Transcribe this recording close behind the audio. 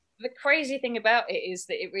the crazy thing about it is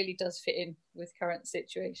that it really does fit in with current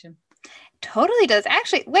situation. Totally does.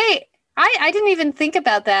 Actually, wait. I didn't even think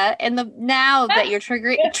about that. And now that you're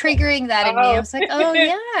triggering that in me, I Oh, was like, oh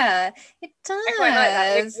yeah, it I quite like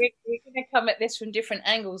that. We're, does. we're, we're going to come at this from different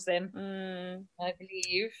angles then, Mm. I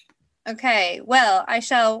believe. Okay, well, I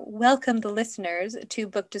shall welcome the listeners to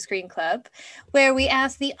Book to Screen Club, where we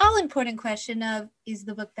ask the all important question of, is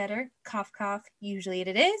the book better? Cough, cough. Usually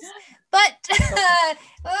it is. But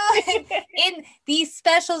in the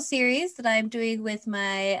special series that I'm doing with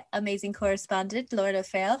my amazing correspondent, Lorna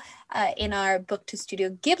Farrell, in our Book to Studio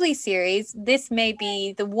Ghibli series, this may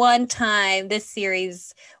be the one time this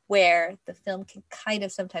series where the film can kind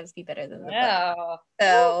of sometimes be better than the book. Yeah.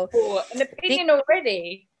 So, Ooh, an opinion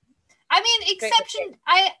already. I mean, exception.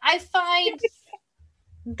 I find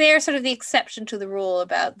they're sort of the exception to the rule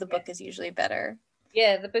about the book is usually better.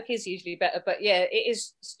 Yeah, the book is usually better, but yeah, it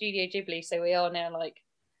is Studio Ghibli, so we are now like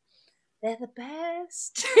they're the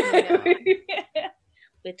best.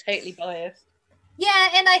 We're totally biased. Yeah,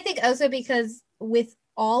 and I think also because with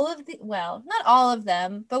all of the, well, not all of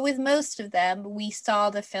them, but with most of them, we saw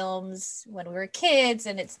the films when we were kids,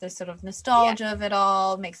 and it's the sort of nostalgia of it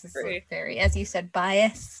all makes us sort of very, as you said,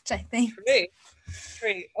 biased, I think.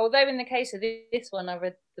 True. Although in the case of this one, I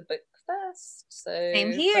read the book first, so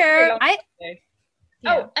same here.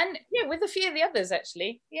 Oh, and yeah, with a few of the others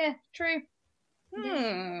actually. Yeah, true.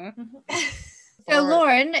 So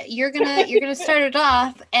Lauren, you're gonna start it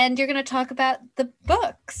off, and you're gonna talk about the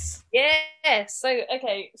books. Yeah. So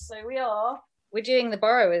we're doing The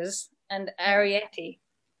Borrowers and Arrietty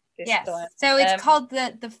this time. So it's called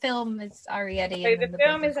the film is Arrietty. So the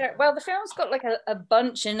film is the film's got like a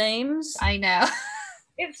bunch of names. I know.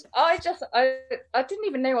 I didn't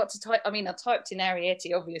even know what to type. I mean, I typed in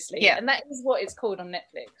Arrietty, obviously, and that is what it's called on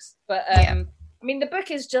Netflix. But I mean, the book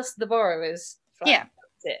is just The Borrowers. That's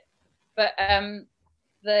it. But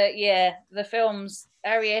the film's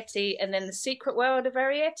Arrietty, and then The Secret World of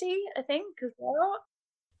Arrietty, I think, as well.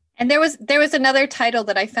 And there was another title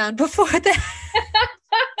that I found before that.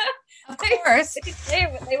 Of course,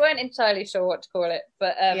 they weren't entirely sure what to call it,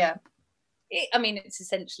 but I mean, it's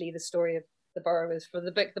essentially the story of the Borrowers for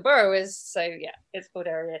the book The Borrowers. So yeah, it's called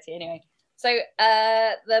Arrietty anyway. So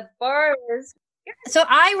The Borrowers. So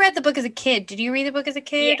I read the book as a kid. Did you read the book as a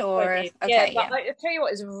kid, yes, or okay? Yeah, but I tell you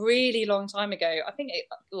what, it's a really long time ago. I think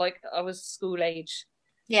I was school age.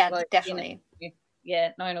 Yeah, definitely.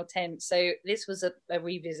 9 or 10. So this was a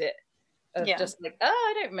revisit of just like,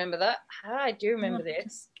 I don't remember that. I do remember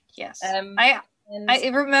this. Yes. I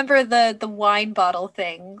remember the wine bottle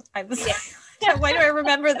thing. I was why do I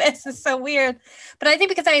remember this? It's so weird. But I think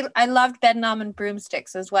because I loved Bedknob and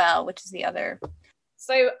Broomsticks as well, which is the other.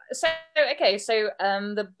 So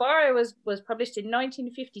The Borrowers was published in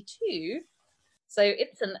 1952. So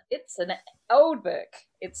it's an old book.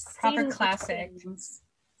 It's proper classic.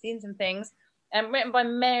 Scenes and Things. Written by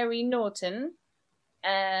Mary Norton,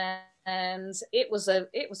 and it was a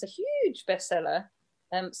huge bestseller.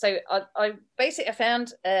 So I basically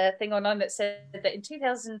found a thing online that said that in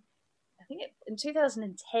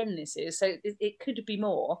 2010 this is, so it could be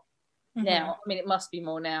more now. I mean, it must be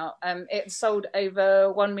more now. It sold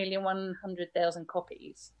over 1,100,000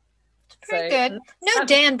 copies. Pretty good. No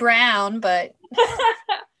Dan Brown, but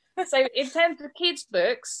so in terms of kids'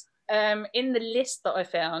 books, in the list that I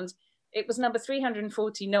found, it was number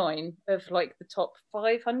 349 of like the top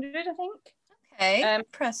 500, I think. Okay,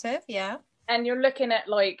 impressive, yeah. And you're looking at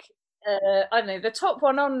like, I don't know, the top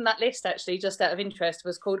one on that list actually, just out of interest,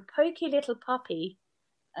 was called Pokey Little Puppy.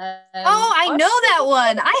 I know that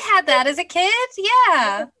one. I had that as a kid.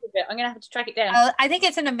 Yeah. I'm going to have to track it down. I think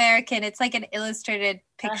it's an American. It's like an illustrated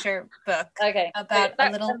picture book about a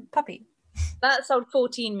little puppy. That sold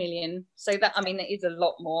 14 million. So that, I mean, it is a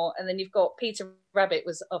lot more. And then you've got Peter Rabbit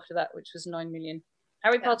was after that, which was 9 million.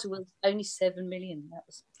 Harry Potter was only 7 million.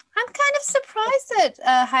 I'm kind of surprised that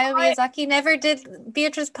Hayao Miyazaki never did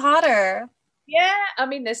Beatrice Potter. Yeah, I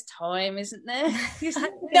mean, there's time, isn't there?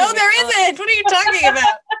 No, there isn't. What are you talking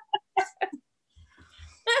about?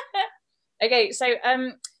 Okay, so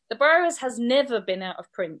The Borrowers has never been out of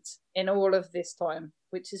print in all of this time,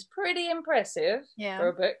 which is pretty impressive for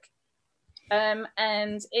a book. And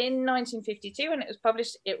in 1952, when it was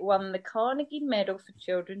published, it won the Carnegie Medal for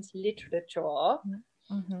Children's Literature.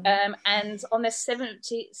 And on their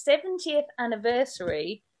 70th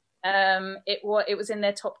anniversary, it was in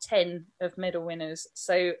their top 10 of medal winners.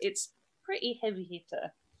 So it's pretty heavy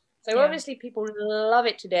hitter. So obviously people love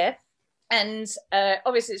it to death. And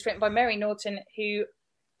obviously it's written by Mary Norton, who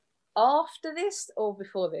after this or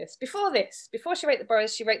before this? Before she wrote The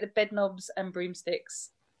Borrowers, she wrote the Bedknobs and Broomsticks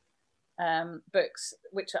books,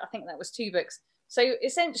 which I think that was 2 books. So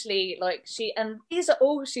essentially, like and these are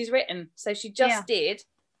all she's written. So she just did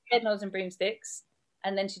Bedknobs and Broomsticks,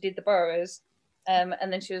 and then she did The Borrowers, and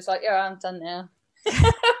then she was like, "Yeah, I'm done now.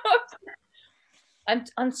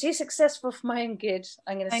 I'm too successful for my own good.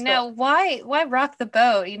 I'm gonna stop." I know. Why rock the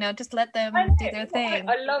boat? Just let them do their thing.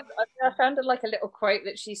 I found like a little quote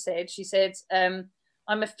that she said. She said, "I'm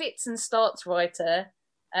a fits and starts writer.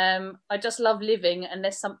 I just love living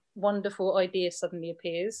unless some wonderful idea suddenly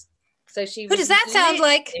appears." So she. Who does that sound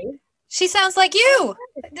like? She sounds like you.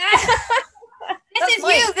 This is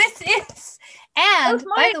you. This is. And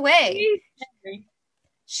by the way,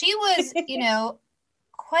 she was,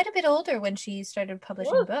 quite a bit older when she started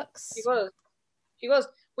publishing books. She was.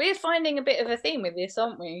 We're finding a bit of a theme with this,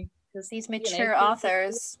 aren't we? Because these mature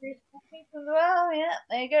authors. Well, yeah,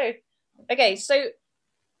 there you go. Okay, so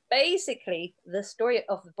basically, the story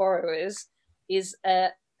of The Borrowers is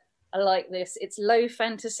like this. It's low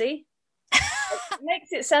fantasy. It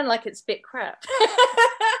makes it sound like it's a bit crap.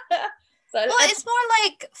 It's more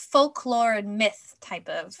like folklore and myth type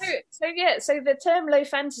of. So the term low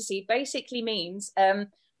fantasy basically means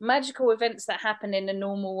magical events that happen in a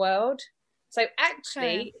normal world. So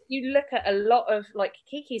actually, if you look at a lot of like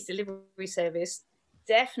Kiki's Delivery Service,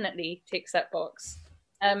 definitely ticks that box.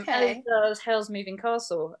 As does Howl's Moving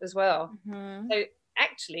Castle as well. Mm-hmm. So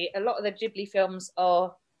actually, a lot of the Ghibli films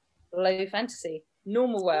are low fantasy,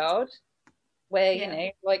 normal world,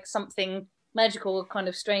 where like something magical, kind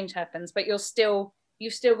of strange happens, but you've still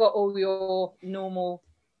got all your normal,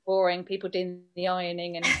 boring people doing the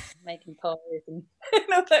ironing and making pies and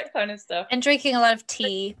all that kind of stuff, and drinking a lot of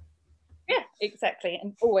tea. Yeah, exactly,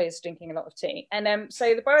 and always drinking a lot of tea. And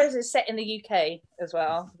so The Borrowers is set in the UK as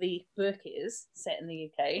well. The book is set in the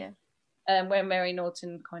UK, where Mary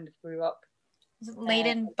Norton kind of grew up.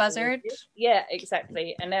 Leighton Buzzard. Yeah,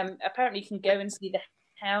 exactly. And apparently you can go and see the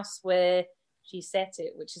house where she set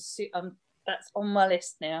it, which is that's on my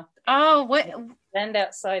list now. Oh, what? Stand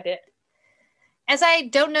outside it. As I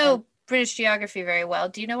don't know British geography very well,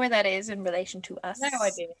 do you know where that is in relation to us? No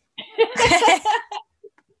idea.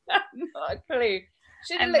 Not a clue.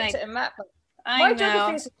 Should have looked at a map. My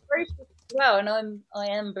geography is British as well, and I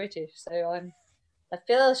am British, so I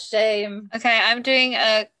feel shame. Okay, I'm doing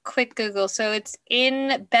a quick Google. So it's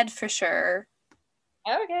in Bedfordshire.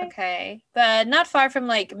 Okay, but not far from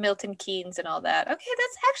like Milton Keynes and all that. Okay,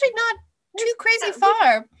 that's actually not too crazy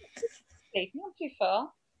far. Not too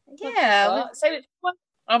far. Yeah. So it's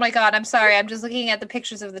oh my god, I'm sorry. I'm just looking at the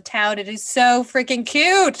pictures of the town. It is so freaking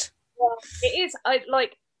cute. Well, it is.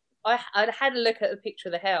 I had a look at the picture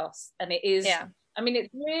of the house, and it is. Yeah. I mean,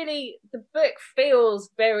 it's really, the book feels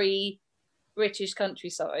very British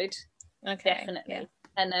countryside. Okay. Definitely. Yeah.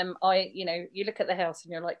 And you look at the house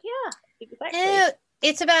and you're like, yeah, exactly.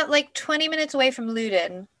 It's about like 20 minutes away from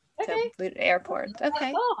Luton. Okay. Luton Airport.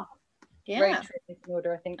 Okay. Oh. Yeah. Road trip in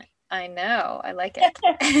order, I think. I know. I like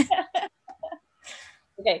it.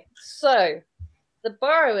 Okay, so The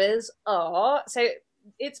Borrowers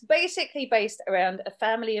it's basically based around a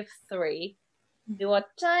family of 3 who are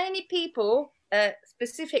tiny people,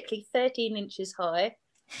 specifically 13 inches high.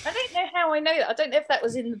 I don't know how I know that. I don't know if that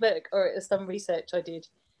was in the book or it was some research I did.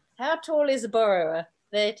 How tall is a borrower?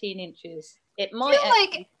 13 inches. It might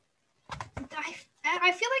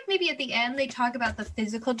I feel like maybe at the end they talk about the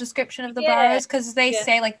physical description of the borrowers, because they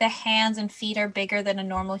say like the hands and feet are bigger than a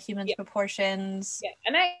normal human's proportions. Yeah,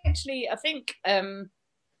 and actually I think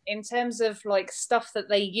in terms of like stuff that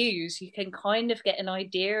they use, you can kind of get an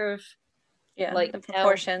idea of like the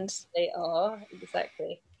proportions they are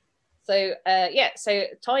exactly. So so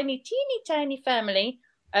teeny tiny family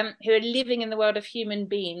who are living in the world of human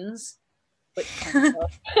beings.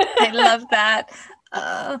 I love that.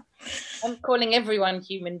 I'm calling everyone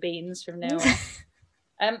human beings from now on.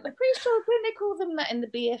 I'm pretty sure they call them that in the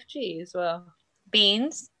BFG as well.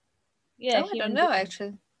 Beans? Yeah, I don't know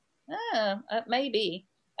actually. Maybe.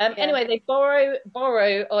 Anyway, they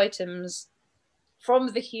borrow items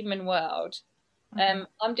from the human world.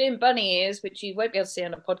 I'm doing bunny ears, which you won't be able to see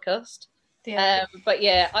on a podcast. Yeah. But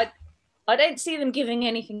yeah, I don't see them giving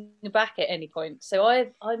anything back at any point, so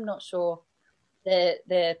I'm not sure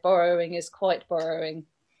their borrowing is quite borrowing.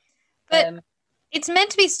 But it's meant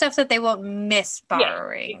to be stuff that they won't miss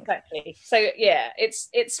borrowing. Yeah, exactly. So yeah,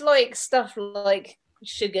 it's like stuff like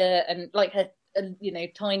sugar and like a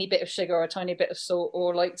tiny bit of sugar or a tiny bit of salt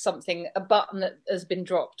or like something, a button that has been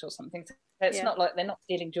dropped or something. So it's not like they're not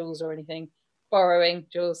stealing jewels or anything. Borrowing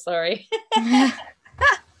jewels, sorry.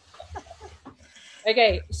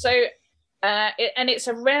 Okay, so it's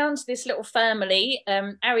around this little family,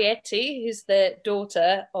 Ariete, who's the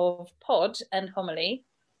daughter of Pod and Homily,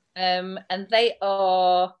 And they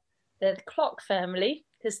are the clock family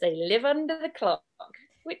because they live under the clock,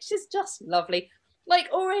 which is just lovely. Like,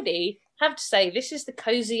 already have to say, this is the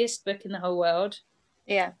coziest book in the whole world.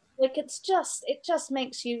 Yeah. Like, it just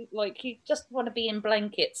makes you, like, you just want to be in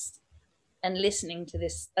blankets and listening to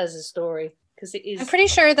this as a story, because it is. I'm pretty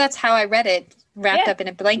sure that's how I read it, wrapped up in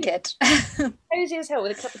a blanket. Cozy as hell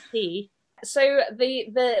with a cup of tea. So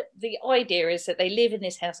the idea is that they live in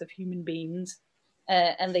this house of human beings,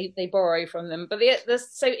 and they borrow from them. But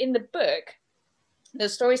so in the book, the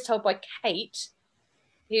story is told by Kate,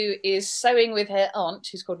 who is sewing with her aunt,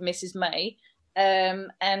 who's called Mrs. May,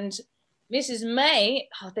 and Mrs. May.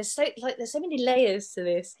 Oh, there's so many layers to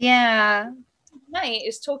this. Yeah. May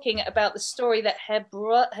is talking about the story that her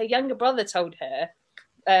younger brother told her,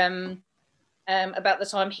 about the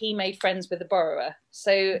time he made friends with the borrower.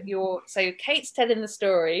 So Kate's telling the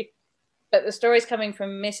story, but the story's coming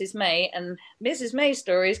from Mrs. May, and Mrs. May's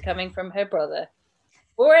story is coming from her brother.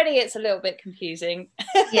 Already it's a little bit confusing.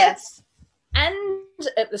 Yes. And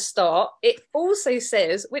at the start, it also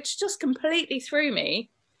says, which just completely threw me,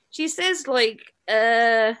 she says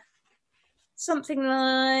something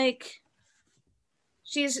like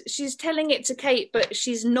she's telling it to Kate, but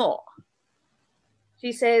she's not.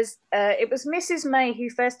 She says, it was Mrs. May who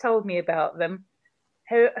first told me about them.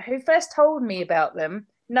 Who first told me about them?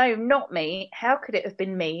 No, not me. How could it have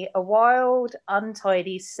been me, a wild,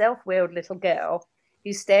 untidy, self-willed little girl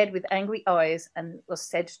who stared with angry eyes and was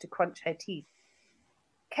said to crunch her teeth?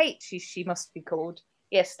 Kate, she must be called.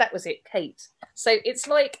 Yes, that was it, Kate. So it's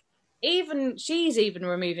like she's even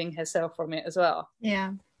removing herself from it as well.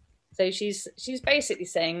 Yeah. So she's basically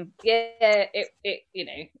saying, yeah,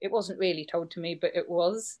 it wasn't really told to me, but it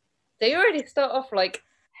was. They already start off like,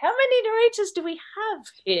 how many narrators do we have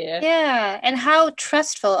here? Yeah, and how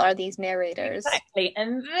trustful are these narrators? Exactly.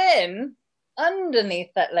 And then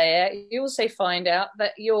underneath that layer, you also find out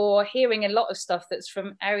that you're hearing a lot of stuff that's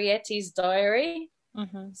from Ariette's diary.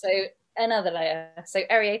 Mm-hmm. So another layer. So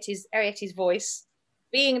Ariette's voice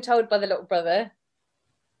being told by the little brother,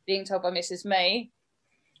 being told by Mrs. May,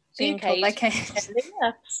 being told by Kate. That's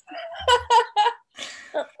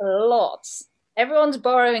a lot. Everyone's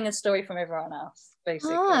borrowing a story from everyone else,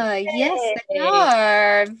 basically. Oh, yes, they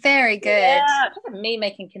are. Very good. Yeah, look at me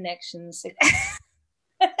making connections.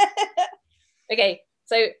 Okay,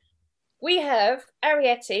 so we have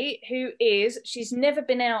Ariette, she's never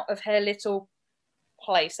been out of her little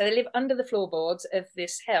place. So they live under the floorboards of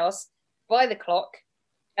this house by the clock,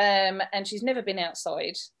 and she's never been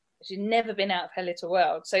outside. She's never been out of her little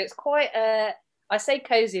world. So it's quite, I say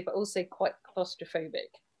cozy, but also quite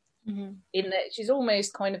claustrophobic. Mm-hmm. In that she's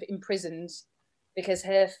almost kind of imprisoned because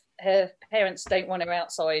her parents don't want her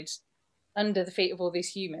outside under the feet of all these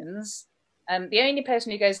humans. The only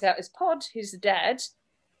person who goes out is Pod, who's the dad,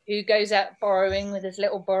 who goes out borrowing with his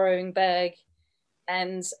little borrowing bag,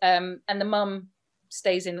 and the mum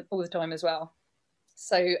stays in all the time as well.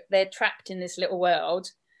 So they're trapped in this little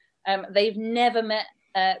world. They've never met.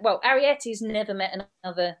 Ariette's never met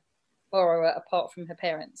another borrower apart from her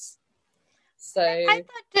parents. So I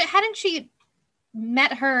thought, hadn't she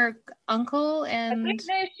met her uncle? And I don't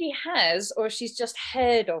know if she has, or she's just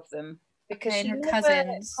heard of them, because she her never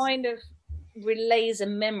cousins kind of relays a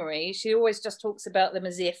memory. She always just talks about them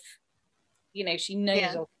as if, she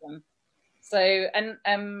knows of them. So, and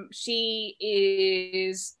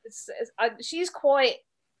she's quite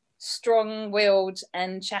strong-willed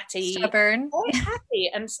and chatty, stubborn, quite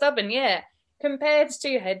happy and stubborn, yeah, compared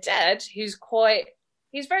to her dad, who's quite.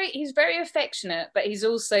 He's very affectionate, but he's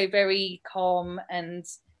also very calm and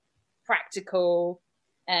practical.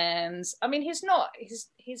 And I mean, he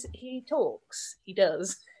talks. He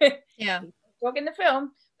does. Yeah. He talks in the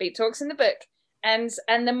film, but he talks in the book. And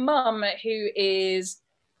the mum, who is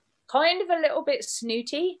kind of a little bit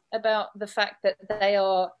snooty about the fact that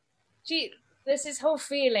there's this whole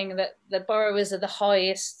feeling that the borrowers are the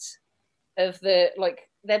highest of they're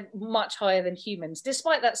much higher than humans,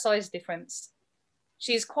 despite that size difference.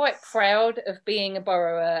 She's quite proud of being a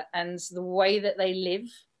borrower and the way that they live.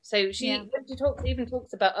 So when she even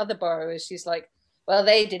talks about other borrowers, she's like, well,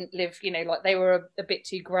 they didn't live, like they were a bit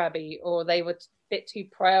too grabby, or they were a bit too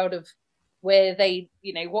proud of where they,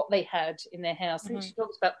 what they had in their house. Mm-hmm. And she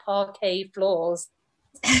talks about parquet floors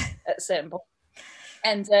at a certain point.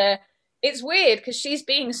 And it's weird because she's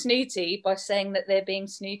being snooty by saying that they're being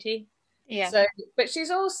snooty. Yeah. So, but she's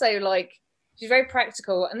also she's very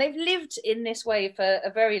practical, and they've lived in this way for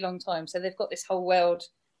a very long time. So they've got this whole world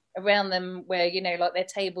around them where, their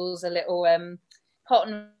tables are little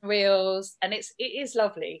cotton reels, and it is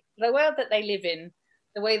lovely. The world that they live in,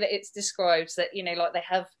 the way that it's described, that, they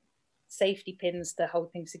have safety pins to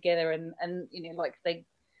hold things together, and you know, like they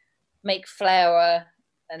make flour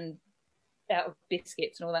and out of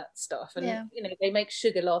biscuits and all that stuff, and you know, they make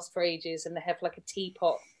sugar last for ages, and they have like a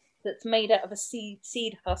teapot that's made out of a seed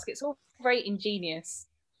husk. It's all very ingenious.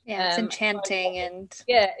 Yeah, it's enchanting, and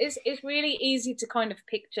it's really easy to kind of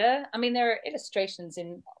picture. I mean, there are illustrations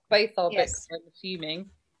in both our books, I'm assuming.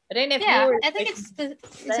 I don't know if I think it's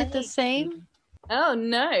is it the same? Oh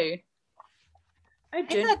no, I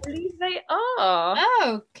don't believe they are.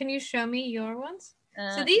 Oh, can you show me your ones?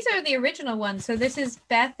 So these are the original ones. So this is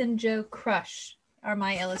Beth and Joe Crush are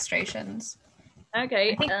my illustrations.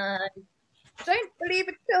 Okay. Don't believe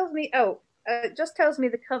it tells me. It just tells me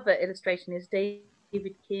the cover illustration is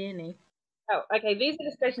David Kearney. Oh, okay. These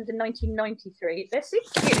illustrations in 1993. They're so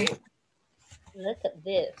cute. Look at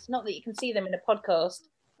this. Not that you can see them in a podcast.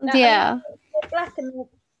 No, yeah. Black and,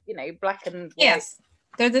 you know, black and white. Yes,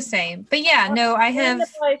 they're the same. But yeah, no, I have.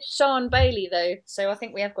 By Sean Bailey though, so I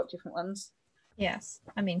think we have got different ones. Yes,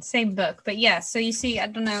 I mean same book, but yeah. So you see, I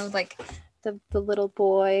don't know, like the little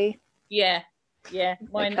boy. Yeah.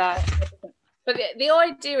 Like that. But the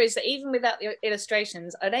idea is that even without the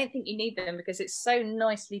illustrations, I don't think you need them because it's so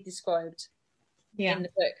nicely described in the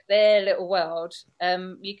book. Their little world.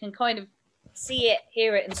 You can kind of see it,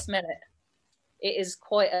 hear it, and smell it. It is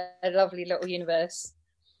quite a lovely little universe.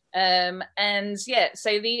 And yeah, so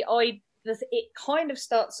it kind of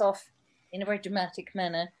starts off in a very dramatic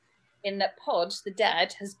manner, in that Pod, the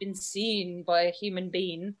dad, has been seen by a human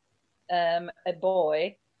being, a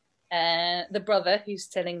boy. The brother who's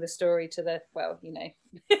telling the story to the, well, you know,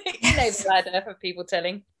 the ladder of people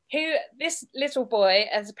telling, who this little boy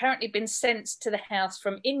has apparently been sent to the house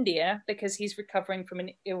from India because he's recovering from an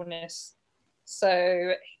illness.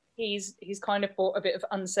 So he's kind of brought a bit of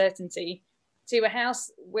uncertainty to a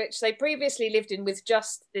house which they previously lived in with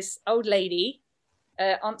just this old lady,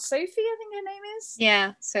 Aunt Sophie, I think her name is.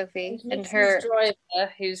 Yeah, Sophie. And her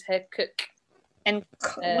driver, who's head cook. And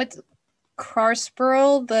what's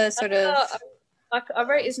Carsperl, the sort of... I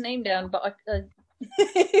wrote his name down, but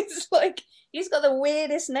it's like, he's got the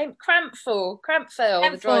weirdest name. Crampfell,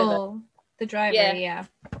 the driver. The driver, yeah.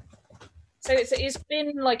 So it's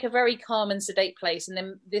been like a very calm and sedate place, and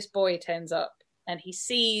then this boy turns up, and he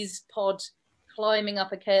sees Pod climbing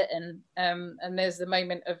up a curtain, and there's the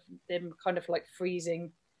moment of them kind of like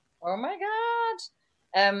freezing. Oh my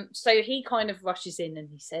God! So he kind of rushes in and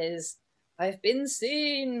he says, "I've been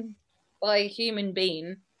seen by a human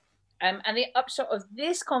being." And the upshot of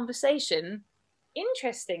this conversation,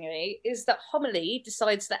 interestingly, is that Homily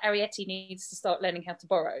decides that Arrietty needs to start learning how to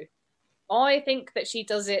borrow. I think that she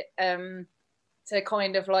does it to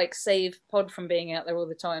kind of like save Pod from being out there all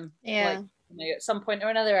the time. Yeah. Like, you know, at some point or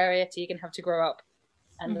another, Arrietty, you're going to have to grow up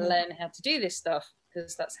and learn how to do this stuff,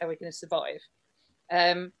 because that's how we're going to survive.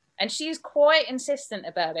 And she's quite insistent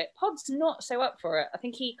about it. Pod's not so up for it. I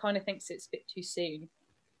think he kind of thinks it's a bit too soon.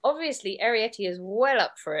 Obviously, Arrietty is well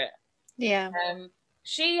up for it. Yeah.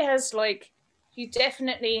 She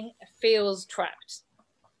definitely feels trapped.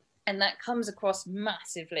 And that comes across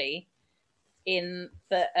massively in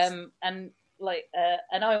the, and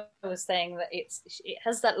I was saying that it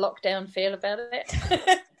has that lockdown feel about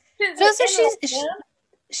it. Also,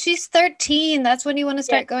 she's 13. That's when you want to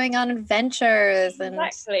start going on adventures.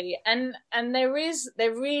 Exactly. And there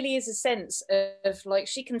really is a sense of like,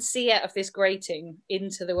 she can see out of this grating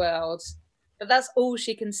into the world, but that's all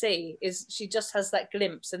she can see. Is she just has that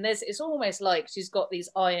glimpse, and it's almost like she's got these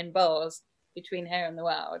iron bars between her and the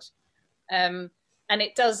world. And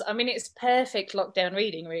it does, I mean, it's perfect lockdown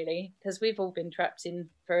reading, really, because we've all been trapped in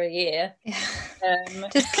for a year.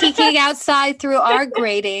 Just peeking outside through our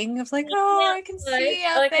grating. It's like, I can see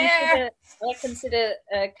out there. I consider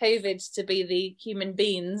COVID to be the human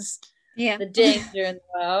beings, the danger in the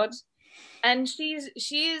world. And she's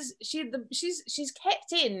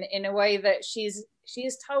kept in a way that she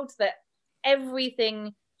is told that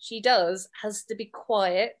everything she does has to be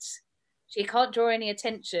quiet. She can't draw any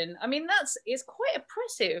attention. I mean, it's quite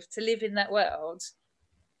oppressive to live in that world.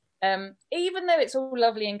 Even though it's all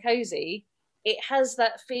lovely and cozy, it has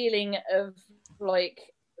that feeling of like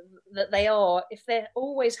that if they're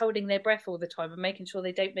always holding their breath all the time and making sure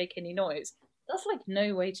they don't make any noise, that's like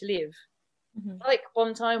no way to live. Like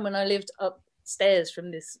one time when I lived upstairs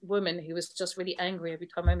from this woman who was just really angry every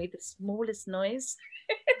time I made the smallest noise.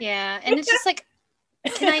 Yeah, and it's just like,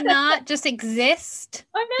 can I not just exist?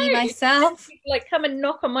 I know. Be myself? Like come and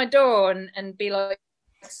knock on my door and be like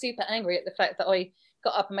super angry at the fact that I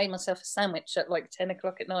got up and made myself a sandwich at like 10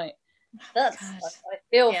 o'clock at night. I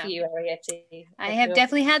feel for you, Arrietty. I have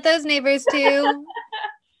definitely had those neighbors too.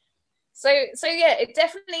 So yeah, it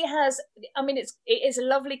definitely has. I mean, it is a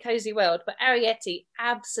lovely, cozy world, but Arrietty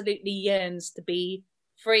absolutely yearns to be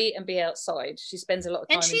free and be outside. She spends a lot of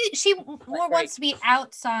time. And she more wants to be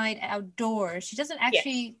outside, outdoors. She doesn't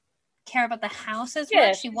actually care about the house as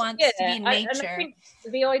much. She wants to be in nature. And I think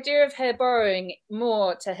the idea of her borrowing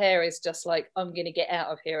more to her is just like, I'm going to get out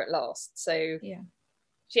of here at last. So yeah.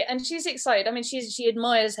 She's excited. I mean, she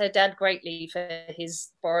admires her dad greatly for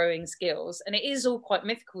his borrowing skills, and it is all quite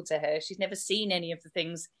mythical to her. She's never seen any of the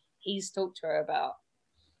things he's talked to her about.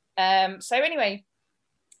 So anyway,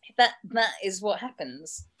 that is what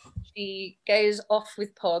happens. She goes off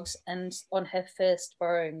with Pod and on her first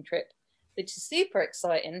borrowing trip, which is super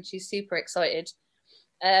exciting. She's super excited.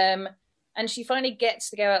 And she finally gets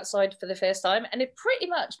to go outside for the first time, and it pretty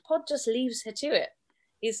much Pod just leaves her to it.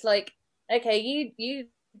 He's like, okay, you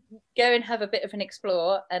go and have a bit of an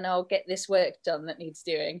explore, and I'll get this work done that needs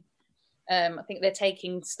doing. I think they're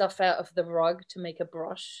taking stuff out of the rug to make a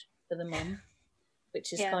brush for the mum,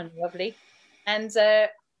 which is kind of lovely. And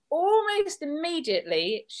almost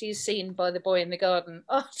immediately, she's seen by the boy in the garden.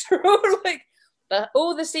 After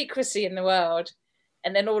all the secrecy in the world,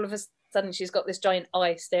 and then all of a sudden, she's got this giant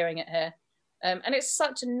eye staring at her. And it's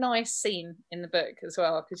such a nice scene in the book as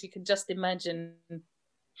well, because you can just imagine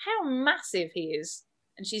how massive he is.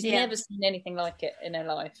 And she's never seen anything like it in her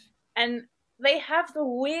life. And they have the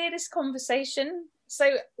weirdest conversation.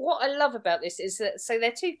 So what I love about this is that, so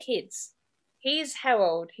they're two kids. He's how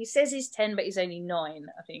old? He says he's 10, but he's only 9,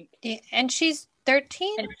 I think. Yeah, and she's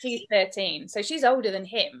 13? And she's 13. So she's older than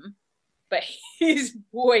him, but he's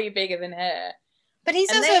way bigger than her. But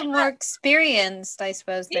he's also more experienced, I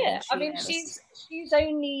suppose. I mean, she's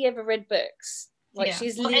only ever read books.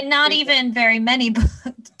 She's and not even very many books.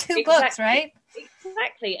 Two books, right?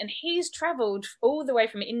 Exactly. And he's traveled all the way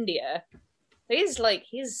from India. He's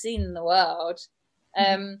seen the world.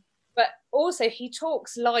 But also he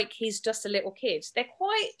talks like he's just a little kid. They're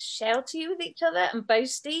quite shouty with each other and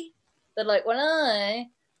boasty. They're like, well,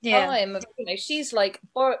 I'm, she's like,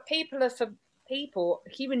 people are for people,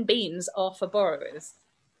 human beings are for borrowers.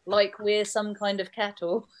 Like we're some kind of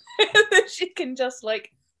cattle that she can just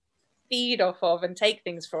like feed off of and take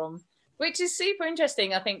things from, which is super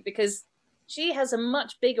interesting, I think, because she has a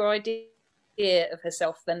much bigger idea of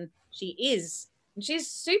herself than she is. And she's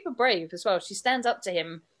super brave as well. She stands up to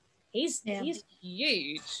him. He's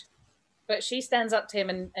huge. But she stands up to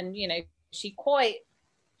him and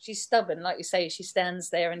she's stubborn, like you say. She stands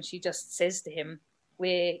there and she just says to him,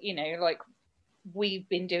 we've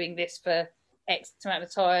been doing this for X amount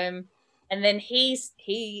of time. And then he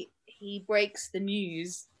breaks the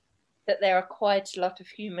news that there are quite a lot of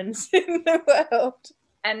humans in the world.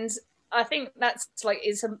 And I think that's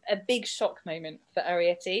is a big shock moment for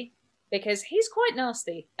Arrietty, because he's quite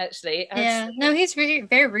nasty, actually. He's very,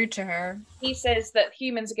 very rude to her. He says that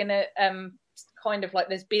humans are going to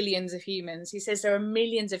there's billions of humans. He says there are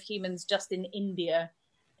millions of humans just in India,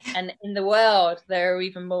 and in the world there are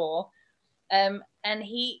even more. And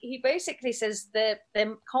he basically says that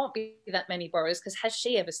there can't be that many borrowers, because has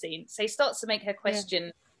she ever seen? So he starts to make her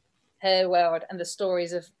question her world and the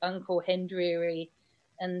stories of Uncle Hendry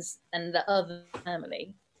and the other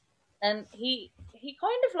family. And he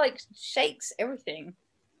kind of shakes everything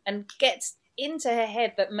and gets into her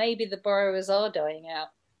head that maybe the borrowers are dying out.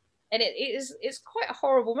 And it's quite a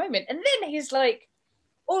horrible moment. And then he's like,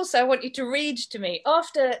 also, I want you to read to me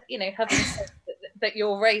after, having said that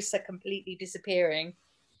your race are completely disappearing.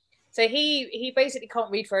 So he basically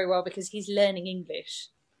can't read very well because he's learning English,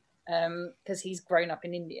 because he's grown up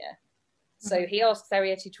in India. So he asks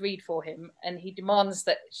Arrietty to read for him, and he demands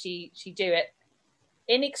that she do it.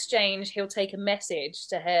 In exchange, he'll take a message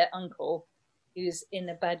to her uncle, who's in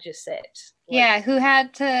a badger set. Who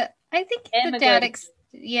had to, I think the dad,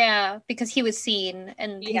 because he was seen,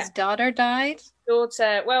 and his daughter died.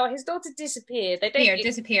 His daughter disappeared. They don't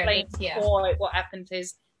disappeared. Quite what happened to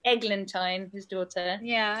his Eglantine, his daughter.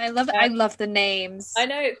 Yeah, I love the names. I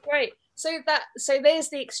know, it's great. So there's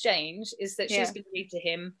the exchange, is that she's going to read to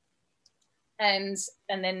him. And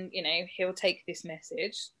then, he'll take this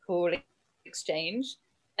message, call exchange,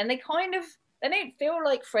 and they don't feel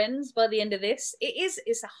like friends by the end of this.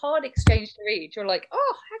 It's a hard exchange to read. You're like,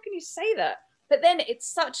 oh, how can you say that? But then it's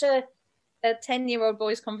such a 10-year-old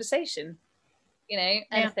boy's conversation, and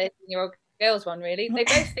a 13-year-old girl's one, really. They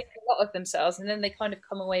both think a lot of themselves, and then they kind of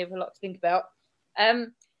come away with a lot to think about.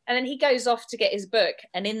 And then he goes off to get his book,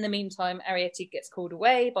 and in the meantime, Arrietty gets called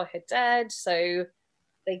away by her dad, so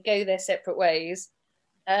they go their separate ways.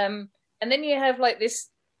 And then you have this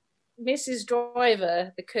Mrs.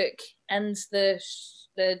 Driver, the cook, and the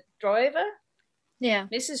driver. Yeah.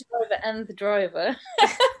 Mrs. Driver and the driver.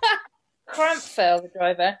 Crampfell, the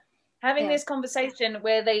driver, having this conversation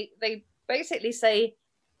where they basically say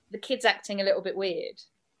the kid's acting a little bit weird.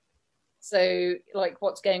 So, like,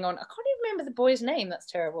 what's going on? I can't even remember the boy's name. That's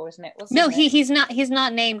terrible, isn't it? No, he's not. He's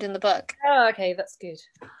not named in the book. Oh, okay, that's good.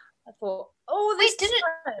 I thought, wait,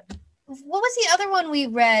 what was the other one we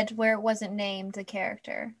read where it wasn't named a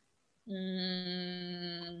character?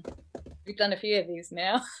 We've done a few of these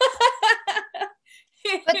now.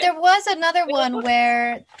 But there was another one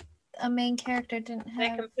where a main character didn't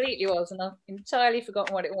have. It completely was, and I've entirely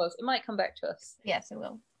forgotten what it was. It might come back to us. Yes, it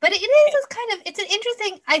will. But it is kind of, it's an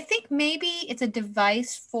interesting, I think maybe it's a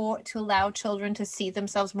device to allow children to see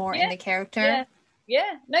themselves more in the character.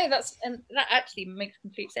 Yeah. No, that actually makes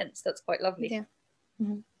complete sense. That's quite lovely. Yeah.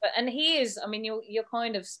 Mm-hmm. And he is, I mean, you're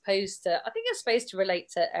kind of supposed to, I think you're supposed to relate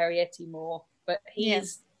to Arrietty more, but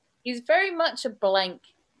he's very much a blank.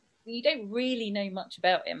 You don't really know much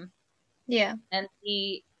about him. Yeah. And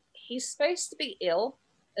he's supposed to be ill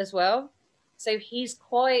as well. So he's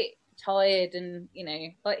quite tired and,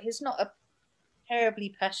 like, he's not a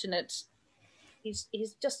terribly passionate, he's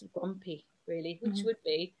just grumpy, really, which would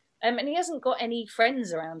be. And he hasn't got any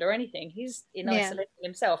friends around or anything. He's in isolation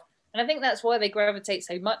himself. And I think that's why they gravitate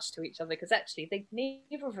so much to each other, because actually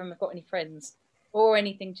neither of them have got any friends or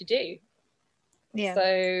anything to do. Yeah.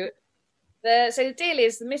 So the deal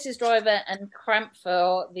is the Mrs. Driver and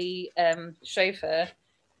Crampfell, the chauffeur,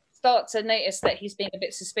 start to notice that he's being a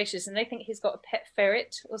bit suspicious, and they think he's got a pet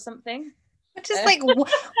ferret or something. Which is like,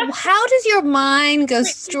 how does your mind go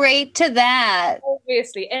straight to that?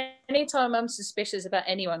 Obviously, anytime I'm suspicious about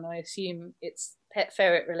anyone, I assume it's pet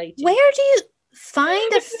ferret related. Where do you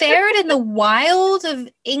find a ferret in the wild of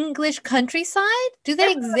English countryside? Do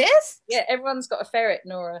they exist? Yeah, everyone's got a ferret,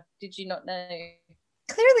 Nora. Did you not know?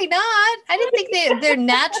 Clearly not. I didn't think their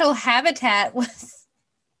natural habitat was.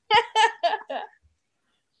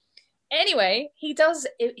 Anyway, he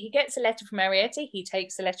gets a letter from Arrietty. He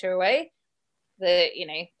takes the letter away.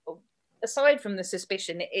 Aside from the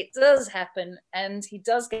suspicion, it does happen, and he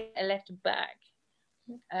does get a letter back,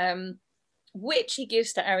 which he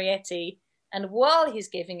gives to Arrietty. And while he's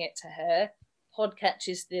giving it to her, Pod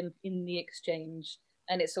catches them in the exchange,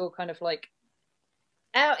 and it's all kind of like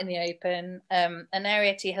out in the open. And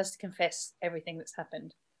Arrietty has to confess everything that's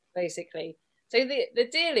happened, basically. So the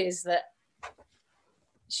deal is that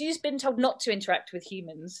she's been told not to interact with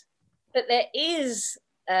humans, but there is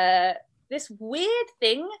this weird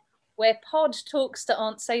thing where Pod talks to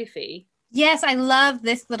Aunt Sophie. Yes, I love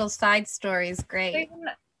this little side story. It's great.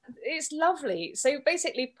 It's lovely. So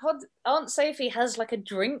basically, Aunt Sophie has like a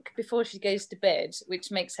drink before she goes to bed, which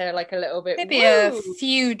makes her like a little bit maybe a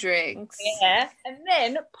few drinks. Yeah, and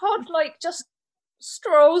then Pod like just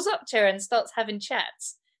strolls up to her and starts having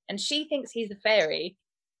chats, and she thinks he's a fairy.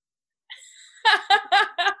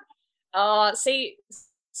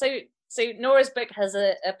 So Nora's book has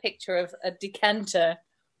a picture of a decanter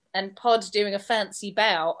and Pod doing a fancy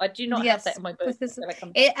bow. I do not have that in my book.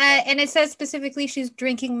 And it says specifically she's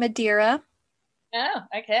drinking Madeira. Oh,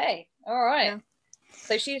 okay. All right. Yeah.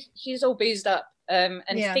 So she's all boozed up and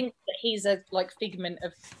thinks that he's a like figment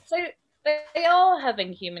of... So they are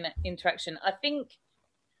having human interaction. I think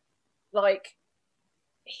like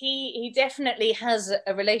he definitely has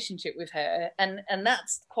a relationship with her, and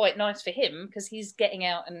that's quite nice for him because he's getting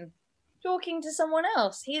out and talking to someone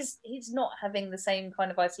else. He's not having the same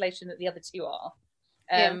kind of isolation that the other two are.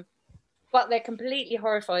 But they're completely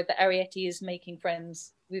horrified that Arrietty is making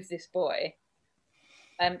friends with this boy.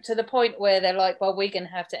 To the point where they're like, well, we're going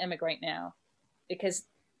to have to emigrate now because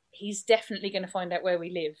he's definitely going to find out where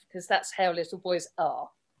we live, because that's how little boys are.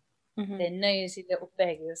 Mm-hmm. They're nosy little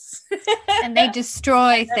beggars. And they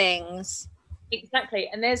destroy things. Exactly.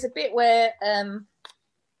 And there's a bit where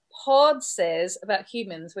Pod says about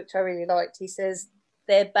humans, which I really liked. He says,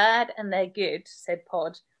 they're bad and they're good, said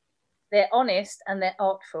Pod. They're honest and they're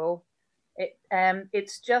artful.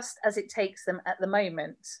 It's just as it takes them at the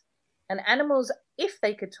moment. And animals, if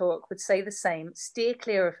they could talk, would say the same. Steer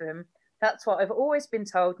clear of them. That's what I've always been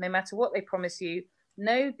told, no matter what they promise you.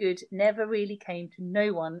 No good never really came to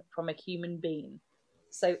no one from a human being.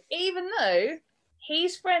 So even though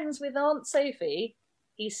he's friends with Aunt Sophie,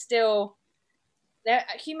 he's still...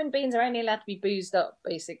 Human beings are only allowed to be boozed up,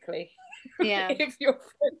 basically. Yeah. If you're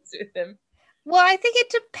friends with them. Well, I think it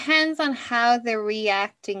depends on how they're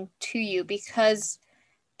reacting to you, because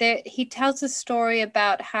he tells a story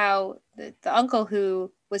about how the uncle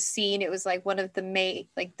who was seen, it was like one of the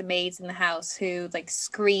maids in the house who like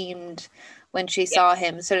screamed when she saw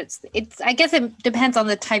him. So it's I guess it depends on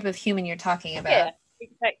the type of human you're talking about. Yeah,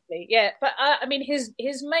 exactly. Yeah, but I mean his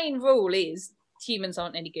main rule is humans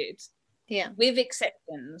aren't any good. Yeah. With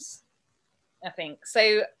exceptions. I think.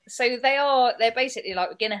 So they're basically like,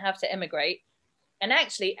 we're gonna have to emigrate. And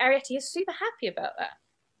actually Arrietty is super happy about that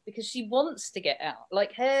because she wants to get out.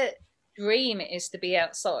 Like, her dream is to be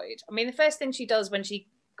outside. I mean, the first thing she does when she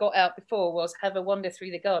got out before was have a wander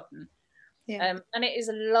through the garden. Yeah. And it is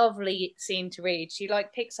a lovely scene to read. She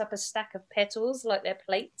like picks up a stack of petals like they're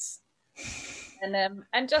plates. And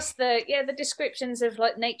just the descriptions of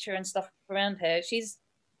like nature and stuff around her. She's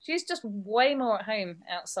just way more at home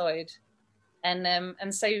outside.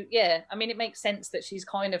 And so yeah, I mean, it makes sense that she's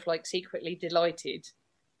kind of like secretly delighted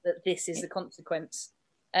that this is the consequence.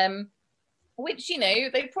 Which, you know,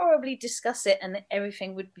 they probably discuss it and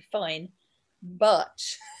everything would be fine. But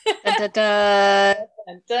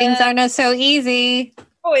things are not so easy.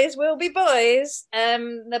 Boys will be boys.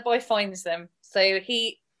 The boy finds them. So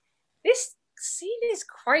this scene is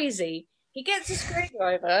crazy. He gets a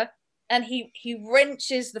screwdriver and he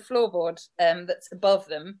wrenches the floorboard that's above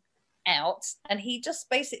them out, and he just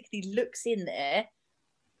basically looks in there.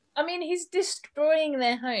 I mean, he's destroying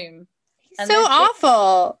their home. He's so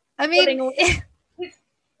awful. I mean,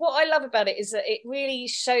 what I love about it is that it really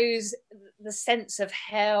shows the sense of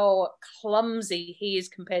how clumsy he is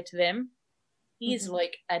compared to them. He's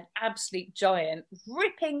like an absolute giant,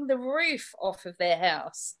 ripping the roof off of their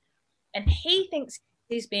house, and he thinks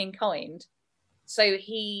he's being kind. So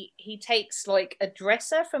he takes like a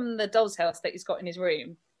dresser from the doll's house that he's got in his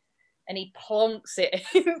room, and he plonks it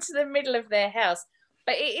into the middle of their house.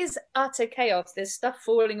 But it is utter chaos. There's stuff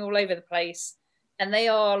falling all over the place, and they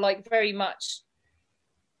are like very much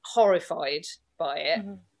horrified by it.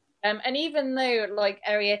 And even though like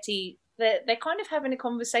Arrietty, they're kind of having a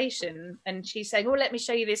conversation, and she's saying, "Oh, let me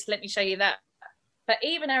show you this, let me show you that." But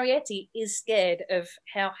even Arrietty is scared of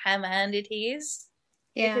how ham-handed he is,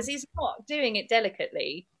 because he's not doing it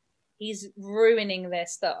delicately. He's ruining their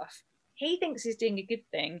stuff. He thinks he's doing a good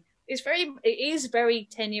thing. It is very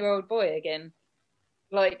 10-year-old boy again.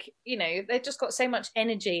 Like, you know, they've just got so much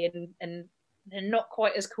energy, and they're not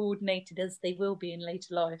quite as coordinated as they will be in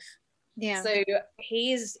later life. Yeah. So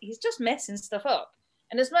he's just messing stuff up.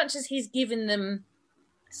 And as much as he's given them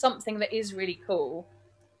something that is really cool,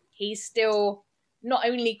 he's still not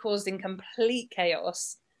only causing complete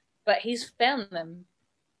chaos, but he's found them.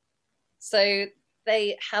 So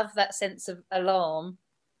they have that sense of alarm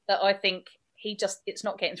that I think it's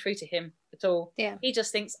not getting through to him at all. Yeah. He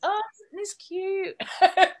just thinks, oh, isn't this cute?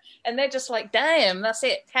 And they're just like, damn, that's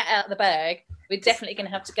it. Cat out of the bag. We're definitely going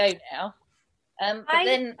to have to go now.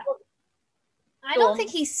 I don't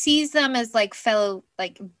think he sees them as like fellow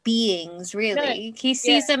like beings, really. No. He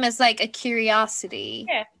sees them as like a curiosity.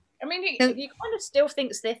 Yeah. I mean, he kind of still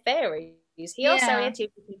thinks they're fairies. He asks Arrietty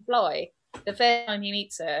if he can fly. The first time he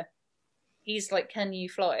meets her, he's like, "Can you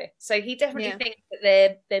fly?" So he definitely thinks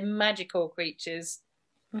that they're magical creatures.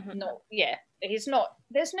 He's not.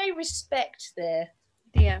 There's no respect there.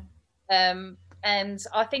 Yeah. And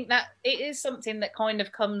I think that it is something that kind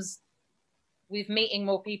of comes with meeting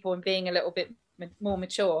more people and being a little bit more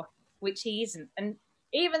mature, which he isn't. And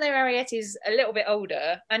even though Arrietty's a little bit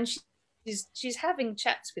older, and she's having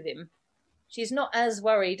chats with him, she's not as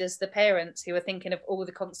worried as the parents who are thinking of all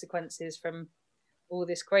the consequences from all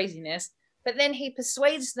this craziness. But then he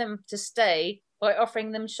persuades them to stay by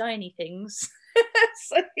offering them shiny things.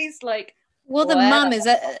 So he's like, well, the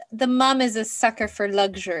mum is a sucker for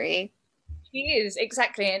luxury. She is,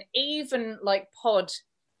 exactly. And even like Pod,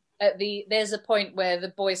 there's a point where the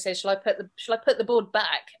boy says, shall I put the board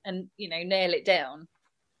back and, you know, nail it down?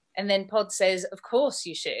 And then Pod says, of course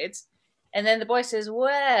you should. And then the boy says,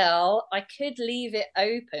 well, I could leave it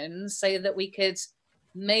open so that we could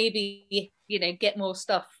maybe, you know, get more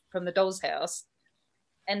stuff from the doll's house.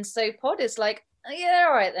 And so Pod is like, oh, yeah,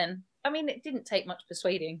 all right then. I mean, it didn't take much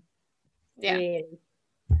persuading. Yeah. Really.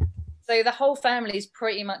 So the whole family's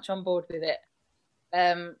pretty much on board with it.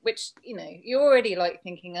 Which, you know, you're already like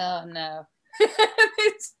thinking, oh no,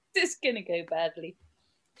 it's gonna go badly.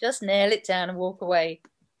 Just nail it down and walk away.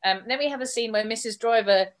 Then we have a scene where Mrs.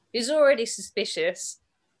 Driver, who's already suspicious,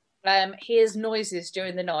 hears noises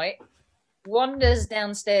during the night, wanders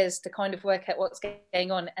downstairs to kind of work out what's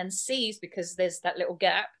going on, and sees, because there's that little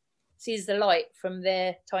gap, sees the light from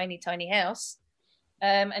their tiny, tiny house,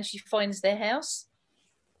 and she finds their house,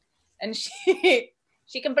 and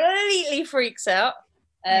she completely freaks out,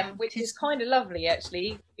 which is kind of lovely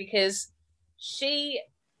actually, because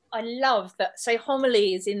I love that. So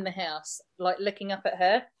Homily is in the house, like looking up at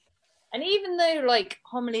her. And even though like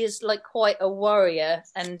Homily is like quite a warrior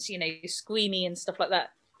and, you know, squeamy and stuff like that,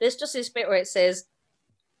 there's just this bit where it says,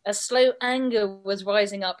 a slow anger was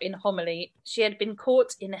rising up in Homily. She had been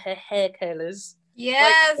caught in her hair curlers.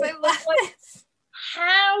 Yes, like, I love it.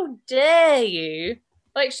 how dare you?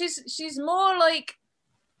 Like, she's more like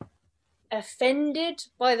offended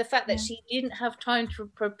by the fact that she didn't have time to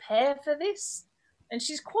prepare for this, and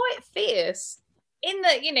she's quite fierce in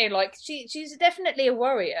that, you know, like she's definitely a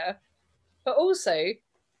warrior, but also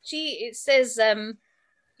it says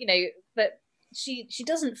you know, that she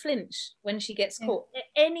doesn't flinch when she gets caught. At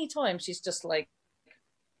any time she's just like,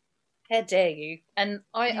 how dare you? And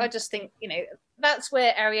I just think, you know, that's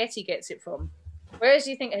where Arrietty gets it from. Whereas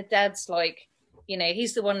you think her dad's like, you know,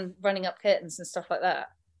 he's the one running up curtains and stuff like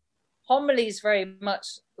that. Homilly's very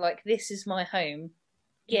much like, this is my home,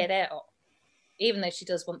 get out. Even though she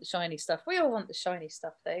does want the shiny stuff. We all want the shiny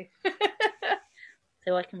stuff, though.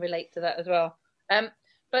 So I can relate to that as well.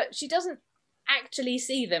 But she doesn't actually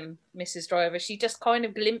see them, Mrs. Driver. She just kind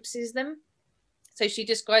of glimpses them. So she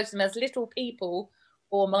describes them as little people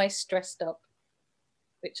or mice dressed up,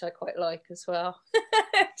 which I quite like as well.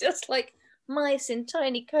 Just like mice in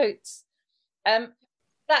tiny coats. So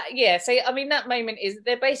I mean, that moment is,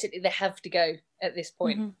 they have to go at this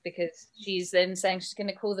point, because she's then saying she's going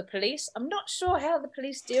to call the police. I'm not sure how the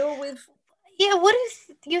police deal with. Yeah, what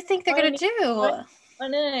do you think they're going to do? I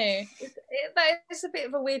know. That is a bit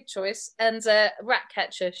of a weird choice. And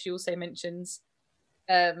Ratcatcher, she also mentions.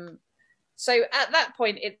 So at that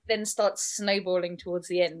point, it then starts snowballing towards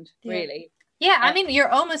the end, really. Yeah, I mean, you're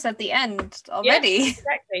almost at the end already. Yeah,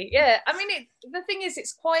 exactly. Yeah, I mean, the thing is,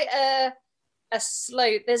 it's quite a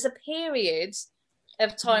slow. There's a period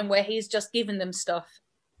of time where he's just given them stuff,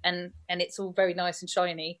 and it's all very nice and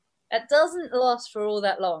shiny. It doesn't last for all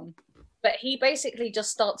that long, but he basically just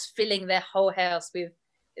starts filling their whole house with.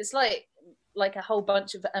 It's like a whole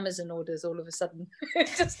bunch of Amazon orders all of a sudden,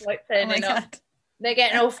 just like turning up. They're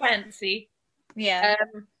getting all fancy. Yeah.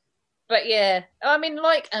 But yeah, I mean,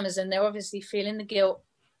 like Amazon, they're obviously feeling the guilt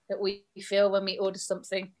that we feel when we order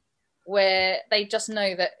something, where they just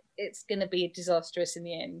know that it's going to be disastrous in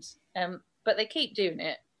the end. But they keep doing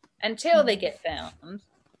it until they get found.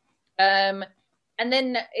 And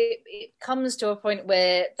then it comes to a point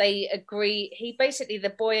where they agree.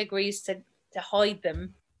 The boy agrees to hide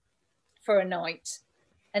them for a night,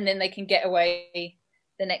 and then they can get away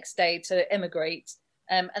the next day to emigrate.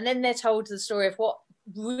 And then they're told the story of what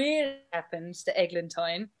really happened to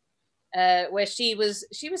Eglantine, where she was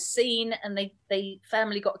seen, and they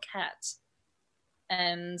family got a cat,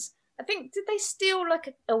 and I think, did they steal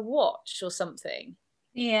like a watch or something?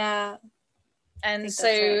 Yeah. And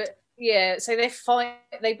so so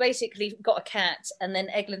they basically got a cat, and then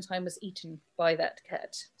Eglantine was eaten by that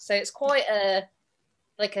cat. So it's quite a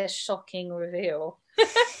shocking reveal.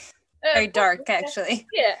 Very dark, actually.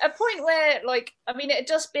 Yeah, a point where, like, I mean, it had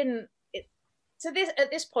just been at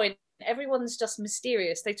this point, everyone's just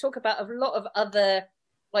mysterious. They talk about a lot of other,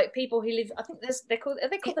 like, people who live. I think are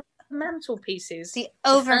they called the mantelpieces? The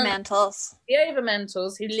overmantles. The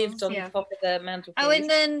overmantles who lived on top of the mantelpiece. Oh, and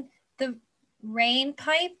then the rain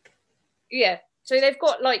pipe. Yeah, so they've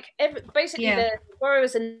got like the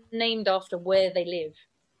burrows are named after where they live.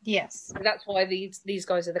 Yes, so that's why these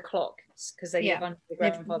guys are the clocks, because they live under the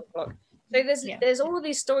grandfather clock. So there's all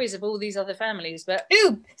these stories of all these other families, but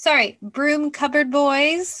Broom Cupboard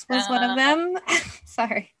Boys was one of them.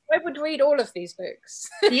 Sorry, I would read all of these books.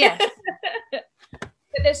 Yeah.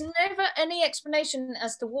 But there's never any explanation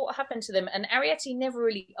as to what happened to them, and Arrietty never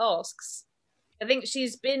really asks. I think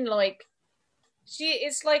she's been like,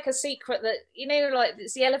 it's like a secret that, you know, like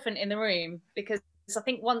it's the elephant in the room, because I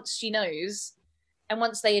think once she knows, and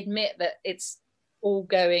once they admit that it's all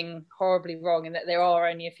going horribly wrong and that there are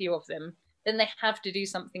only a few of them, then they have to do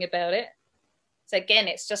something about it. So again,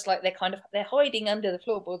 it's just like they're hiding under the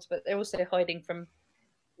floorboards, but they're also hiding from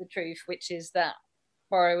the truth, which is that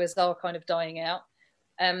borrowers are kind of dying out.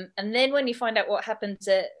 And then when you find out what happened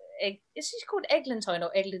to is she called Eglantine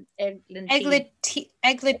or Eglantine?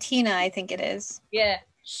 Eglatina, I think it is. Yeah,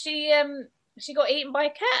 she got eaten by a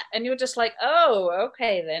cat, and you're just like, oh,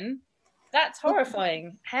 okay then. That's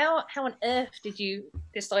horrifying. How on earth did you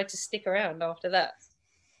decide to stick around after that?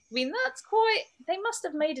 I mean, that's they must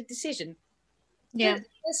have made a decision. Yeah.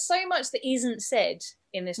 There's so much that isn't said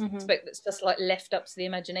in this book that's just like left up to the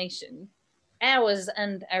imagination. Ours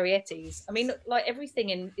and Arrietty's. I mean, like,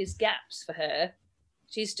 everything is gaps for her.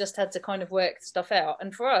 She's just had to kind of work stuff out.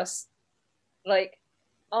 And for us, like,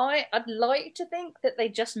 I'd like to think that they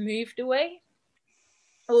just moved away.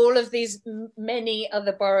 All of these many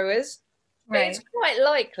other borrowers. Right. But it's quite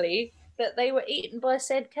likely that they were eaten by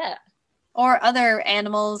said cat. Or other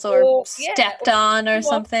animals, or stepped on or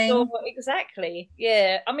something. Exactly.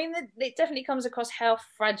 Yeah. I mean, it definitely comes across how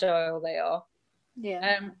fragile they are.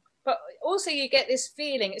 Yeah. But also you get this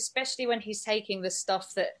feeling, especially when he's taking the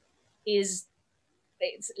stuff that is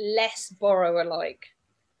it's less borrower-like.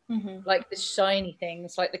 Like the shiny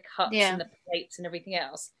things, like the cups and the plates and everything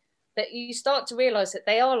else, that you start to realize that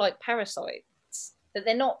they are like parasites, that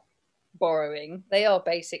they're not borrowing, they are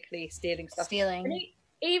basically stealing stuff. And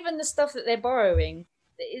even the stuff that they're borrowing,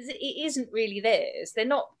 it isn't really theirs. They're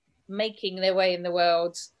not making their way in the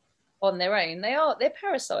world on their own. They're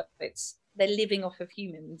parasites. They're living off of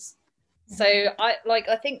humans. So I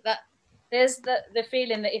think that there's the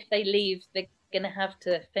feeling that if they leave, they're going to have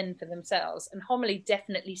to fend for themselves. And Homily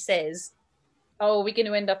definitely says, oh, we're going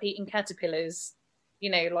to end up eating caterpillars,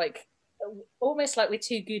 like almost like we're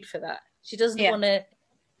too good for that. She doesn't want to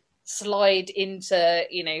slide into,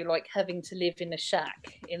 like having to live in a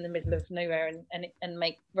shack in the middle of nowhere and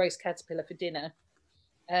make roast caterpillar for dinner.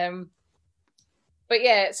 But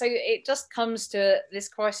yeah, so it just comes to this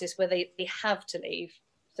crisis where they have to leave.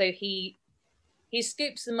 So he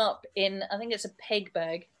scoops them up in, I think it's a peg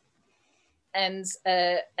bag, and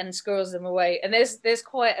squirrels them away. And there's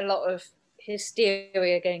quite a lot of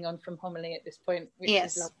hysteria going on from Homily at this point, which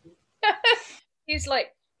is lovely. He's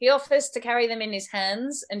like, he offers to carry them in his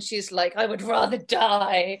hands, and she's like, I would rather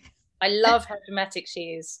die. I love how dramatic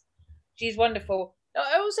she is. She's wonderful.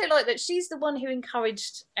 I also like that she's the one who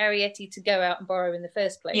encouraged Arrietty to go out and borrow in the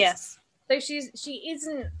first place. Yes. So she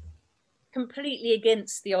isn't completely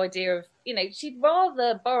against the idea of, she'd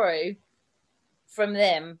rather borrow from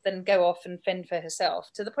them than go off and fend for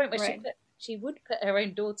herself, to the point where she would put her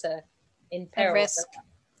own daughter in peril. Risk.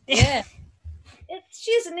 Yeah.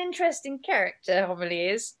 She's an interesting character, Homily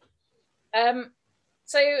is.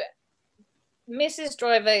 So Mrs.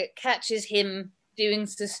 Driver catches him doing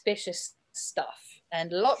suspicious stuff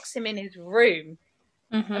and locks him in his room.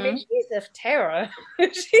 I mean, she's a terror.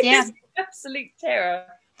 She's absolute terror.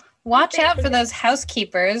 Watch out for those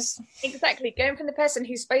housekeepers. Exactly. Going from the person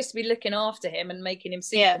who's supposed to be looking after him and making him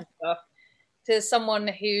see and stuff, to someone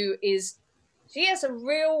who she has a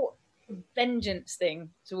real vengeance thing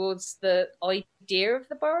towards the idea of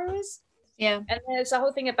the borrowers. Yeah. And there's a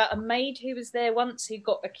whole thing about a maid who was there once who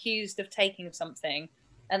got accused of taking something,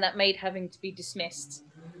 and that maid having to be dismissed,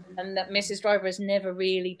 and that Mrs. Driver has never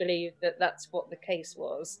really believed that that's what the case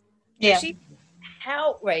was. Yeah. So she's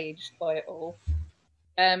outraged by it all.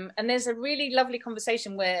 And there's a really lovely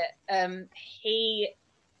conversation where him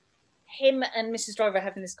and Mrs. Driver are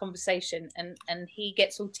having this conversation, and he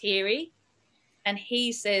gets all teary, and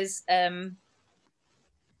he says,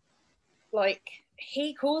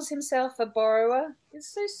 he calls himself a borrower.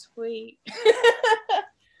 It's so sweet.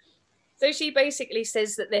 So she basically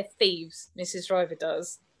says that they're thieves, Mrs. Driver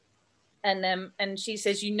does. And she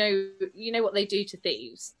says, you know what they do to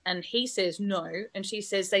thieves? And he says no. And she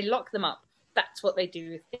says, they lock them up. That's what they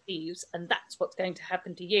do with thieves, and that's what's going to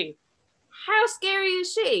happen to you. How scary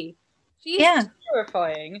is she? She is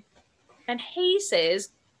terrifying. And he says,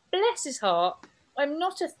 bless his heart, I'm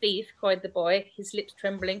not a thief, cried the boy, his lips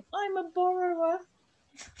trembling. I'm a borrower.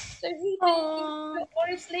 So he thinks,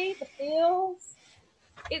 honestly, the feels.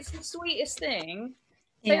 It's the sweetest thing.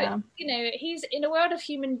 So, he's in a world of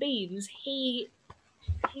human beings. He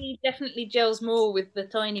definitely gels more with the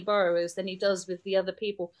tiny borrowers than he does with the other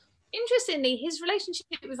people. Interestingly, his relationship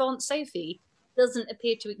with Aunt Sophie doesn't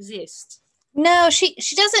appear to exist. No, she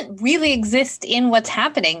doesn't really exist in what's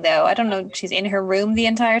happening, though. I don't know. She's in her room the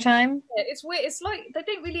entire time. Yeah, it's weird. It's like they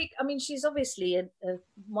don't really. I mean, she's obviously a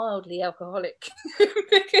mildly alcoholic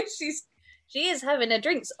because she is having her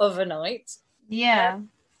drinks overnight. Yeah.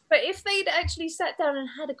 But if they'd actually sat down and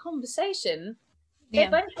had a conversation, they're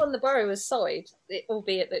both on the borrower's side,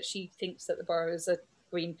 albeit that she thinks that the borrowers are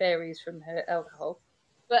green fairies from her alcohol.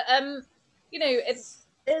 But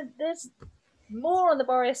there's more on the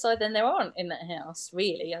borrower side than there aren't in that house,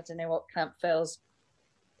 really. I don't know what Clampfell's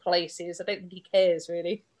place is. I don't think he cares,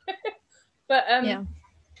 really. But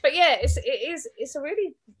it's a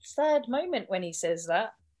really sad moment when he says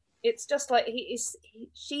that. It's just like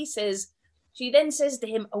she then says to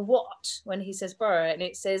him, a what? When he says borrower, and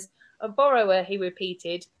it says, a borrower, he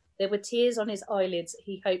repeated. There were tears on his eyelids.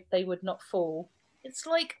 He hoped they would not fall. It's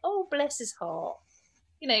like, oh, bless his heart.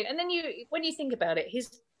 And then when you think about it,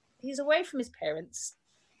 he's away from his parents.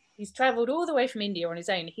 He's travelled all the way from India on his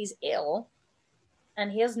own. He's ill,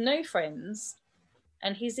 and he has no friends.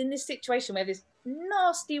 And he's in this situation where this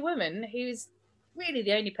nasty woman, who's really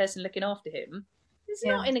the only person looking after him, is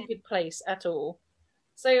not in a good place at all.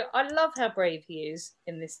 So I love how brave he is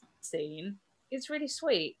in this scene. It's really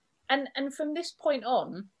sweet. And from this point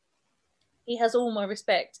on, he has all my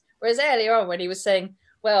respect. Whereas earlier on when he was saying,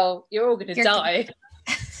 well, you're all going to die.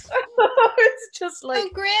 It's just like... so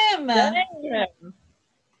grim. Damn.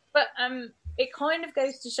 But it kind of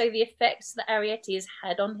goes to show the effects that Arrietty has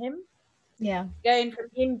had on him. Yeah. Going from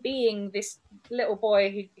him being this little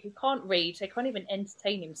boy who can't read, so can't even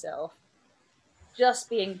entertain himself, just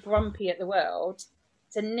being grumpy at the world,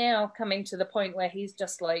 to now coming to the point where he's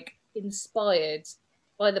just like inspired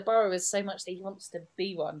by the borrowers so much that he wants to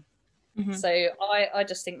be one. Mm-hmm. So I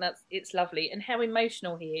just think that it's lovely, and how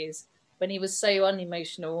emotional he is when he was so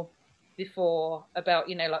unemotional before about,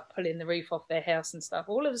 you know, like pulling the roof off their house and stuff.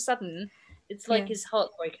 All of a sudden, it's like his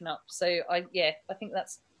heart's broken up. So I think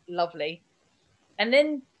that's lovely. And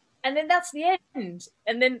then that's the end.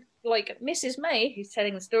 And then like Mrs. May, who's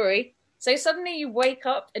telling the story. So suddenly you wake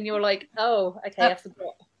up and you're like, oh, okay, I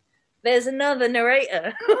forgot. There's another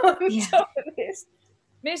narrator on top of this.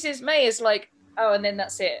 Mrs. May is like, oh, and then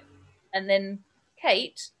that's it. And then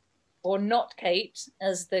Kate, or not Kate,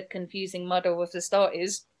 as the confusing muddle of the start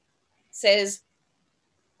is, says,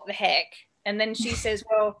 what the heck? And then she says,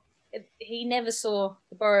 well, he never saw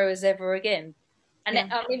the borrowers ever again. And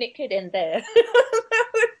I mean, it could end there. That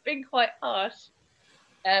would have been quite harsh.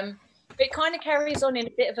 But it kind of carries on in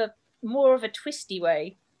a bit of a more of a twisty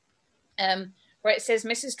way, where it says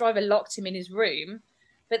Mrs. Driver locked him in his room,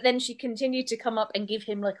 but then she continued to come up and give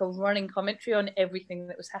him like a running commentary on everything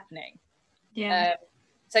that was happening. Yeah.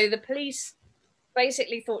 So the police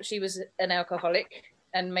basically thought she was an alcoholic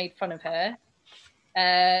and made fun of her.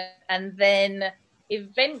 And then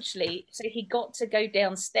eventually, so he got to go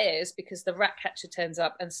downstairs because the rat catcher turns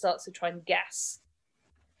up and starts to try and gas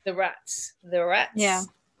the rats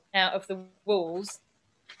out of the walls.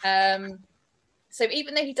 So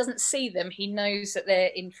even though he doesn't see them, he knows that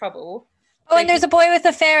they're in trouble. Oh, so and there's a boy with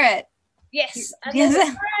a ferret. Yes, and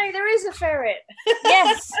there is a ferret.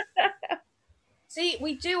 Yes. See,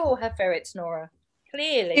 we do all have ferrets, Nora.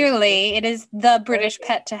 Clearly, it is the British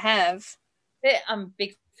pet to have. I'm a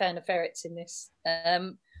big fan of ferrets in this.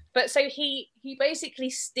 But so he basically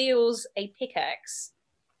steals a pickaxe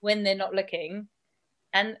when they're not looking.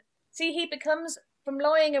 And see, he becomes, from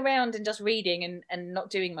lying around and just reading and not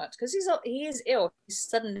doing much, because he is ill. He's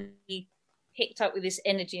suddenly picked up with this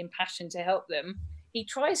energy and passion to help them. He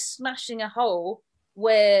tries smashing a hole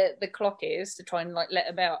where the clock is to try and like let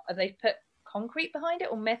him out. And they've put concrete behind it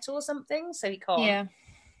or metal or something, so he can't. Yeah.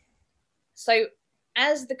 So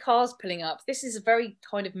as the car's pulling up, this is a very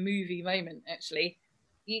kind of movie moment, actually.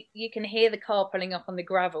 You can hear the car pulling up on the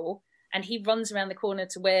gravel, and he runs around the corner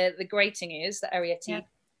to where the grating is, that Arrietty. Yeah.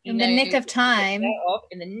 In the nick of time.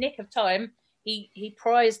 In the nick of time, he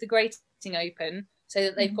pries the grating open so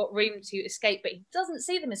that they've got room to escape, but he doesn't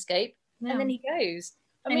see them escape, and then he goes.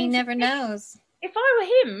 I mean, he never knows. If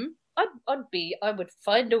I were him, I would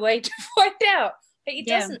find a way to find out, but he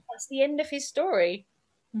doesn't. That's the end of his story.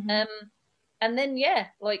 Mm-hmm. And then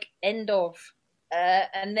end of,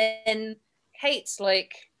 and then Kate's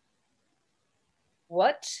like,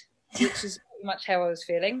 what? Which is pretty much how I was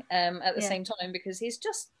feeling at the same time, because he's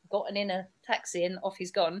just gotten in a taxi and off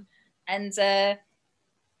he's gone, and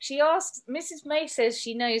she asks. Mrs. May says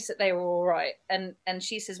she knows that they were all right, and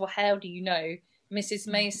she says, well, how do you know? Mrs.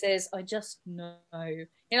 May says, I just know.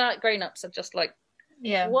 You know, like grown-ups are just like,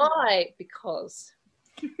 why? Because.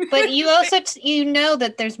 But you also you know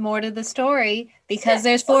that there's more to the story because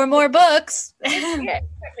there's 4 more books. Yeah,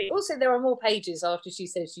 exactly. Also, there are more pages after she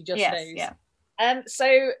says she just knows. Yeah.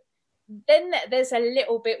 So then there's a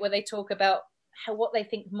little bit where they talk about what they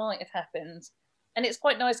think might have happened, and it's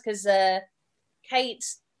quite nice because Kate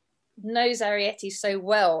knows Arrietty so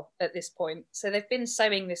well at this point, so they've been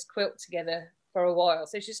sewing this quilt together for a while,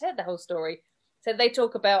 so she's heard the whole story. So they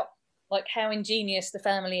talk about like how ingenious the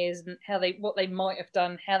family is and what they might have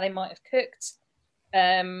done, how they might have cooked,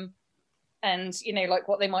 and you know, like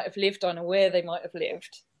what they might have lived on or where they might have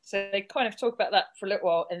lived. So they kind of talk about that for a little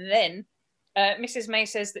while, and then Mrs. May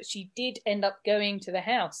says that she did end up going to the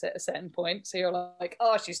house at a certain point. So you're like,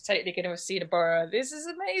 oh, she's totally going to see the borrower. This is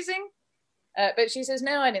amazing. But she says,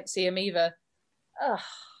 no, I didn't see him either. Oh,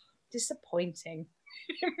 disappointing.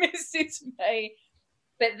 Mrs. May.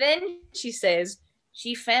 But then she says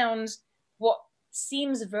she found what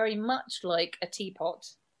seems very much like a teapot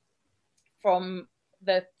from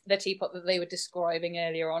the teapot that they were describing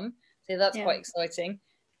earlier on. So that's quite exciting.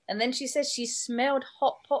 And then she says she smelled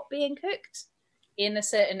hot pot being cooked in a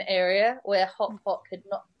certain area where hot pot could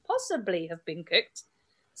not possibly have been cooked.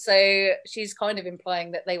 So she's kind of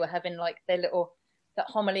implying that they were having like that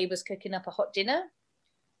Homily was cooking up a hot dinner.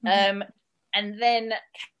 Mm-hmm. And then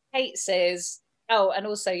Kate says, oh, and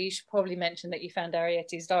also you should probably mention that you found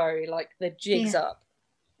Arrietty's diary, like the jig's up,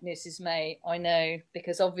 Mrs. May. I know,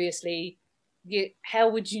 because obviously how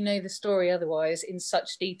would you know the story otherwise in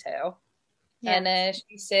such detail? Yeah. And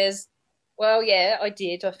she says, well, yeah, I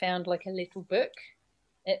did. I found like a little book.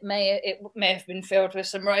 It may have been filled with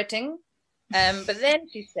some writing. But then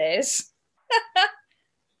she says,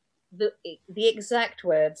 the exact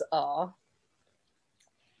words are,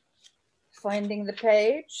 finding the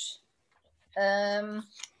page.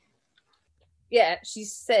 She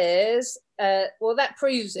says, well, that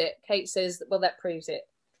proves it. Kate says, well, that proves it.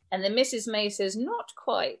 And then Mrs. May says, not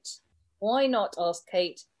quite. Why not? Asked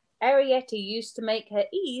Kate. Arrietty used to make her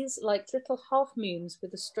E's like little half-moons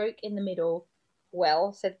with a stroke in the middle.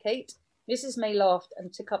 Well, said Kate. Mrs. May laughed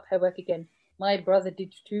and took up her work again. My brother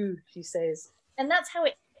did too, she says. And that's how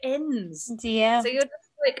it ends. Yeah. So you're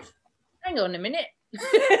just like, hang on a minute.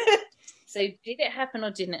 So did it happen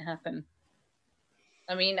or didn't it happen?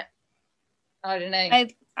 I mean, I don't know.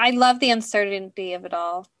 I love the uncertainty of it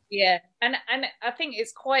all. Yeah, and I think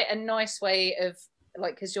it's quite a nice way of,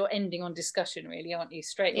 like, because you're ending on discussion, really, aren't you?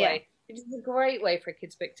 Straight away. Which is a great way for a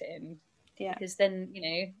kid's book to end. Yeah. Because then, you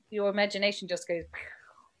know, your imagination just goes.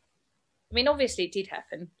 I mean, obviously it did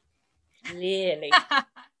happen. Clearly. I'll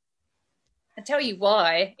tell you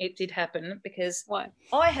why it did happen, because why?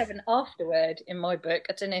 I have an afterword in my book.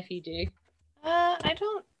 I don't know if you do. I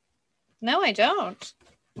don't. No, I don't.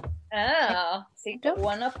 Ah, so you got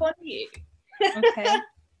one up on you. Okay.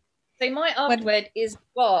 So my afterword is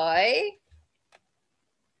by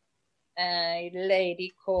a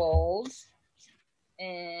lady called,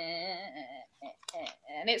 and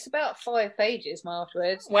it's about 5 pages, my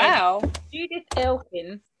afterwards. Wow. Judith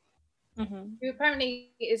Elkin, who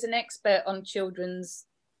apparently is an expert on children's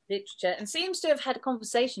literature and seems to have had a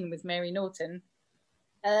conversation with Mary Norton,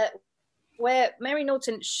 where Mary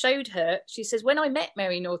Norton showed her, she says, when I met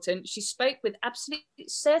Mary Norton, she spoke with absolute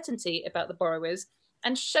certainty about the borrowers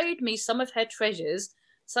and showed me some of her treasures,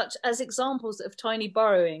 such as examples of tiny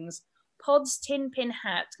borrowings, Pod's tin pin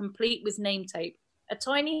hat complete with name tape, a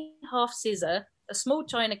tiny half scissor, a small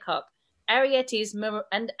china cup, Arrietty's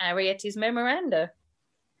memoranda.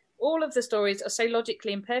 All of the stories are so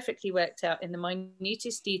logically and perfectly worked out in the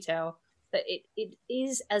minutest detail that it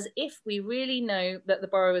is as if we really know that the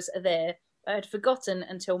borrowers are there, but had forgotten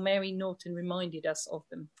until Mary Norton reminded us of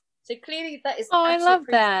them. So clearly that is... Oh, I love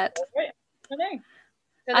that. I know.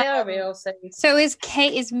 So they are real. So is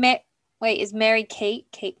Mary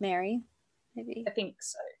Kate Mary? Maybe. I think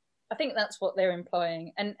so. I think that's what they're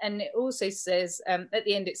implying. And it also says, at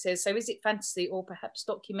the end it says, so is it fantasy or perhaps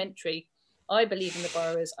documentary? I believe in the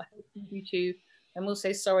borrowers. I hope you do too. I'm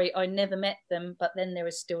also sorry I never met them, but then there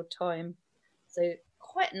is still time. So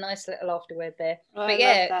quite a nice little afterword there. Oh, but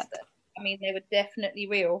yeah, I mean, they were definitely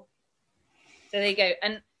real. So there you go.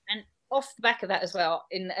 And off the back of that as well,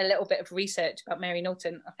 in a little bit of research about Mary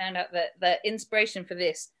Norton, I found out that the inspiration for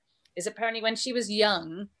this is apparently when she was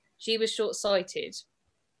young, she was short-sighted.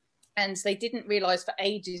 And they didn't realise for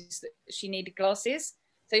ages that she needed glasses.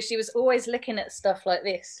 So she was always looking at stuff like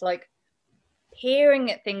this, like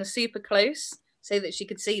peering at things super close so that she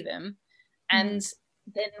could see them. And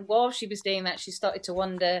then while she was doing that, she started to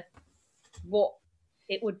wonder what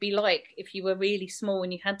it would be like if you were really small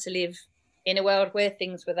and you had to live in a world where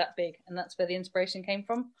things were that big. And that's where the inspiration came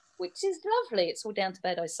from, which is lovely. It's all down to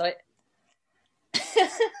bad eyesight.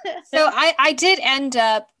 So I did end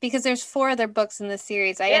up, because there's 4 other books in the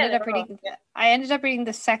series, I ended up reading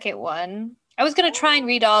the second one. I was going to try and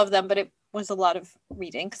read all of them, but it was a lot of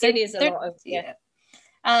reading. It is a lot of, they're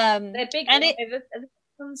big, and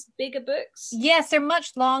one's bigger books. Yes, they're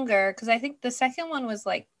much longer, because I think the second one was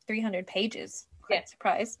like 300 pages. Quite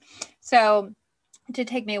surprised. So it did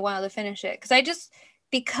take me a while to finish it, because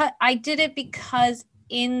I did it because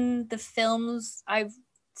in the films I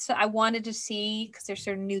wanted to see, because there's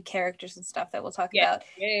certain new characters and stuff that we'll talk about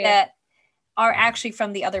that are actually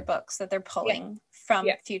from the other books that they're pulling from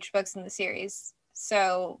future books in the series.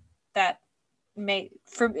 So that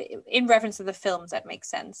in reference to the films, that makes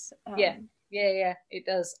sense. Yeah, it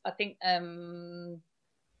does. I think have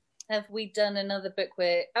we done another book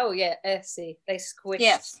where Earthsea, they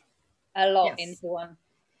squished a lot into one.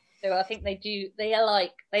 So I think they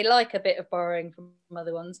like a bit of borrowing from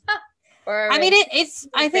other ones. I mean,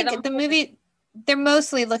 I think the movie, they're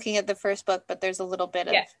mostly looking at the first book, but there's a little bit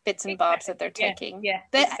of bits and bobs that they're taking.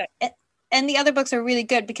 And the other books are really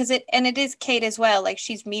good because it is Kate as well. Like,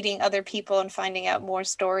 she's meeting other people and finding out more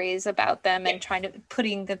stories about them and trying to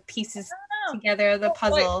putting the pieces together, the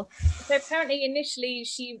puzzle. So apparently initially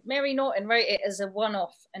Mary Norton wrote it as a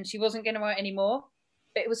one-off and she wasn't going to write any more,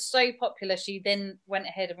 but it was so popular she then went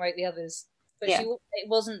ahead and wrote the others. But it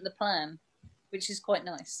wasn't the plan, which is quite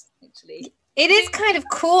nice, actually. It is kind of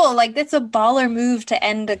cool. Like, that's a baller move to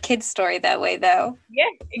end a kid's story that way, though. Yeah,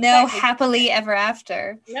 exactly. No happily ever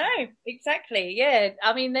after. No, exactly. Yeah,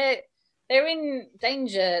 I mean, they're in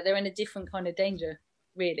danger. They're in a different kind of danger,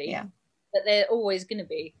 really. Yeah. But they're always going to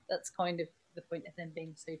be. That's kind of the point of them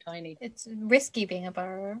being so tiny. It's risky being a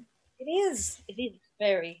borrower. It is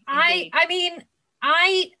very. I mean,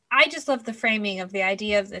 I just love the framing of the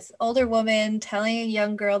idea of this older woman telling a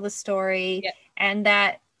young girl the story, and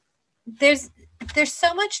that there's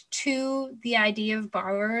so much to the idea of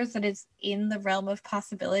borrowers that is in the realm of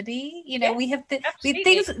possibility. You know, we have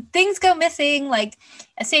things go missing, like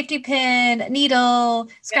a safety pin, a needle,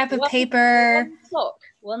 scrap of paper.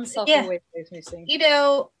 One sock always goes missing. You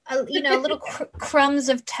know, little crumbs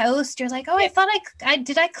of toast. You're like, oh, I thought I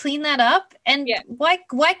did I clean that up? And why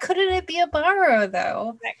couldn't it be a borrower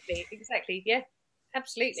though? Exactly. Yeah,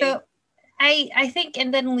 absolutely. So I think,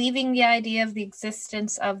 and then leaving the idea of the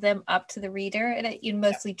existence of them up to the reader, and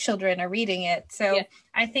mostly children are reading it. So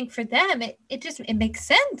I think for them, it makes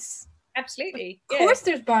sense. Absolutely. Of course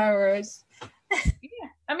there's borrowers. Yeah.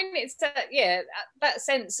 I mean, it's that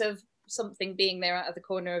sense of something being there out of the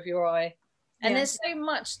corner of your eye. And there's so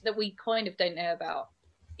much that we kind of don't know about,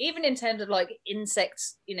 even in terms of like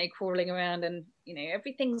insects, crawling around, and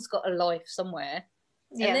everything's got a life somewhere.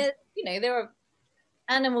 And there are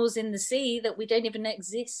animals in the sea that we don't even know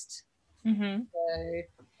exist. So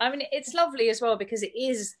I mean, it's lovely as well, because it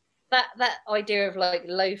is that idea of like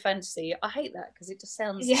low fantasy. I hate that because it just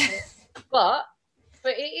sounds but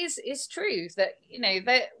it's true that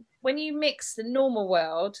that when you mix the normal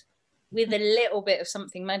world with a little bit of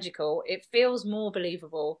something magical, it feels more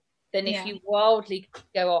believable than if you wildly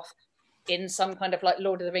go off in some kind of like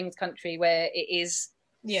Lord of the Rings country where it is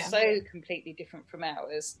so completely different from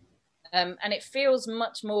ours. And it feels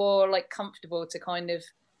much more like comfortable to kind of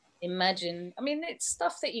imagine. I mean, it's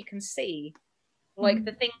stuff that you can see, like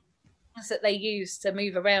the things that they use to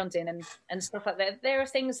move around in and stuff like that. There are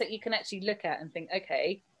things that you can actually look at and think,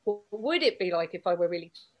 okay, what would it be like if I were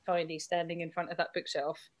really tiny standing in front of that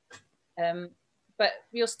bookshelf? But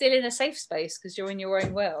you're still in a safe space because you're in your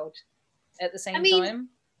own world at the same time.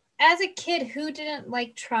 As a kid, who didn't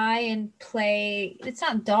like try and play? It's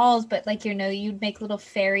not dolls, but like you'd make little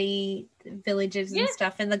fairy villages and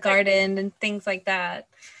stuff in the garden and things like that.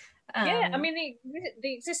 I mean,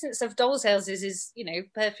 the existence of dolls' houses is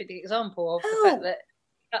perfect example of the fact that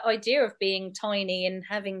that idea of being tiny and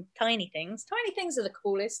having tiny things. Tiny things are the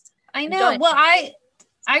coolest. I know. Well,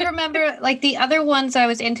 I remember like the other ones I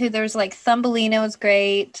was into. There was like Thumbelina was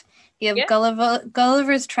great. You have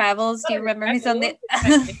Gulliver's Travels. Do you remember who's on the?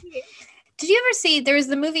 Did you ever see? There was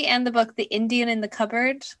the movie and the book, The Indian in the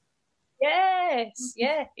Cupboard. Yes.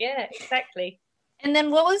 Yeah. Exactly. And then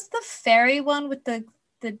what was the fairy one with the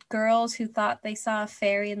girls who thought they saw a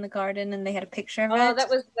fairy in the garden and they had a picture of it? Oh, that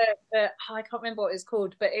was the I can't remember what it was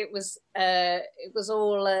called, but it was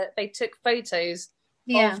all they took photos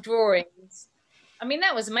of drawings. I mean,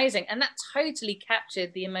 that was amazing, and that totally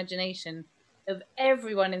captured the imagination of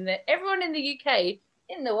everyone in the UK,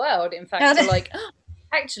 in the world, in fact, are like, oh,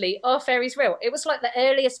 actually, are fairies real? It was like the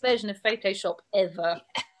earliest version of Photoshop ever.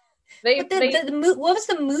 What was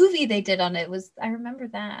the movie they did on it? I remember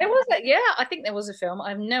that. There was I think there was a film. I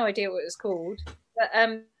have no idea what it was called, but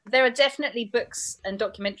there are definitely books and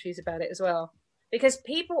documentaries about it as well, because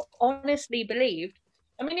people honestly believed.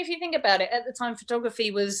 I mean, if you think about it, at the time,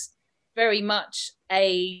 photography was very much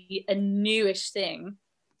a newish thing.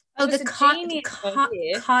 Oh, the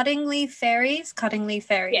Cottingley fairies.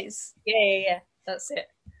 Yeah, that's it.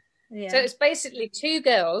 Yeah. So it's basically two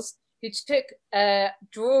girls who took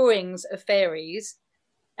drawings of fairies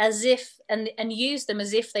as if and used them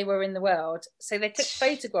as if they were in the world. So they took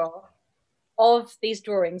photographs of these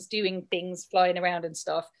drawings doing things, flying around and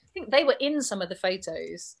stuff. I think they were in some of the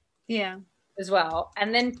photos. Yeah. As well.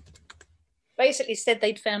 And then basically said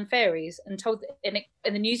they'd found fairies and told in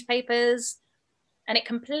the newspapers, and it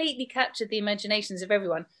completely captured the imaginations of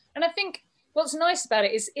everyone. And I think what's nice about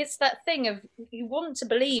it is it's that thing of you want to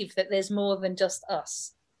believe that there's more than just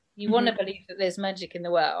us. You want to believe that there's magic in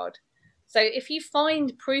the world. So if you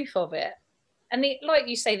find proof of it, and like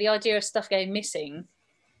you say, the idea of stuff going missing,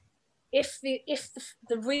 if the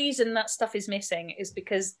reason that stuff is missing is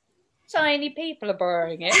because tiny people are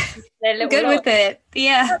borrowing it, they're little good with it.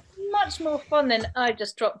 Yeah, that's much more fun than I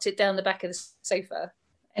just dropped it down the back of the sofa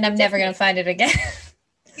and I'm never going to find it again.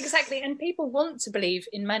 Exactly, and people want to believe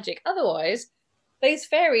in magic. Otherwise, those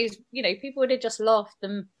fairies, people would have just laughed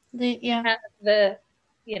them out of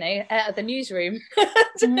the newsroom.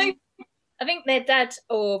 I think their dad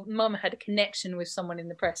or mum had a connection with someone in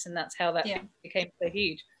the press, and that's how that became so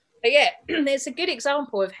huge. But it's a good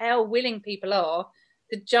example of how willing people are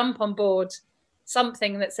to jump on board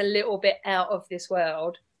something that's a little bit out of this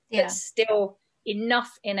world, but still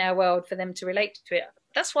enough in our world for them to relate to it.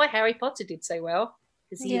 That's why Harry Potter did so well,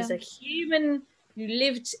 because he is a human who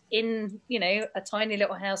lived in, a tiny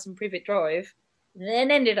little house in Privet Drive,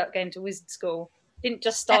 then ended up going to wizard school. Didn't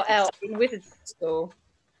just start out in wizard school.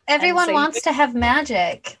 Everyone wants to have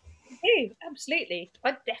magic. I do, absolutely.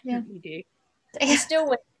 I definitely do. I'm still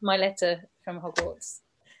waiting for my letter from Hogwarts.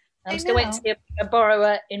 I'm still waiting to see a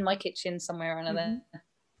borrower in my kitchen somewhere or another.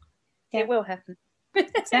 It will happen.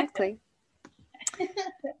 Exactly.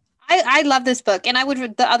 I love this book, and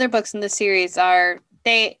the other books in the series I've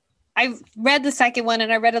read the second one,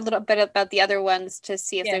 and I read a little bit about the other ones to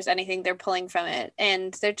see if there's anything they're pulling from it,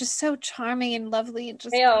 and they're just so charming and lovely. And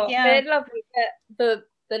just, they are. They're lovely.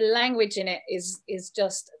 The language in it is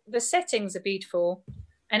just, the settings are beautiful,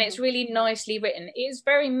 and it's really nicely written. It is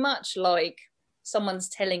very much like someone's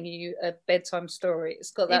telling you a bedtime story.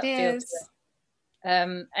 It's got that feel to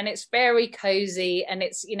it. And it's very cozy, and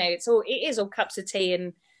it's it is all cups of tea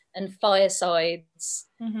and firesides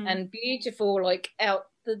and beautiful, like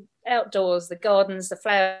outdoors, the gardens, the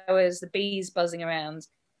flowers, the bees buzzing around.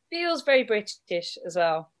 Feels very British as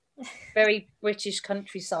well. Very British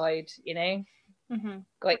countryside,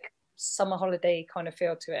 like summer holiday kind of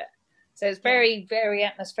feel to it. So it's very, very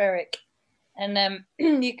atmospheric. And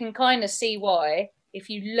you can kind of see why, if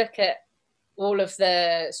you look at all of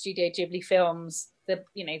the Studio Ghibli films, the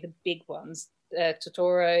big ones,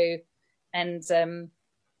 Totoro and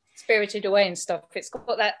Spirited Away and stuff. It's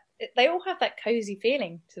got that. They all have that cozy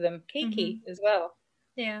feeling to them. Kiki as well.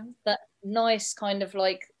 Yeah, that nice kind of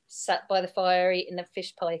like sat by the fire eating a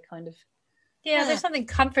fish pie kind of. Yeah, there's something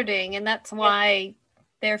comforting, and that's why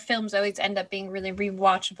their films always end up being really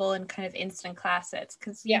rewatchable and kind of instant classics,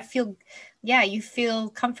 because you feel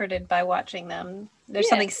comforted by watching them. There's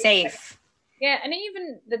something safe. Yeah, and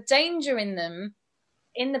even the danger in them,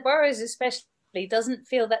 in the Burrows especially, doesn't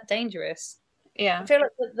feel that dangerous. Yeah, I feel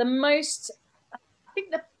like I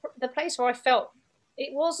think the place where I felt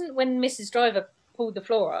it wasn't when Mrs. Driver pulled the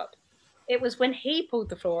floor up. It was when he pulled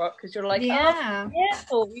the floor up, because you're like, oh,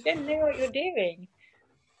 careful, you don't know what you're doing.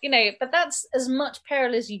 But that's as much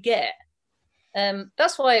peril as you get.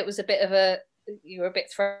 That's why it was a bit of you were a bit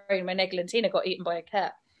thrown when Eglantina got eaten by a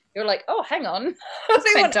cat. You're like, oh, hang on.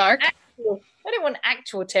 It's quite dark. I don't want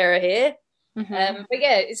actual terror here. But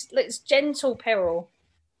yeah, it's gentle peril.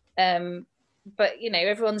 But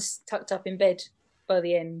everyone's tucked up in bed by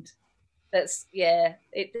the end.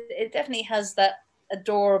 It definitely has that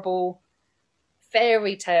adorable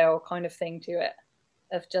fairy tale kind of thing to it,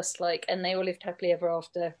 of just like, and they all lived happily ever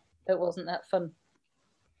after. It wasn't that fun.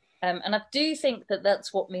 And I do think that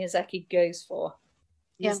that's what Miyazaki goes for.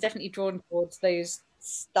 He's definitely drawn towards those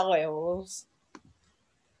styles.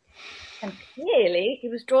 And clearly he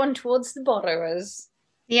was drawn towards the borrowers.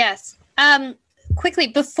 Yes. Quickly,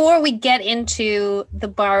 before we get into the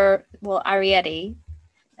Arrietty,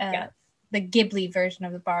 the Ghibli version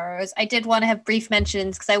of the Borrowers, I did want to have brief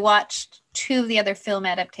mentions, because I watched 2 of the other film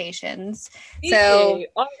adaptations. I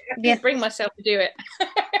can't bring myself to do it. Well,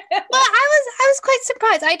 I was quite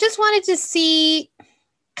surprised. I just wanted to see,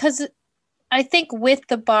 because I think with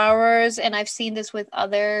the Borrowers, and I've seen this with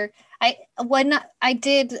when I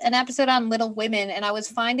did an episode on Little Women, and I was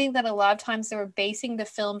finding that a lot of times they were basing the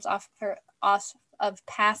films off of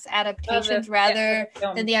past adaptations rather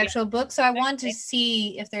than the actual book. So I wanted to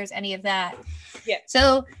see if there's any of that. Yeah.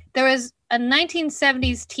 So there was a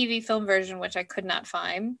 1970s TV film version, which I could not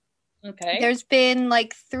find. Okay. There's been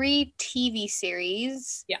like 3 TV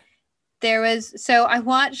series. Yeah. So I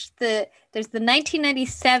watched there's the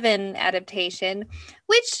 1997 adaptation,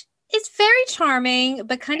 which is very charming,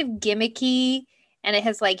 but kind of gimmicky. And it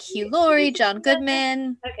has like Hugh Laurie, John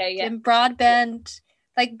Goodman, Jim Broadbent.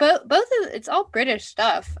 Like both of it's all British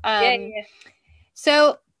stuff.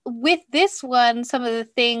 So with this one, some of the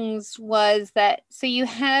things was that, so you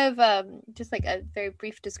have just like a very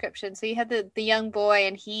brief description. So you have the young boy,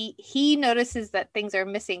 and he notices that things are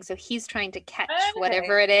missing, so he's trying to catch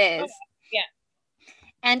whatever it is.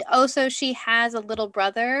 And also she has a little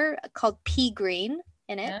brother called P. Green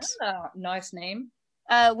in it. Oh, nice name.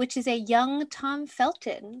 Which is a young Tom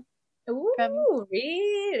Felton. Ooh,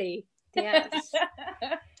 really? Yes.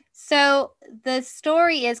 So the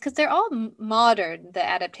story is, because they're all modern, the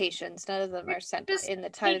adaptations, none of them are set in the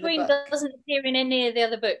time of the book. P. Green doesn't appear in any of the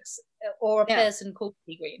other books, or a person called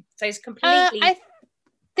P. Green. So he's completely... I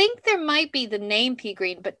think there might be the name P.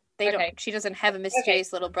 Green, but she doesn't have a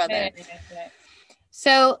mysterious little brother. No.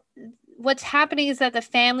 So what's happening is that the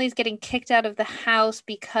family's getting kicked out of the house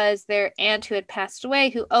because their aunt who had passed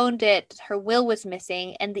away, who owned it, her will was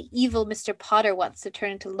missing, and the evil Mr. Potter wants to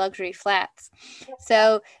turn into luxury flats.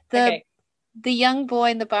 So the young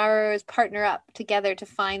boy and the borrowers partner up together to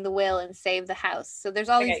find the will and save the house. So there's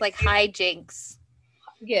all these like hijinks.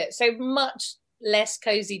 Yeah, so much less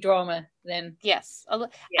cozy drama then. Yes. I mean,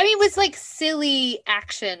 it was like silly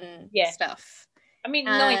action stuff. I mean,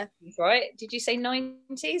 90s, right? Did you say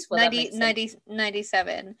 90s? Well,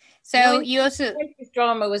 97. So 90s, you also 90s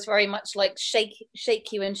drama was very much like shake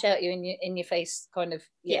you and shout you in your face kind of.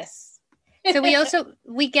 Yes. So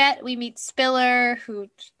we meet Spiller, who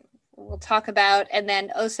we'll talk about, and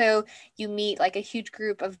then also you meet like a huge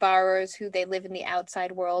group of borrowers who they live in the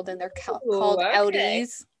outside world, and they're called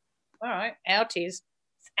outies. All right, outies.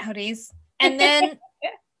 And then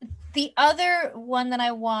the other one that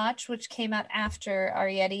I watched, which came out after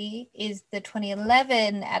Arrietty, is the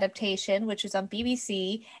 2011 adaptation, which is on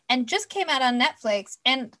BBC and just came out on Netflix.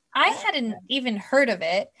 And I hadn't even heard of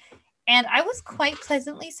it. And I was quite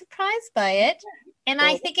pleasantly surprised by it. And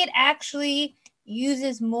I think it actually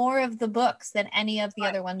uses more of the books than any of the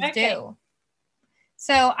other ones do.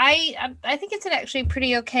 So I think it's an actually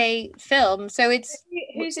pretty okay film. So it's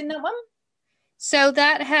who's in that one? So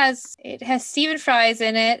it has Stephen Fry's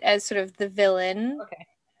in it as sort of the villain. Okay.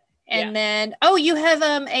 And then you have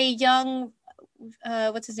a young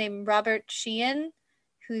what's his name? Robert Sheehan,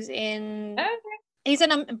 who's in he's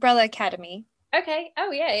in Umbrella Academy. Okay. Oh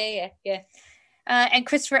yeah. And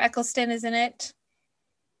Christopher Eccleston is in it.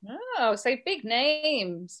 Oh, so big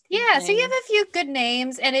names. So you have a few good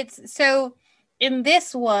names, and it's so in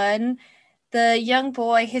this one, the young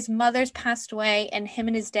boy, his mother's passed away, and him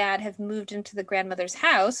and his dad have moved into the grandmother's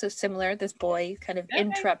house. So similar, this boy kind of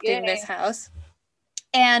interrupting this house.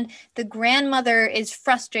 And the grandmother is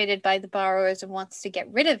frustrated by the borrowers and wants to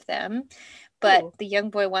get rid of them, but the young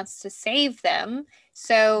boy wants to save them.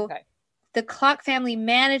 So the Clock family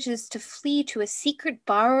manages to flee to a secret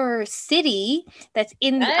borrower city that's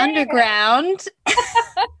in the underground.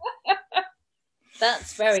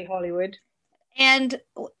 That's very Hollywood. And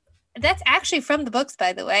that's actually from the books,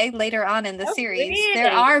 by the way, later on in the series. Really?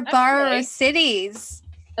 There are borrower cities.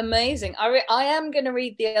 Amazing. I am going to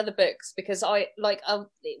read the other books because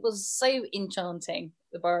it was so enchanting,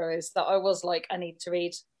 the Burrows, that I was like, I need to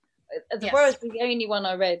read. The Burrows was the only one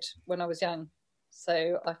I read when I was young.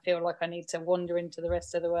 So I feel like I need to wander into the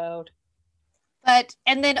rest of the world.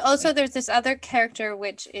 And then also there's this other character,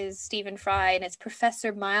 which is Stephen Fry, and it's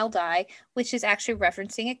Professor Mildeye, which is actually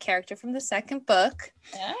referencing a character from the second book.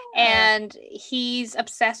 And he's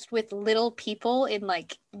obsessed with little people in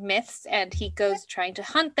like myths, and he goes trying to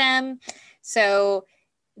hunt them. So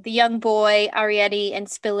the young boy, Arrietty, and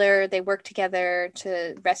Spiller, they work together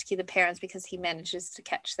to rescue the parents because he manages to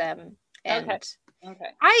catch them. And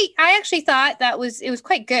I actually thought it was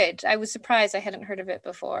quite good. I was surprised I hadn't heard of it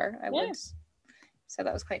before. So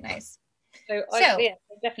that was quite nice. So I'm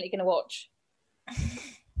definitely going to watch.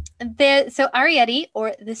 So Arrietty,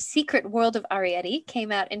 or The Secret World of Arrietty, came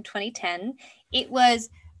out in 2010. It was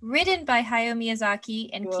written by Hayao Miyazaki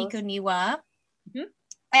and Kiko Niwa. Mm-hmm.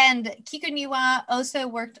 And Kiko Niwa also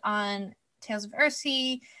worked on Tales of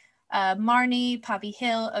Earthsea, Marnie, Poppy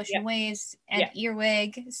Hill, Ocean Waves, and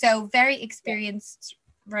Earwig. So very experienced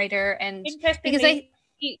writer. And because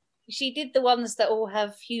she did the ones that all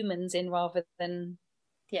have humans in rather than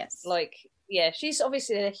she's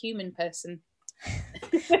obviously a human person.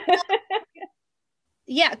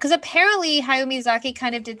 Because apparently Hayao Miyazaki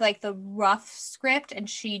kind of did like the rough script, and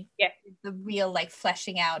she did the real like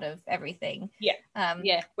fleshing out of everything.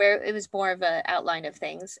 Where it was more of an outline of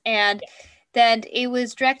things. And then it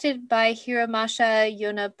was directed by Hiromasa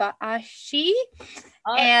Yonebayashi.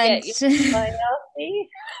 I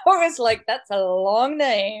was like, that's a long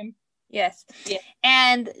name. Yes. Yeah.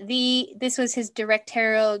 And this was his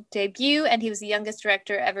directorial debut, and he was the youngest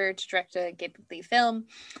director ever to direct a Ghibli film.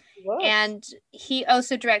 Whoa. And he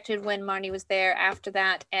also directed When Marnie Was There after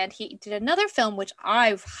that, and he did another film which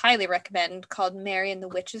I highly recommend called Mary and the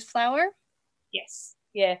Witch's Flower. Yes.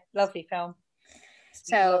 Yeah, lovely film.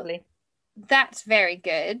 So lovely. That's very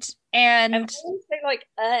good. And also,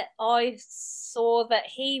 I saw that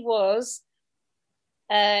he was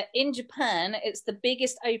in Japan, it's the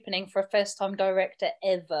biggest opening for a first-time director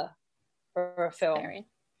ever for a film.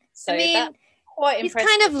 So that's quite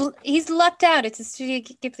impressive. He's lucked out. It's a Studio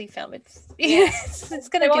Ghibli film. It's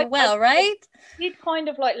going to do well, right? He'd kind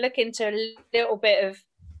of like look into a little bit of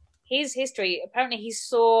his history. Apparently, he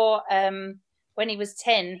saw when he was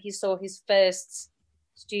 10, he saw his first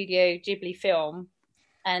Studio Ghibli film,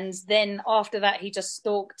 and then after that, he just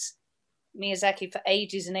stalked Miyazaki for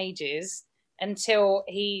ages and ages, until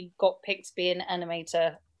he got picked to be an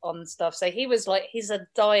animator on stuff. So he's a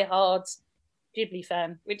die-hard Ghibli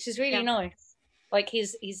fan, which is really nice. Like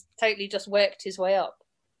he's totally just worked his way up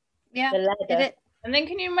the ladder. And then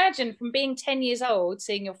can you imagine from being 10 years old,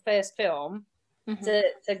 seeing your first film to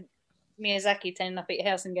Miyazaki turning up at your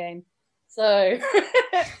house and going, So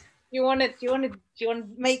you want to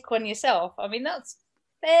make one yourself? I mean, that's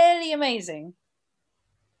fairly amazing.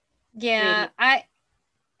 Yeah, really.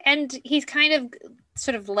 And he's kind of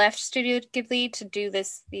sort of left Studio Ghibli to do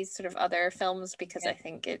these sort of other films because I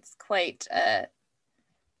think it's quite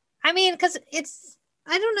I mean, because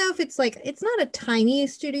I don't know if it's like, it's not a tiny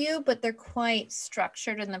studio, but they're quite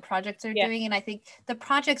structured in the projects they're doing. And I think the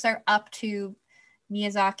projects are up to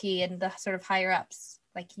Miyazaki and the sort of higher ups.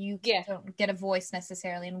 Like you don't get a voice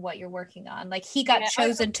necessarily in what you're working on. Like he got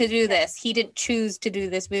chosen to do this. He didn't choose to do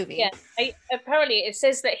this movie. Yeah, apparently it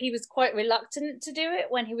says that he was quite reluctant to do it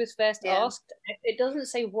when he was first asked. It doesn't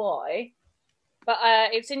say why, but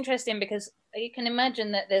it's interesting because you can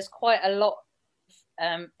imagine that there's quite a lot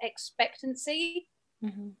of expectancy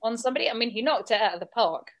on somebody. I mean, he knocked it out of the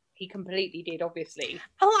park. He completely did, obviously.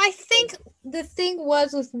 Oh, I think the thing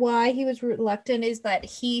was with why he was reluctant is that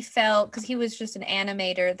he felt, because he was just an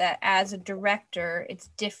animator, that as a director, it's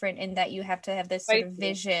different in that you have to have this sort of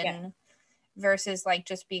vision versus like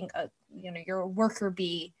just being you're a worker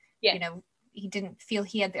bee. He didn't feel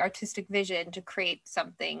he had the artistic vision to create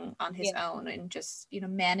something on his own and just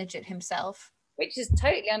manage it himself, which is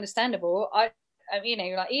totally understandable. I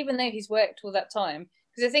like, even though he's worked all that time,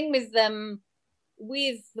 because the thing with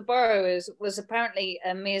the Borrowers was apparently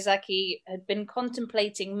Miyazaki had been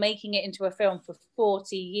contemplating making it into a film for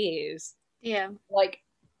 40 years. Yeah. Like,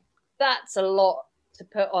 that's a lot to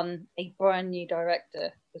put on a brand new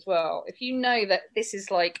director as well. If you know that this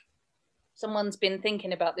is like, someone's been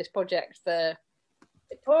thinking about this project for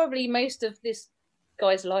probably most of this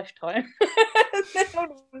guy's lifetime. Then all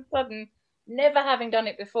of a sudden, never having done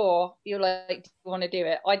it before, you're like, do you want to do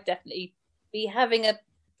it? I'd definitely be having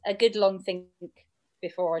a good long think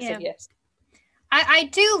before I said yes. I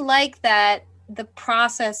do like that the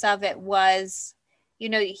process of it was,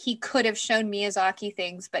 he could have shown Miyazaki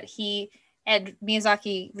things, but and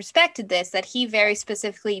Miyazaki respected this, that he very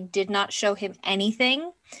specifically did not show him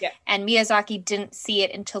anything. Yeah. And Miyazaki didn't see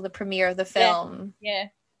it until the premiere of the film. Yeah.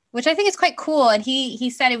 Which I think is quite cool. And he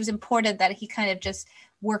said it was important that he kind of just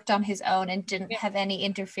worked on his own and didn't have any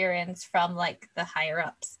interference from like the higher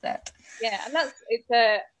ups. And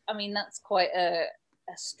that's quite a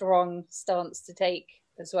strong stance to take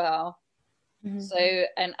as well. Mm-hmm. So,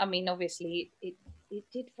 and I mean, obviously it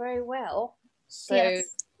did very well. So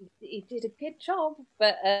he did a good job,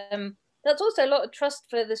 but that's also a lot of trust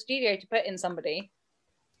for the studio to put in somebody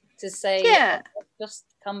to say, just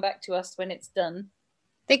come back to us when it's done.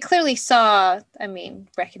 They clearly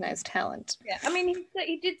recognized talent. Yeah, I mean,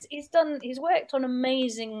 he's worked on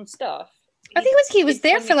amazing stuff. I think he was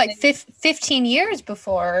there for like 15 years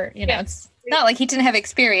before, it's not like he didn't have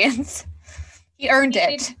experience. He earned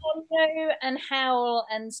it. Ponyo and Howl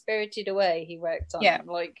and Spirited Away he worked on. Yeah.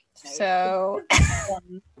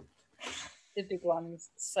 The big ones.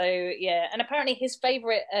 So, yeah. And apparently his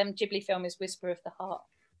favourite Ghibli film is Whisper of the Heart.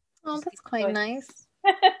 Oh, that's quite nice.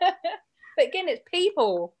 But again, it's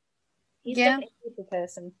people. He's definitely a people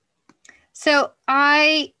person. So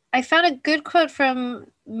I found a good quote from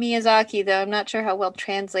Miyazaki, though I'm not sure how well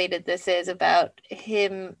translated this is, about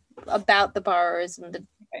the Borrowers and the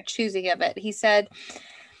choosing of it. He said,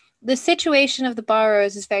 "The situation of the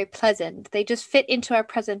Borrowers is very pleasant. They just fit into our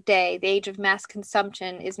present day. The age of mass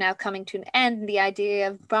consumption is now coming to an end, and the idea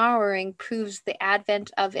of borrowing proves the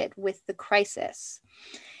advent of it with the crisis.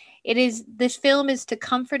 This film is to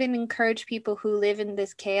comfort and encourage people who live in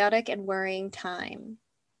this chaotic and worrying time."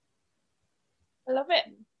 I love it.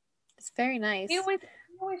 It's very nice. He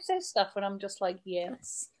always says stuff when I'm just like,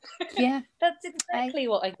 yes. Yeah. That's exactly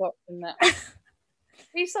what I got from that.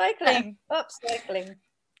 Recycling, upcycling.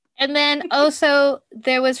 And then also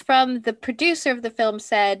there was from the producer of the film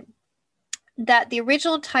said that the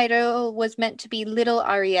original title was meant to be Little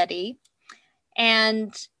Arrietty.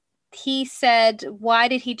 And he said, why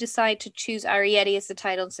did he decide to choose Arrietty as the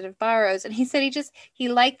title instead of Barrows? And he said he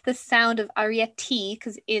liked the sound of Arrietty,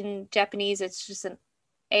 because in Japanese it's just an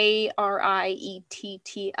Arietti.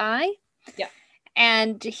 Yeah.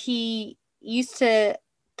 And he used to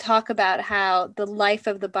talk about how the life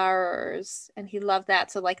of the borrowers, and he loved that.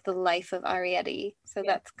 So like the life of Arrietty. So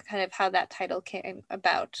that's kind of how that title came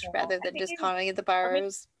about, rather than just calling it the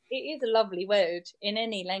borrowers. I mean, it is a lovely word in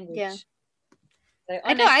any language. Yeah. So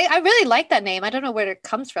I know. I really like that name. I don't know where it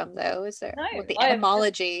comes from, though. Is there the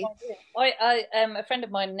etymology? A friend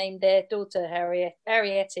of mine named their daughter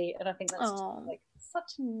Arrietty, and I think that's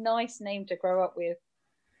such a nice name to grow up with.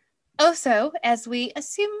 Also, as we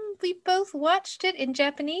assume we both watched it in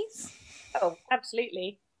Japanese. Oh,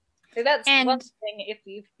 absolutely. So that's one thing, if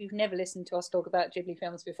you've never listened to us talk about Ghibli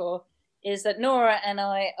films before, is that Nora and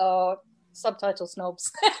I are subtitle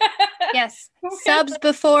snobs. Yes, subs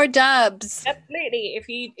before dubs.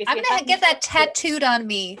 Absolutely. I'm gonna get that tattooed on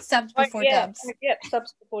me. Subs before dubs. Yeah,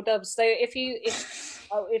 subs before dubs. So if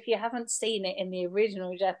you haven't seen it in the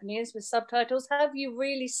original Japanese with subtitles, have you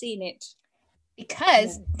really seen it?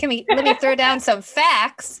 Because let me throw down some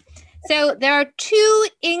facts. So there are 2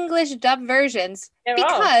 English dub versions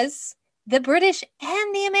because the British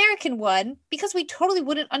and the American one, because we totally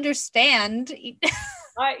wouldn't understand.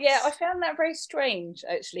 I found that very strange,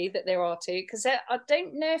 actually, that there are 2, because I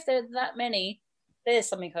don't know if there are that many. There's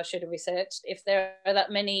something I should have researched, if there are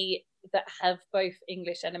that many that have both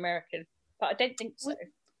English and American, but I don't think so.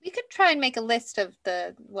 We could try and make a list of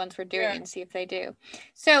the ones we're doing and see if they do.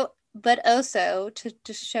 So, but also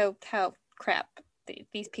to show how crap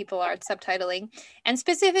these people are at subtitling, and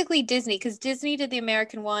specifically Disney, because Disney did the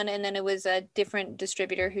American one and then it was a different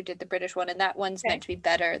distributor who did the British one, and that one's meant to be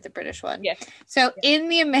better, the British one. So in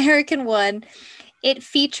the American one, it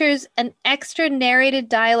features an extra narrated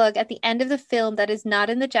dialogue at the end of the film that is not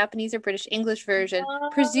in the Japanese or British English version,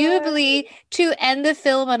 presumably to end the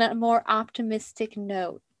film on a more optimistic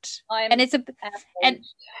note. I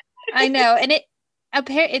know, and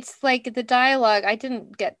it's like the dialogue, I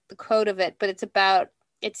didn't get the quote of it, but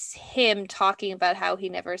it's him talking about how he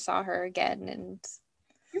never saw her again. And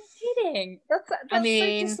you're kidding. That's so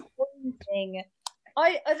disappointing.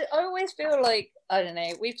 I always feel like, I don't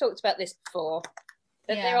know, we've talked about this before,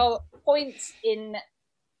 that there are points in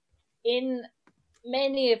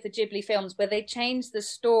many of the Ghibli films where they change the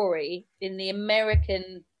story in the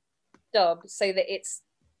American dub so that it's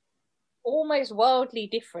almost wildly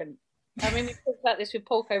different. I mean, we talked about this with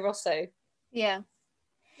Porco Rosso. Yeah.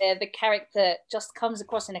 The character just comes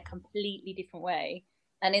across in a completely different way.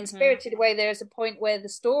 And in Spirited Away, there's a point where the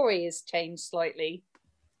story is changed slightly.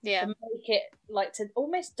 Yeah. To make it, like, to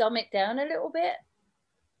almost dumb it down a little bit.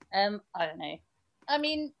 I don't know. I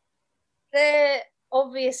mean, they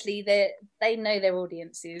know their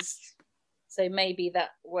audiences, so maybe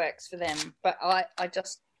that works for them. But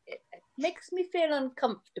it makes me feel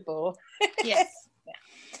uncomfortable. Yes.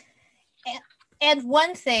 And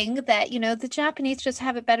one thing that, the Japanese just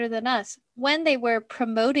have it better than us. When they were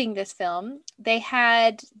promoting this film, they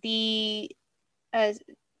had the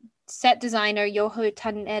set designer Yoho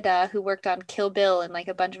Taneda, who worked on Kill Bill and like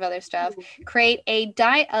a bunch of other stuff, create a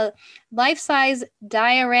life-size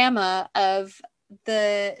diorama of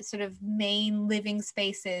the sort of main living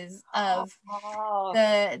spaces of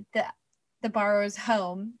the borrower's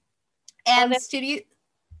home. And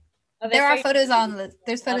there are photos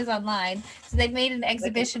there's photos online. So they made an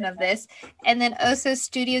exhibition of this. And then also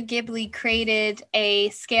Studio Ghibli created a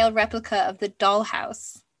scale replica of the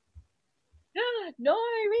dollhouse. No,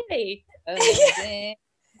 really? The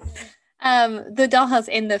dollhouse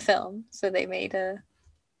in the film. So they made and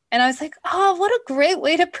I was like, oh, what a great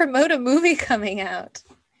way to promote a movie coming out.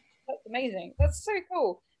 That's amazing. That's so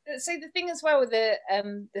cool. So the thing as well with the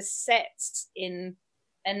sets in,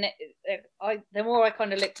 and the more I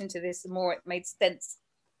kind of looked into this, the more it made sense,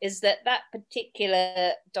 is that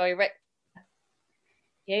particular director,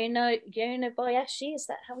 Yonebayashi, is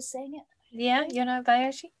that how I was saying it? Yeah,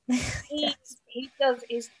 Yonebayashi. He does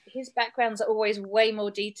his backgrounds are always way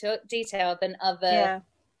more detailed than other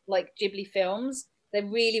like Ghibli films. They're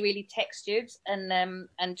really, really textured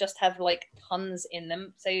and just have like tons in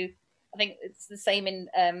them. So I think it's the same in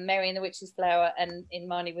Mary and the Witch's Flower and in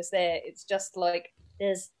Marnie Was There. It's just like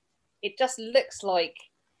it just looks like,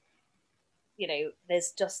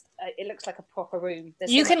 there's just it looks like a proper room.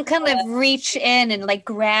 You can kind of reach in and like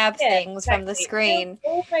grab things from the screen.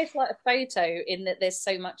 It's almost like a photo in that there's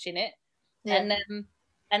so much in it.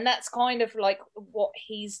 And that's kind of like what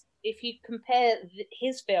if you compare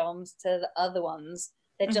his films to the other ones,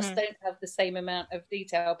 they just don't have the same amount of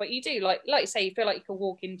detail, but you do like you say, you feel like you can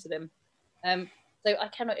walk into them. So I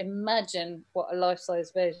cannot imagine what a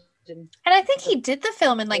life-size version. And I think he did the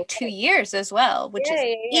film in like 2 years as well, which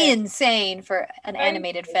is insane for an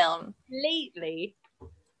animated film. Completely.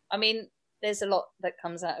 I mean, there's a lot that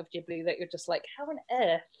comes out of Ghibli that you're just like, how on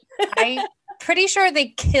earth? I'm pretty sure they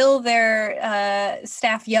kill their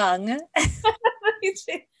staff young.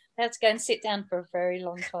 They have to go and sit down for a very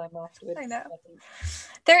long time afterwards. I know.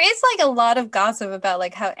 There is like a lot of gossip about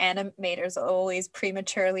like how animators always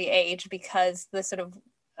prematurely age because the sort of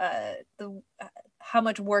how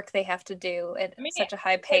much work they have to do at such a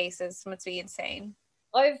high pace must be insane.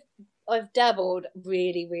 I've dabbled,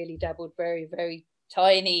 really, really dabbled, very, very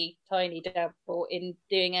tiny dabble in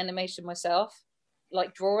doing animation myself,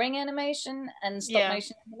 like drawing animation and stop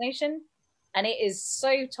motion animation, and it is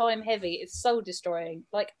so time heavy. It's soul destroying.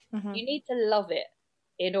 Like you need to love it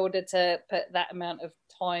in order to put that amount of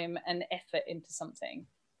time and effort into something.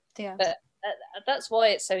 Yeah. But that's why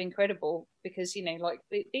it's so incredible, because, you know, like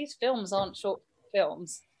these films aren't short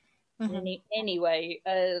films in any way.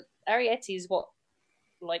 Arrietty's what,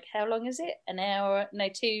 like, how long is it? An hour? No,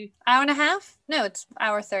 2 hour and a half? No, it's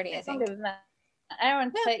hour 30, I think. Longer than that. An hour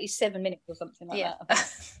and 37 minutes or something like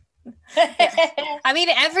that. Yeah. I mean,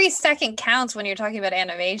 every second counts when you're talking about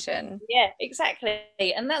animation. Yeah, exactly.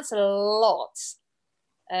 And that's a lot.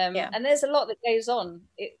 And there's a lot that goes on.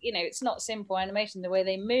 You know, it's not simple animation. The way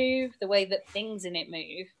they move, the way that things in it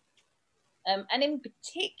move. And in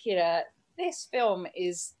particular, this film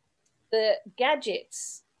is the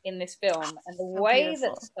gadgets in this film and the way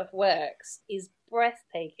that stuff works is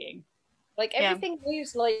breathtaking. Like, everything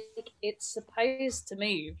moves like it's supposed to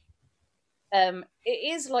move.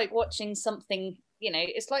 It is like watching something, you know,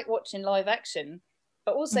 it's like watching live action,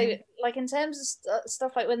 but also like in terms of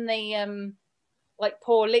stuff like when they like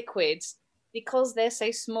pour liquids, because they're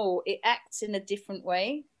so small, it acts in a different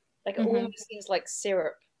way. Like it almost seems like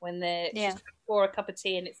syrup when they're just pour a cup of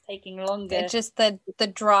tea and it's taking longer. It's just the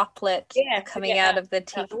droplet coming out of the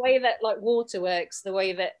tea. The way that like water works, the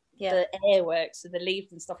way that the air works, and the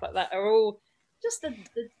leaves and stuff like that are all just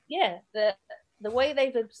the way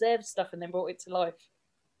they've observed stuff and then brought it to life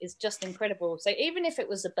is just incredible. So even if it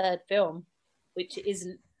was a bird film, which it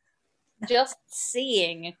isn't, just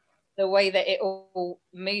seeing the way that it all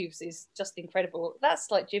moves is just incredible. That's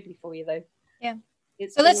like Ghibli for you, though. Yeah.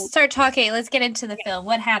 So let's start talking. Let's get into the film.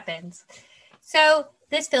 What happens? So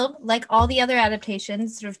this film, like all the other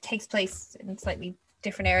adaptations, sort of takes place in a slightly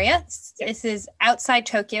different area. This is outside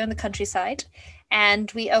Tokyo in the countryside.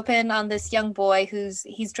 And we open on this young boy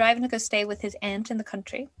he's driving to go stay with his aunt in the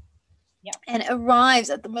country. Yeah. And arrives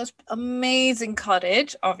at the most amazing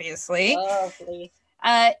cottage, obviously. Lovely.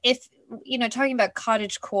 If, you know, talking about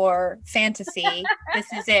cottagecore fantasy,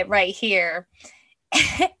 this is it right here.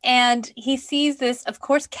 And he sees this, of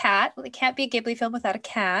course, cat. It can't be a Ghibli film without a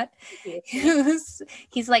cat.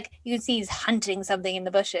 He's like, you can see he's hunting something in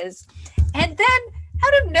the bushes. And then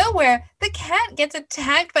out of nowhere, the cat gets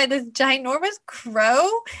attacked by this ginormous crow.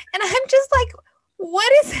 And I'm just like,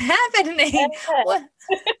 what is happening? What?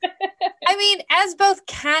 I mean, as both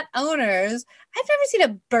cat owners, I've never seen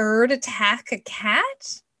a bird attack a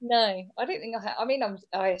cat. No, I don't think I mean,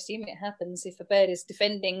 I assume it happens if a bird is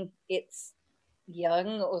defending its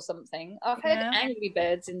young or something. I've heard angry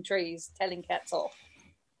birds in trees telling cats off.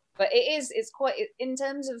 But it's quite, in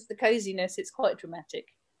terms of the coziness, it's quite dramatic.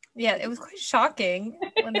 Yeah, it was quite shocking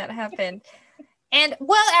when that happened. And,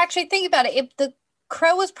 well, actually, think about it. The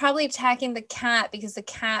crow was probably attacking the cat because the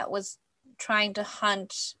cat was trying to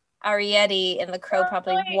hunt Arrietty, and the crow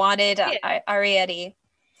probably wanted Arrietty.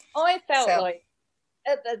 I felt like,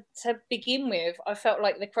 to begin with, I felt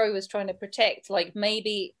like the crow was trying to protect, like,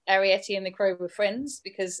 maybe Arrietty and the crow were friends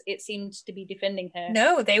because it seemed to be defending her.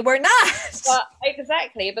 No, they were not. But,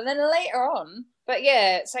 exactly. But then later on, but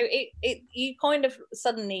yeah, so it you kind of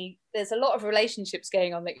suddenly, there's a lot of relationships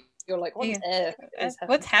going on that you're like, what on earth is happening?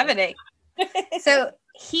 What's happening? So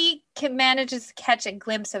he manages to catch a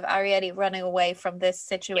glimpse of Arrietty running away from this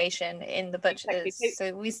situation in the bushes. Exactly.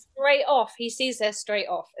 So we straight off, he sees her straight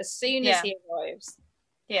off as soon as he arrives.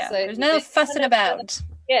 Yeah, so there's no fussing about.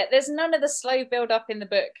 There's none of the slow build up in the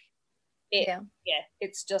book.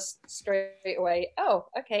 It's just straight away. Oh,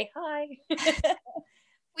 okay, hi.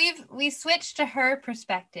 We switched to her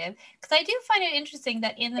perspective because I do find it interesting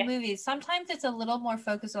that in the movies sometimes it's a little more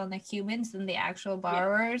focused on the humans than the actual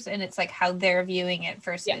borrowers, and it's like how they're viewing it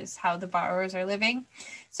versus how the borrowers are living.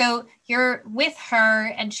 So you're with her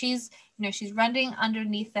and she's running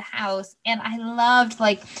underneath the house, and I loved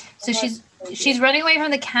she's running away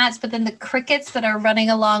from the cats, but then the crickets that are running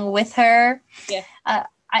along with her,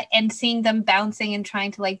 and seeing them bouncing and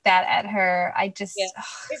trying to like bat at her, I just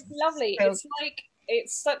it's lovely.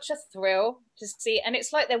 It's such a thrill to see, and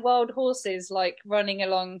it's like they're wild horses like running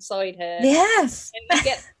alongside her. Yes, and you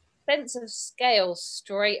get a sense of scale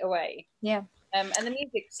straight away. Yeah. And the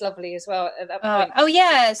music's lovely as well at that point. Oh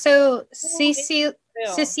yeah, so Cécile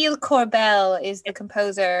Corbel is the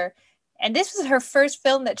composer, and this was her first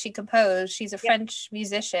film that she composed. She's a French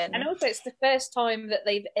musician, and also it's the first time that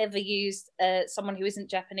they've ever used someone who isn't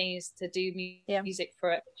Japanese to do music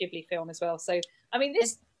for a Ghibli film as well. So I mean,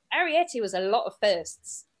 this Arrietty was a lot of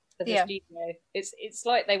firsts for the studio. It's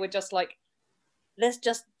like they were just like, let's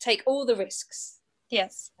just take all the risks.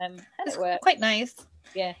 Yes, and it's it worked. Quite nice.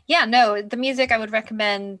 Yeah. No, the music I would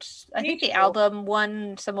recommend. I think the album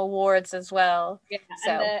won some awards as well. Yeah,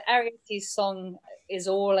 so. And Arrietty's song is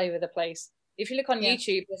all over the place. If you look on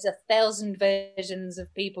YouTube, there's 1,000 versions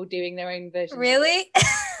of people doing their own versions. Really?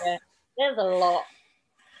 Yeah, there's a lot.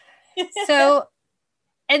 So,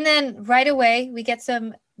 and then right away we get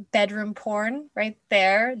some bedroom porn right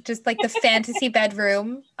there, just like the fantasy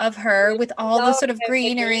bedroom of her with all the sort of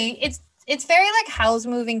greenery. It's very like Howl's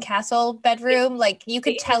Moving Castle bedroom. Like you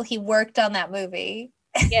could tell he worked on that movie.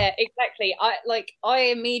 Yeah, exactly. I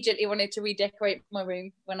immediately wanted to redecorate my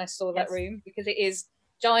room when I saw that room, because it is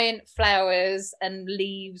giant flowers and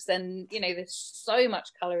leaves, and there's so much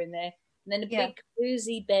color in there. And then a big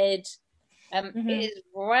cozy bed. It is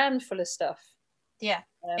rammed full of stuff. Yeah,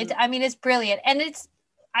 it's brilliant, and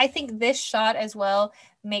I think this shot as well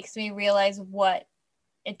makes me realize what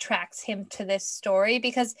attracts him to this story,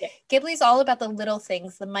 because Ghibli's all about the little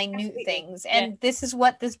things, the minute things, and this is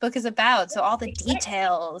what this book is about. So all the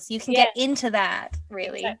details, you can get into that,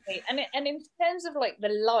 really. Exactly. And in terms of like the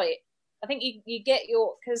light, I think you get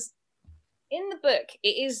because in the book it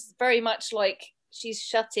is very much like she's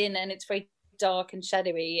shut in and it's very dark and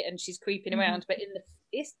shadowy and she's creeping around, but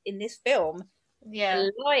in this film,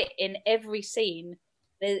 the light in every scene,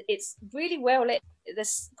 it's really well lit.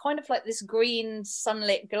 There's kind of like this green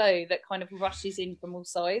sunlit glow that kind of rushes in from all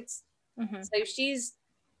sides. So she's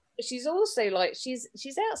also like she's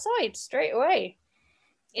outside straight away,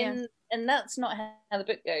 and that's not how the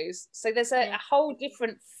book goes. So there's a whole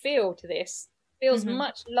different feel to this. Feels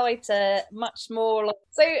much lighter, much more like.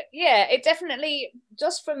 So yeah, it definitely,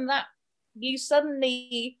 just from that,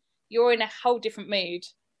 you're in a whole different mood.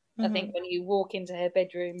 I think when you walk into her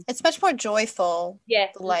bedroom, it's much more joyful. The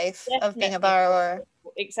life of being a borrower.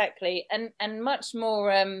 Exactly, and much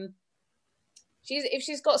more. If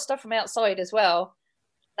she's got stuff from outside as well,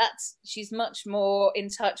 she's much more in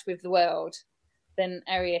touch with the world than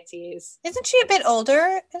Arrietty is. Isn't she a bit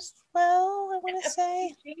older as well? I want to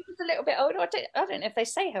say she's a little bit older. I don't know if they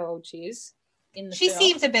say how old she is in the film. She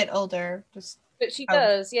seems a bit older, but she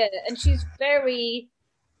does, and she's very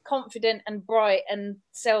confident and bright and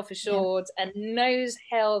self-assured and knows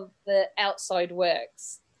how the outside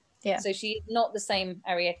works. So she's not the same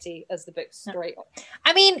Arrietty as the book straight on.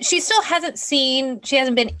 I mean, she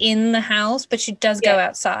hasn't been in the house, but she does go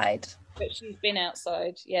outside. But she's been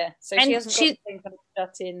outside, so she hasn't got the same kind of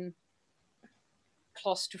shut-in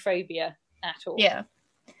claustrophobia at all.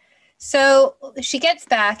 So she gets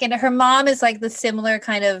back, and her mom is like the similar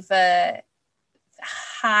kind of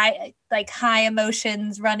high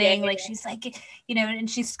emotions running, like she's like, and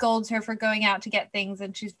she scolds her for going out to get things,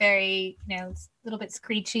 and she's very, a little bit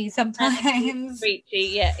screechy sometimes.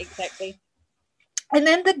 Screechy, exactly. And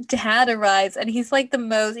then the dad arrives, and he's like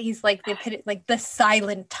the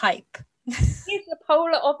silent type. He's the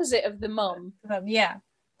polar opposite of the mum. I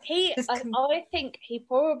think he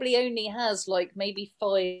probably only has like maybe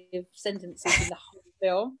 5 sentences in the whole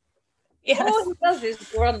film. All he does is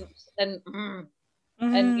grunt and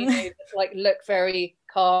and like look very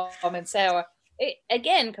calm and sour. It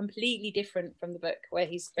again completely different from the book, where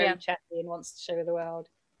he's very chatty and wants to show the world.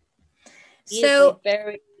 He is a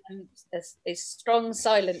very a strong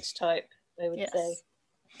silent type, I would say.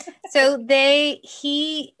 So they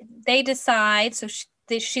decide. So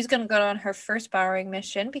she's going to go on her first borrowing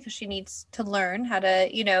mission because she needs to learn how to,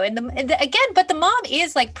 but the mom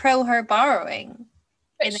is like pro her borrowing.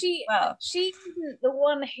 But she isn't the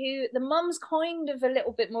one who, the mum's kind of a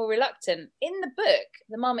little bit more reluctant. In the book,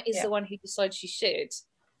 the mum is the one who decides she should.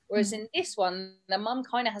 Whereas in this one, the mum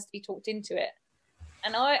kind of has to be talked into it.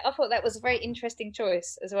 And I thought that was a very interesting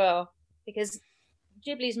choice as well, because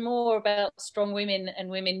Ghibli's more about strong women and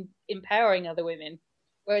women empowering other women.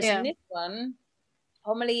 Whereas in this one,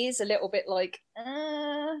 Homily is a little bit like,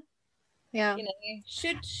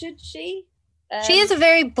 should she? She is a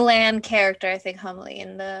very bland character, I think, Homily,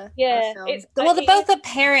 in the film. Both the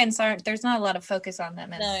parents aren't. There's not a lot of focus on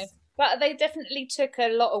them. No, but they definitely took a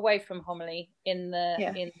lot away from Homily in the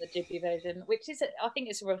Ghibli version, which is, I think,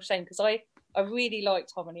 it's a real shame, because I really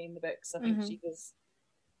liked Homily in the books. I think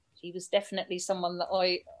she was definitely someone that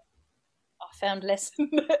I found less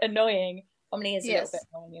annoying. Homily is a little bit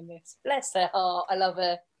annoying in this. Bless her heart, I love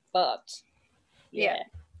her, but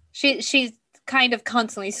she's kind of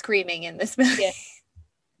constantly screaming in this movie.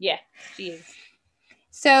 Yeah, she is.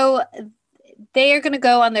 So they are going to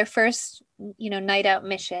go on their first, night out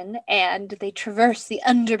mission, and they traverse the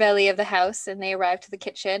underbelly of the house, and they arrive to the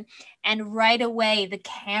kitchen, and right away the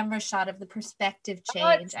camera shot of the perspective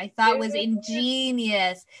change I thought was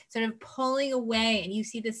ingenious, sort of pulling away, and you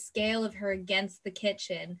see the scale of her against the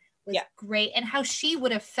kitchen was great, and how she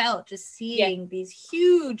would have felt just seeing these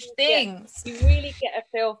huge things. You really get a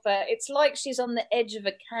feel for, it's like she's on the edge of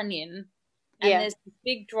a canyon, and there's this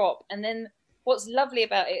big drop, and then what's lovely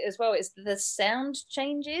about it as well is the sound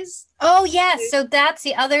changes. Oh yes, so that's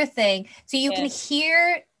the other thing. So you can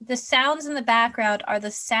hear the sounds in the background are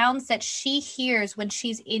the sounds that she hears when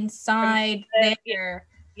she's inside there.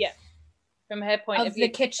 Yeah, from her point of view, the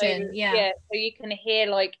kitchen. So, yeah, so you can hear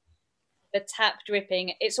like the tap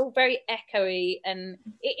dripping. It's all very echoey, and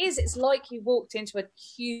it's like you walked into a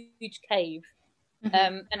huge cave.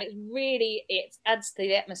 And it adds to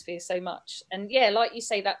the atmosphere so much. And yeah, like you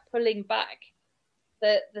say, that pulling back,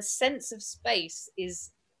 the sense of space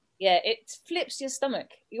is, it flips your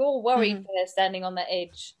stomach. You're worried there standing on the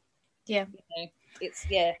edge. Yeah. It's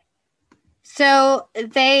So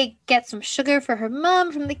they get some sugar for her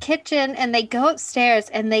mom from the kitchen, and they go upstairs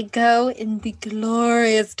and they go in the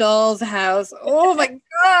glorious doll's house. Oh my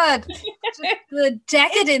God. Just the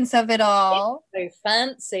decadence of it all. It's so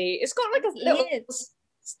fancy. It's got like a little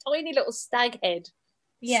tiny little stag head.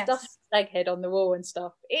 Stuffed stag head on the wall and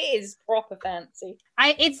stuff. It is proper fancy.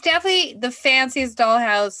 It's definitely the fanciest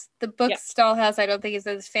dollhouse. The book's dollhouse I don't think is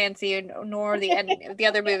as fancy, nor the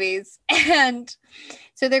other movies. And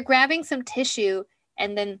so they're grabbing some tissue,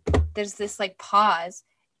 and then there's this like pause,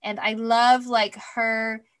 and I love like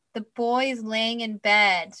the boys laying in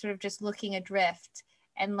bed sort of just looking adrift,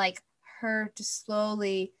 and like her just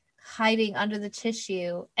slowly hiding under the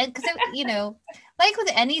tissue. And because like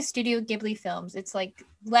with any Studio Ghibli films, it's like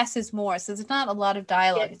less is more, so there's not a lot of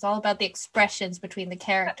dialogue. It's all about the expressions between the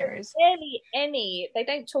characters. They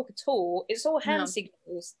don't talk at all. It's all hand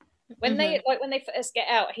signals. When they first get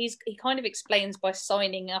out, he kind of explains by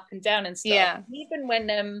signing up and down and stuff. Even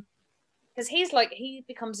when because he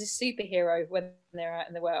becomes this superhero when they're out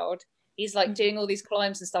in the world. He's like doing all these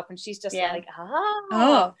climbs and stuff, and she's just like,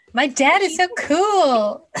 oh, my dad is so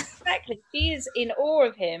cool. Exactly. She is in awe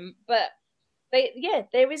of him, but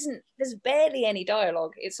there's barely any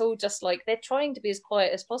dialogue. It's all just like they're trying to be as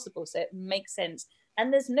quiet as possible, so it makes sense.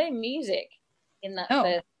 And there's no music in that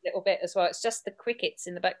first little bit as well. It's just the crickets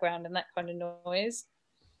in the background and that kind of noise.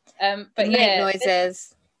 But night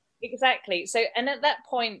noises. Exactly. So, and at that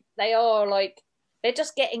point, they are like, they're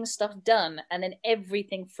just getting stuff done, and then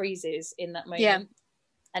everything freezes in that moment. Yeah,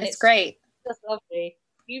 and it's great. Just lovely.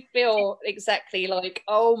 You feel exactly like,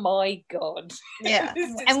 oh my God. Yeah.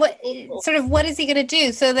 And what is he gonna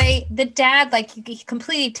do? So the dad, like, he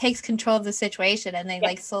completely takes control of the situation, and they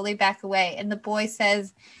like slowly back away, and the boy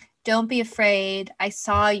says, "Don't be afraid, I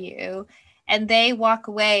saw you." And they walk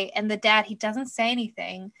away, and the dad, he doesn't say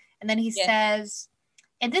anything, and then he says,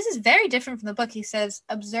 and this is very different from the book, he says,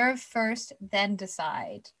 "Observe first, then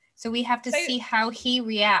decide." So we have to see how he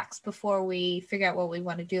reacts before we figure out what we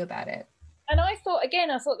want to do about it. And I thought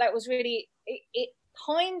that was really, it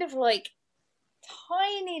kind of like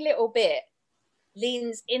tiny little bit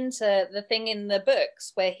leans into the thing in the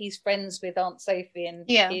books where he's friends with Aunt Sophie and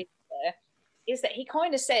is that he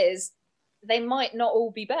kind of says they might not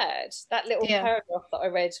all be bad. That little paragraph that I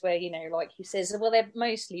read where, like he says, well, they're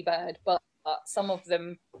mostly bad, but some of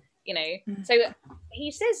them, So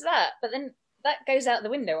he says that, but then that goes out the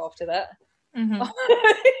window after that.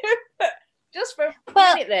 Just for a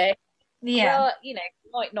minute there. Yeah. Well,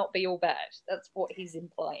 might not be all bad. That's what he's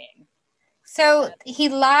implying. So he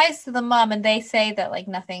lies to the mom, and they say that like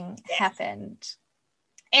nothing happened.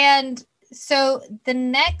 And so the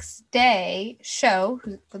next day,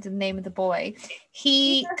 what's the name of the boy?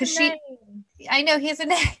 I know he has a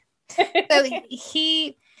name. So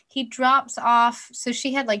he drops off. So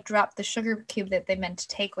she had like dropped the sugar cube that they meant to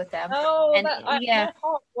take with them. Oh, my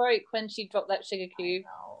heart broke when she dropped that sugar cube.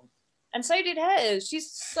 And so did hers.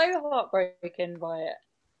 She's so heartbroken by it.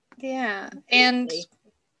 Yeah. And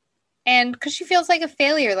because she feels like a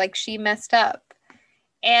failure, like she messed up.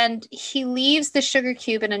 And he leaves the sugar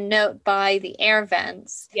cube in a note by the air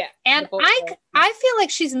vents. Yeah. And I feel like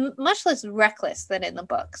she's much less reckless than in the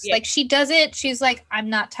books. Yeah. Like she does it. She's like, I'm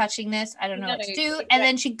not touching this. I don't know what to do. Exactly. And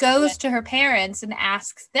then she goes to her parents and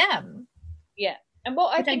asks them. Yeah. And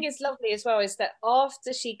what I think is lovely as well is that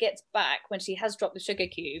after she gets back, when she has dropped the sugar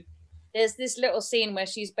cube, there's this little scene where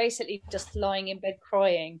she's basically just lying in bed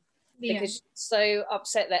crying because she's so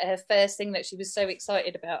upset that her first thing that she was so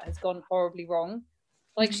excited about has gone horribly wrong.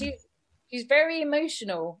 Like she's very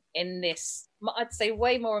emotional in this. I'd say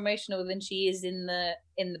way more emotional than she is in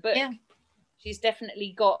the book. Yeah. She's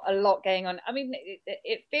definitely got a lot going on. I mean,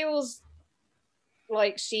 it feels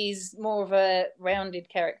like she's more of a rounded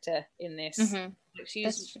character in this. Like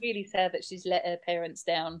she's really sad that she's let her parents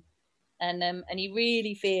down, and you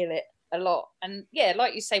really feel it a lot. And yeah,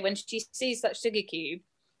 like you say, when she sees that sugar cube,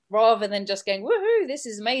 rather than just going, "Woohoo, this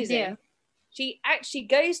is amazing," she actually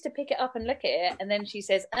goes to pick it up and look at it, and then she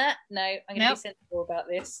says, "No, I'm going to be sensible about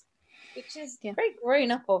this." Which is very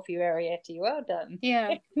grown up of you, Arrietty. Well done.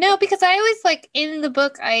 Yeah. No, because I always like in the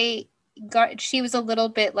book she was a little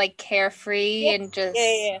bit like carefree and just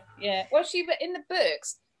Well, in the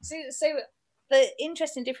books. So the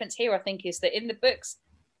interesting difference here, I think, is that in the books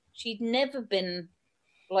she'd never been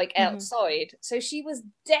like outside, so she was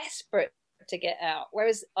desperate to get out.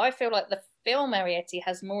 Whereas I feel like the film Arrietty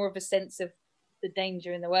has more of a sense of the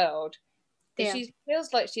danger in the world. She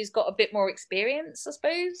feels like she's got a bit more experience, I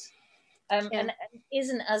suppose, and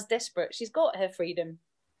isn't as desperate. She's got her freedom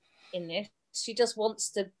in this. She just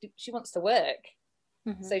wants to work.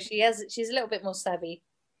 So she's a little bit more savvy.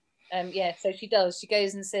 So she does. She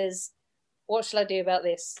goes and says, "What shall I do about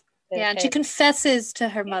this?" And she confesses to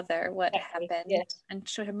her mother what happened, and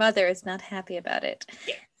her mother is not happy about it.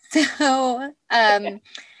 So,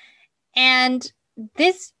 and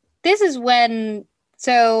this is when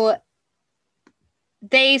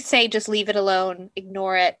they say just leave it alone,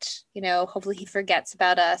 ignore it, hopefully he forgets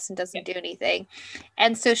about us and doesn't do anything.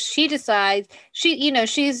 And so she decides,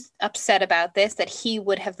 she's upset about this, that he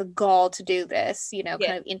would have the gall to do this,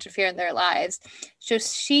 kind of interfere in their lives. So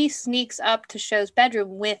she sneaks up to Show's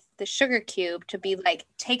bedroom with the sugar cube to be like,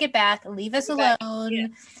 take it back, leave us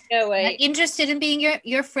alone. Go away. Not interested in being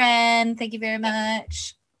your friend. Thank you very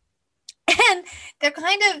much. And they're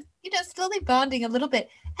kind of, slowly bonding a little bit.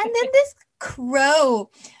 And then this crow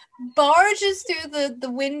barges through the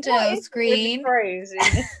window screen.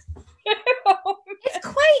 It's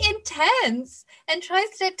quite intense and tries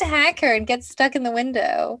to attack her and gets stuck in the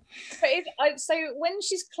window. So when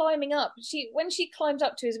she's climbing up, when she climbs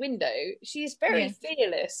up to his window, she's very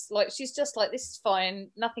fearless. Like she's just like, this is fine,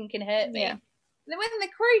 nothing can hurt me. And then when the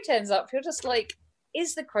crow turns up, you're just like,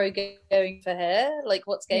 is the crow going for her? Like,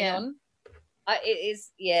 what's going on?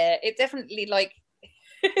 It definitely like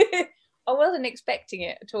I wasn't expecting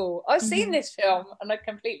it at all. I've seen this film and I've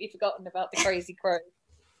completely forgotten about the crazy crow.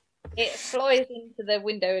 It flies into the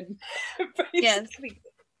window and basically gets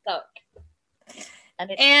stuck.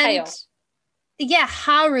 And it's chaos. Yeah,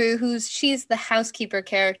 Haru, she's the housekeeper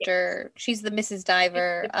character. She's the Mrs.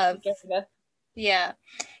 Diver of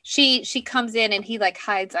she comes in and he like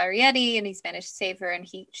hides Arrietty and he's managed to save her and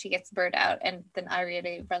she gets the bird out and then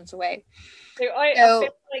Arrietty runs away. So I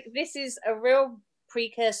feel like this is a real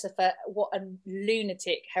precursor for what a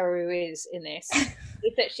lunatic Haru is in this.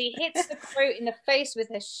 Is that she hits the crow in the face with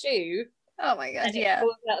her shoe. Oh my god! And it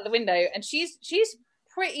falls out of the window, and she's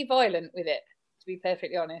pretty violent with it, to be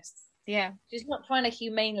perfectly honest. Yeah, she's not trying to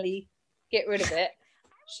humanely get rid of it.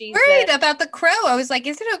 She's worried about the crow. I was like,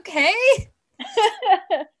 is it okay?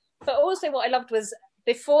 But also, what I loved was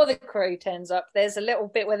before the crow turns up, there's a little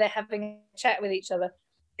bit where they're having a chat with each other,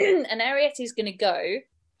 and Arrietty's going to go.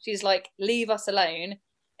 She's like, leave us alone.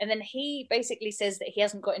 And then he basically says that he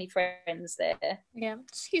hasn't got any friends there. Yeah.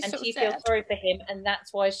 She feels sorry for him, and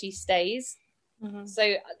that's why she stays.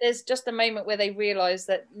 So there's just a moment where they realise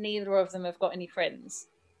that neither of them have got any friends.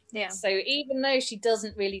 Yeah. So even though she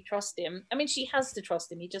doesn't really trust him, I mean, she has to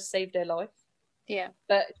trust him. He just saved her life. Yeah.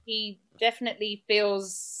 But he definitely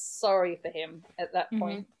feels sorry for him at that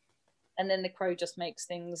point. And then the crow just makes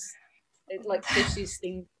things, it like pushes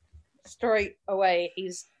things straight away.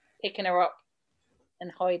 He's picking her up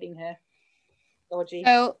and hiding her. Dodgy.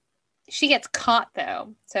 So she gets caught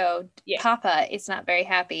though. So Papa is not very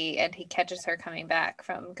happy and he catches her coming back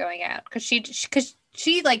from going out because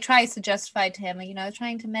she like tries to justify to him,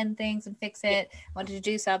 trying to mend things and fix it, wanted to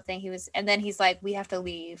do something. And then he's like, we have to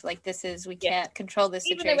leave. Like we can't control this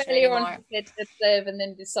situation anymore. Even though earlier on he said observe and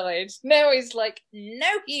then decide. Now he's like, no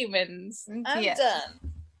humans. I'm done.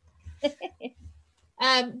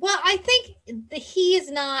 Well, I think he is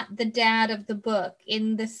not the dad of the book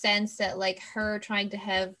in the sense that like her trying to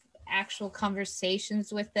have actual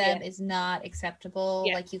conversations with them is not acceptable.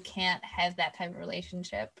 Like you can't have that type of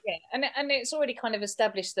relationship. Yeah, and it's already kind of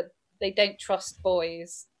established that they don't trust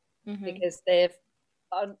boys because they're,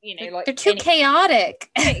 like they're too chaotic.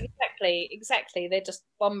 Exactly. They're just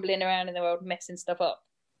bumbling around in the world, messing stuff up.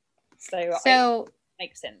 So it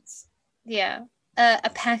makes sense. Yeah, a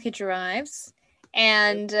package arrives.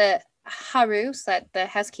 And Haru, the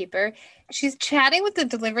housekeeper, she's chatting with the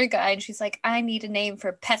delivery guy and she's like, I need a name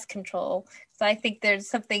for pest control. So I think there's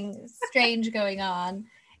something strange going on.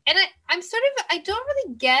 And I don't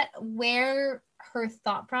really get where her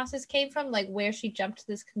thought process came from, like where she jumped to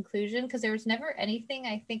this conclusion, because there was never anything,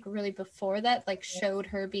 I think, really before that, like showed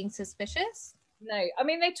her being suspicious. No, I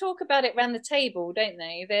mean, they talk about it around the table, don't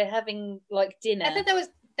they? They're having like dinner. I thought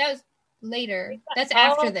that was later. That's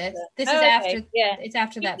after this. This is after. Yeah, it's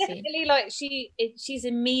after that scene. Like she's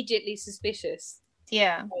immediately suspicious.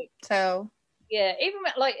 Yeah. So Yeah, even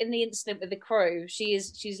like in the incident with the crow,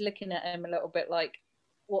 she's looking at him a little bit like,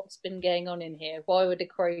 what's been going on in here? Why would a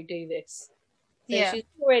crow do this? So she's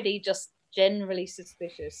already just generally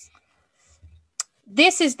suspicious.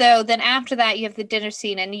 This is, though, then after that you have the dinner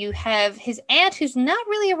scene and you have his aunt who's not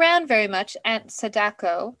really around very much, Aunt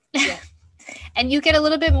Sadako. Yeah. And you get a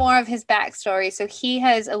little bit more of his backstory. So he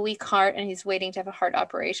has a weak heart and he's waiting to have a heart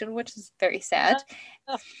operation, which is very sad.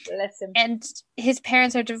 Oh, bless him. And his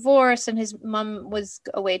parents are divorced and his mom was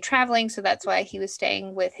away traveling. So that's why he was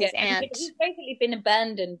staying with his aunt. He's basically been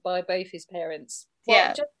abandoned by both his parents.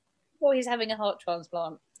 Well, just before he's having a heart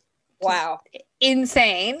transplant. Wow.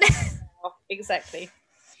 Insane. Oh, exactly.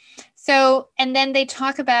 So, and then they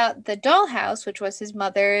talk about the dollhouse, which was his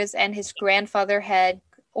mother's, and his grandfather had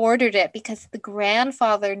ordered it because the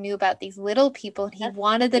grandfather knew about these little people and he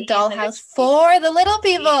wanted the dollhouse for the little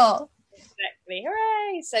people. Exactly.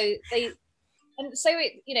 Hooray! So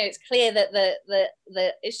it's clear that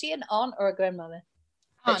the is she an aunt or a grandmother?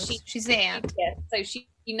 Aunt. She's the aunt. Yeah. So she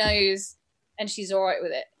knows and she's all right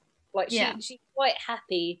with it. Like she's quite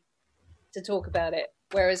happy to talk about it,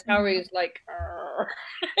 whereas Haru's like,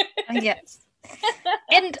 yes.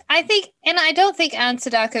 And I don't think Aunt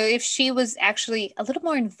Sadako, if she was actually a little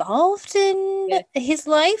more involved in his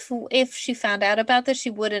life, if she found out about this, she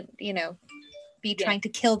wouldn't, be trying to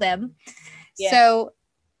kill them. Yeah. So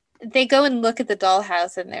they go and look at the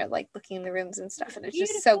dollhouse and they're like looking in the rooms and stuff, and it's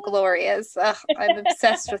just so glorious. Ugh, I'm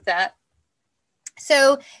obsessed with that.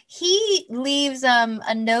 So he leaves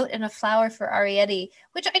a note and a flower for Arrietty,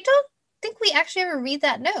 which I don't think we actually ever read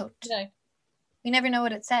that note. No. We never know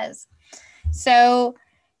what it says. So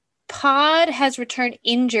Pod has returned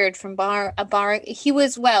injured from a bar. He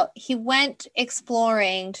went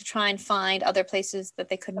exploring to try and find other places that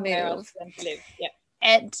they could move. Yeah.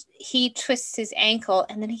 And he twists his ankle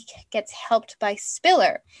and then he gets helped by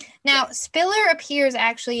Spiller. Now, Spiller appears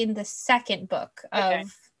actually in the second book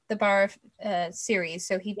of the Bar series.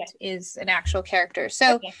 So he is an actual character.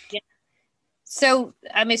 So So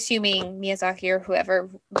I'm assuming Miyazaki or whoever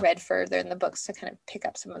read further in the books to kind of pick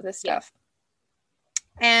up some of this stuff.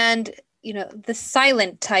 And, the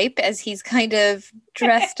silent type, as he's kind of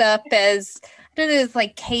dressed up as, I don't know, it's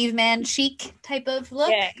like caveman chic type of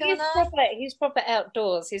look going on. He's proper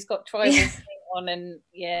outdoors. He's got tribal thing on and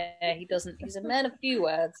he's a man of few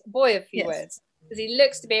words, a boy of few words. Because he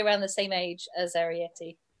looks to be around the same age as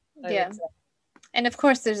Arrietty. And of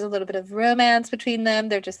course, there's a little bit of romance between them.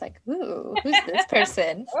 They're just like, ooh, who's this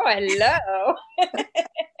person? Oh, hello.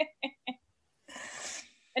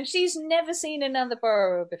 And she's never seen another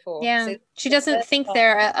borrower before. Yeah, so she doesn't think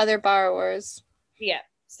there are other borrowers. Yeah,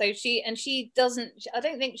 so she doesn't, I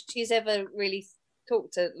don't think she's ever really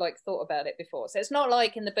thought about it before. So it's not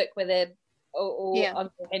like in the book where they're all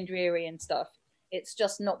Uncle Hendry and stuff. It's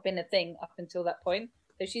just not been a thing up until that point.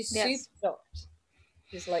 So she's super shocked.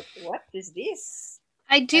 She's like, what is this?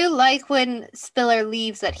 I do like when Spiller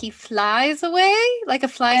leaves that he flies away like a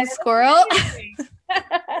flying squirrel.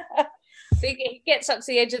 So he gets up to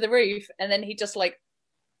the edge of the roof and then he just like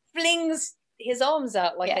flings his arms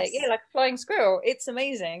out like like a flying squirrel. It's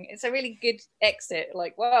amazing. It's a really good exit.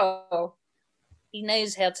 Like, wow. He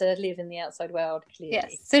knows how to live in the outside world, clearly.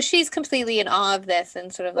 Yes. So she's completely in awe of this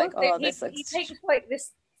and sort of like, this looks... He takes like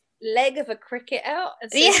this leg of a cricket out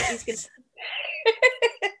and says that he's going to...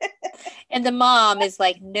 And the mom is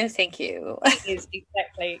like, no, thank you. She is,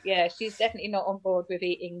 exactly. Yeah, she's definitely not on board with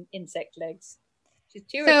eating insect legs. She's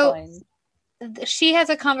too refined. She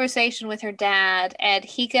has a conversation with her dad and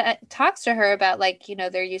he talks to her about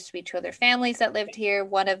there used to be two other families that lived here.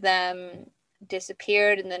 One of them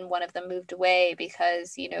disappeared and then one of them moved away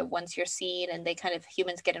because, once you're seen and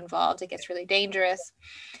humans get involved, it gets really dangerous.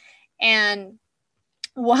 And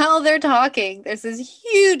while they're talking, there's this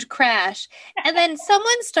huge crash and then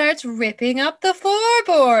someone starts ripping up the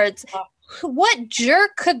floorboards. What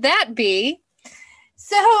jerk could that be?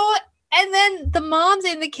 So, and then the mom's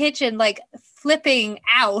in the kitchen, flipping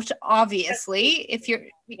out, obviously, if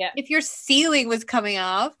your ceiling was coming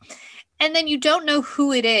off. And then you don't know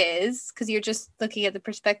who it is because you're just looking at the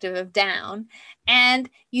perspective of down. And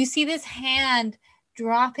you see this hand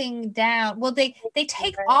dropping down. Well, they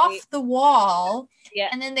take off the wall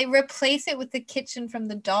and then they replace it with the kitchen from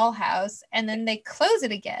the dollhouse and then they close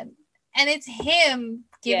it again. And it's him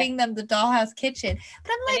giving them the dollhouse kitchen.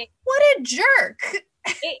 But I'm like, what a jerk.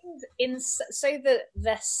 So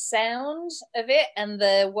the sound of it and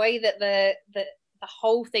the way that the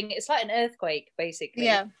whole thing, it's like an earthquake basically.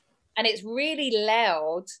 Yeah. And it's really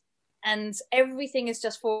loud and everything is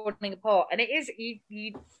just falling apart. And it is,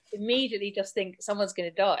 you immediately just think someone's going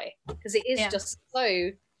to die because it is just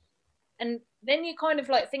so and then you kind of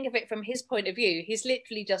like think of it from his point of view. He's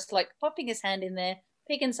literally just like popping his hand in there,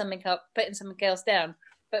 picking something up, putting something else down.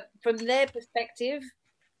 But from their perspective,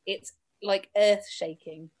 it's like earth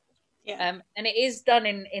shaking. Yeah. And it is done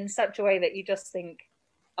in such a way that you just think,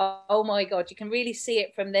 oh my God, you can really see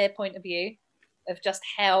it from their point of view of just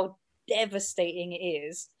how devastating it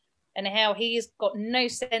is and how he's got no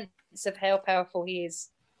sense of how powerful he is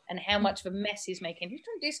and how much of a mess he's making. He's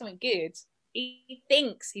trying to do something good. He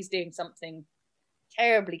thinks he's doing something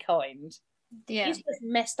terribly kind. Yeah. He's just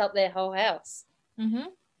messed up their whole house. Mm-hmm.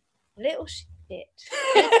 Little shit.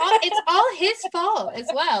 It's all his fault as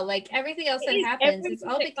well. Like everything else that happens, it's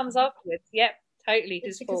all that comes afterwards. Yep, totally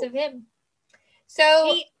his fault. Because of him.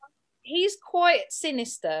 So he's quite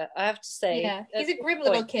sinister, I have to say. Yeah, he's a grim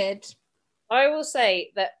little kid. I will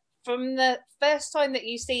say that from the first time that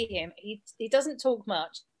you see him, he doesn't talk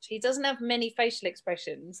much. He doesn't have many facial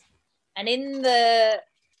expressions, and in the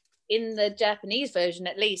Japanese version,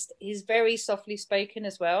 at least, he's very softly spoken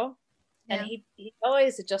as well. And his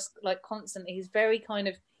eyes are just like constantly. He's very kind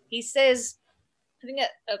of. He says, I think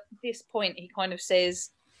at this point he kind of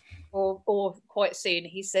says, or quite soon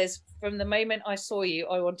he says, "From the moment I saw you,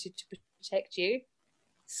 I wanted to protect you."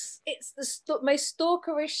 It's the most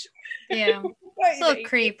stalkerish. Yeah, it's a little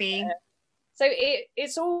creepy. So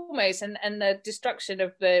it's almost, and the destruction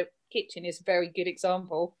of the kitchen is a very good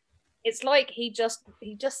example. It's like he just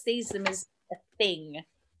sees them as a thing.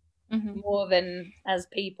 Mm-hmm. More than as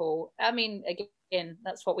people. I mean, again,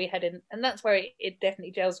 that's what we had in, and that's where it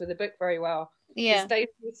definitely gels with the book very well. Yeah, those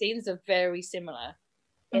two scenes are very similar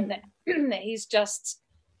in that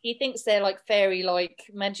he thinks they're like fairy, like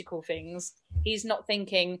magical things. He's not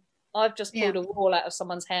thinking, I've just pulled a wall out of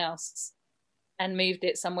someone's house and moved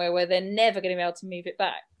it somewhere where they're never going to be able to move it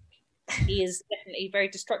back. He is definitely very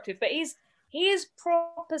destructive, but he is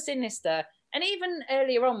proper sinister. And even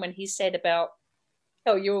earlier on when he said about,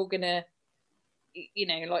 oh, you're all gonna,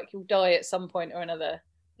 like you'll die at some point or another.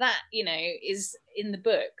 That, is in the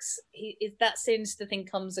books. That sinister thing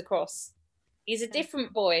comes across. He's a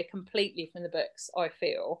different boy completely from the books, I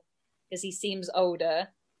feel, because he seems older.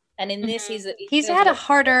 And in this, he's had a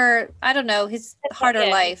harder, life.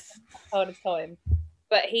 Harder time.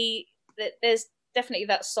 But there's definitely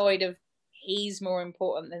that side of he's more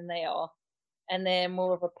important than they are. And they're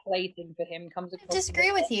more of a plaything for him. Comes across. I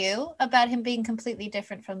disagree with you about him being completely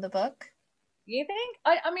different from the book. You think?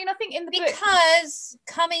 I mean, I think in the book, because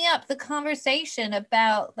coming up the conversation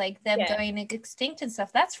about like them going extinct and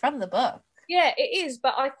stuff, that's from the book. Yeah, it is.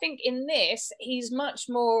 But I think in this, he's much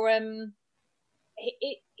more.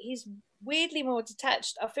 He's weirdly more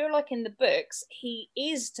detached. I feel like in the books, he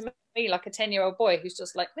is to me like a 10-year-old boy who's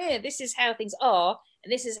just like, yeah, this is how things are,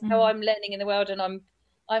 and this is how I'm learning in the world, and I'm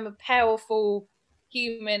a powerful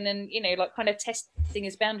human, and like kind of testing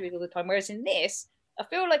his boundaries all the time. Whereas in this, I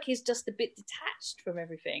feel like he's just a bit detached from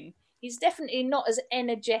everything. He's definitely not as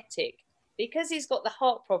energetic because he's got the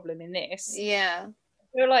heart problem in this. Yeah,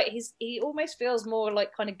 I feel like he almost feels more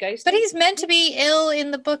like kind of ghosty. But he's meant to be ill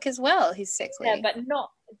in the book as well. He's sickly. Yeah, but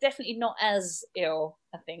definitely not as ill.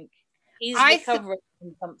 I think he's recovering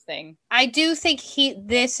from something. I do think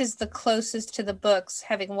this is the closest to the books,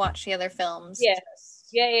 having watched the other films. Yeah.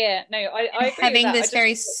 Yeah. No, I agree having with that. this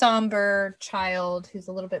very somber child who's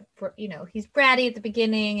a little bit, he's bratty at the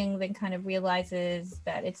beginning and then kind of realizes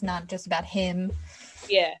that it's not just about him.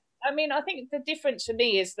 Yeah. I mean, I think the difference for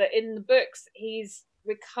me is that in the books, he's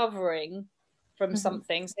recovering from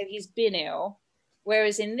something. So he's been ill.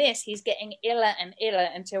 Whereas in this, he's getting iller and iller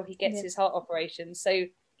until he gets his heart operation. So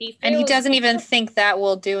he doesn't even think that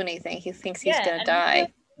will do anything. He thinks he's going to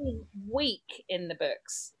die. He's weak in the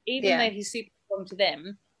books, even though he's super strong to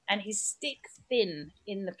them. And he's stick thin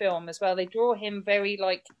in the film as well. They draw him very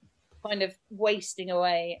like kind of wasting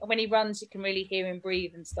away. When he runs, you can really hear him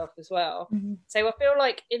breathe and stuff as well. Mm-hmm. So I feel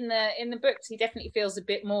like in the books, he definitely feels a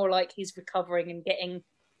bit more like he's recovering and getting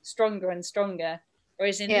stronger and stronger.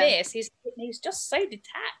 Whereas in this, he's just so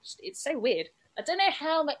detached. It's so weird. I don't know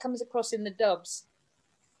how that comes across in the dubs,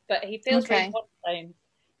 but he feels very monotone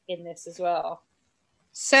in this as well.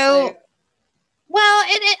 So well,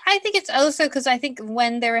 I think it's also because I think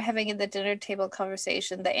when they were having the dinner table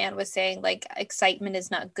conversation, the aunt was saying like excitement is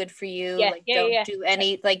not good for you. Don't do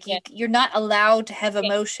any you're not allowed to have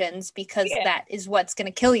emotions because that is what's going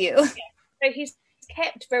to kill you. Yeah. So he's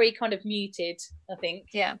kept very kind of muted, I think.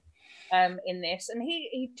 Yeah. In this, and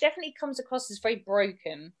he definitely comes across as very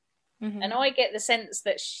broken. Mm-hmm. And I get the sense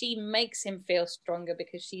that she makes him feel stronger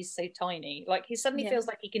because she's so tiny. Like he suddenly feels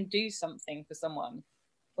like he can do something for someone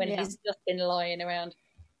when he's just been lying around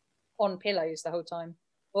on pillows the whole time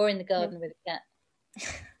or in the garden with a cat,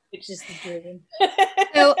 which is the dream.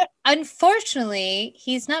 So Unfortunately,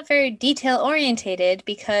 he's not very detail orientated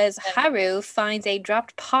because Haru finds a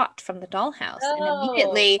dropped pot from the dollhouse and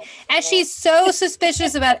immediately, as she's so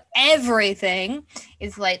suspicious about everything,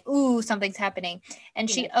 is like, ooh, something's happening. And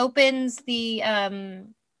she opens the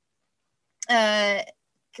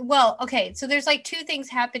well, okay, so there's like two things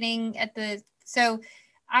happening at the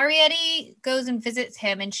Arrietty goes and visits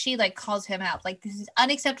him and she like calls him out, like, this is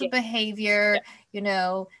unacceptable behavior, you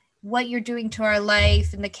know, what you're doing to our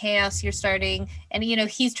life and the chaos you're starting. And, you know,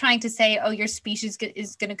 he's trying to say, oh, your species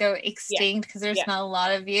is going to go extinct because there's not a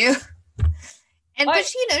lot of you. But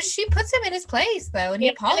she, you know, she puts him in his place though, and he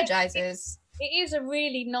apologizes. It is a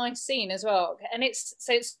really nice scene as well. And it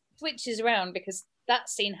switches around because that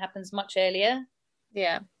scene happens much earlier.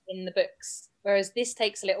 Yeah. In the books. Whereas this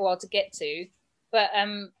takes a little while to get to. But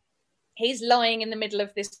he's lying in the middle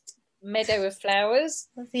of this meadow of flowers.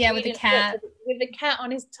 Yeah, with the cat. With the cat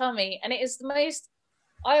on his tummy. And it's the most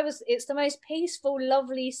peaceful,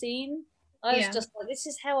 lovely scene. I was just like, this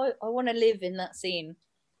is how I want to live in that scene.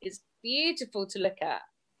 It's beautiful to look at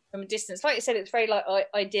from a distance. Like you said, it's very like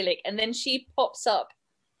idyllic. And then she pops up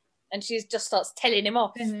and she just starts telling him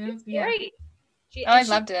off. It's great. I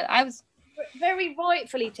loved it. I was very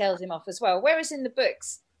rightfully tells him off as well. Whereas in the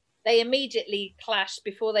books, they immediately clash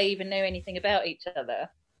before they even know anything about each other.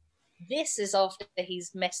 This is after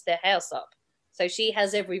he's messed their house up. So she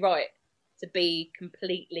has every right to be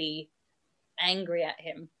completely angry at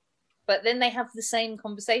him. But then they have the same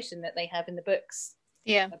conversation that they have in the books.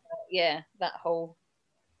 Yeah. About, that whole...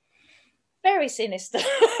 Very sinister.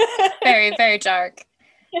 Very, very dark.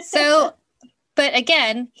 So, but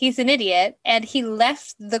again, he's an idiot, and he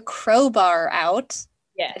left the crowbar out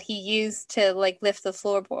that he used to, like, lift the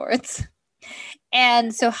floorboards.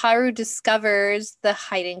 And so Haru discovers the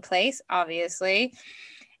hiding place, obviously.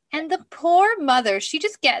 And the poor mother, she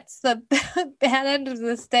just gets the bad end of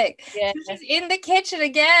the stick. Yeah. She's in the kitchen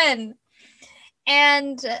again.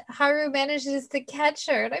 And Haru manages to catch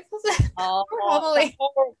her. And I feel so poor Homily.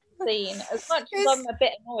 Horrible scene. As much as I'm a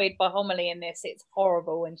bit annoyed by Homily in this, it's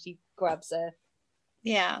horrible when she grabs her.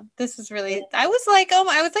 Yeah, this is really... I was like, oh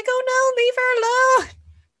no, leave her alone.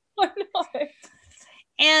 I know.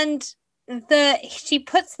 And she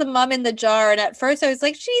puts the mum in the jar, and at first I was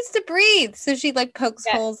like, she needs to breathe, so she like pokes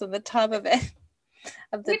holes in the top of it,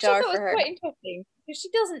 of the jar for her. Quite interesting, because she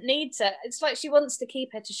doesn't need to. It's like she wants to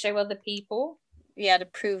keep her to show other people. Yeah, to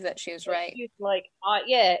prove that she was right. She's like,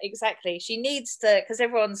 yeah, exactly. She needs to, because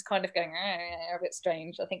everyone's kind of going a bit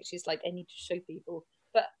strange. I think she's like, I need to show people.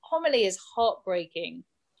 But Homily is heartbreaking.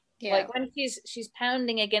 Yeah. Like when she's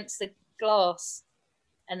pounding against the glass.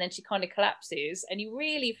 And then she kind of collapses, and you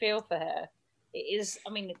really feel for her. It is,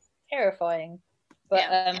 I mean, it's terrifying,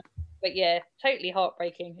 but totally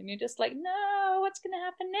heartbreaking. And you're just like, no, what's going to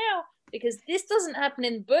happen now? Because this doesn't happen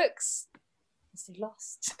in books. They're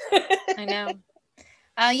lost. I know.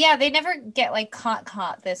 They never get like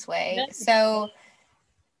caught this way. No. So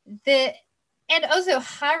and also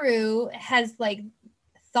Haru has like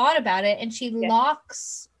thought about it, and she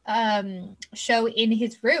locks Sho in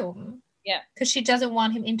his room. Yeah. Because she doesn't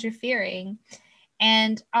want him interfering.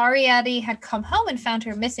 And Arrietty had come home and found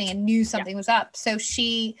her missing and knew something was up. So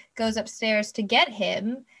she goes upstairs to get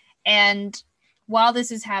him. And while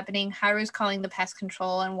this is happening, Haru's calling the pest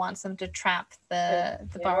control and wants them to trap the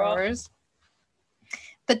borrowers.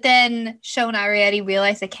 But then Sho and Arrietty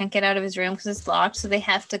realize they can't get out of his room because it's locked. So they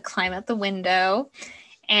have to climb out the window.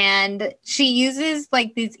 And she uses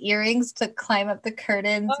like these earrings to climb up the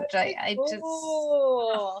curtains, which I just...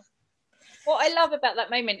 What I love about that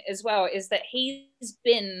moment as well is that he's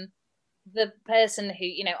been the person who,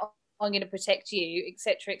 you know, I'm going to protect you,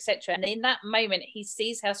 etc., etc. And in that moment, he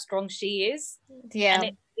sees how strong she is. Yeah.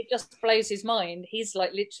 And it just blows his mind. He's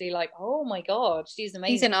like literally like, oh my God, she's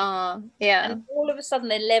amazing. He's in awe. Yeah. And all of a sudden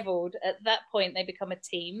they're leveled. At that point, they become a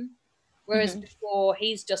team. Whereas before,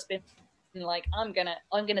 he's just been like, I'm gonna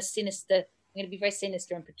be very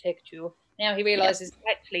sinister and protect you. Now he realizes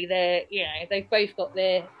actually they've both got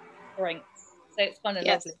their strengths. So it's kind of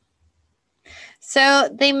lovely. So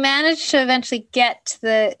they managed to eventually get to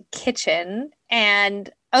the kitchen. And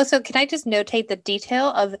also, can I just notate the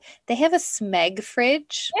detail of they have a Smeg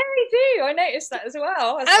fridge? Yeah, they do. I noticed that as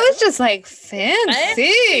well. I was just like,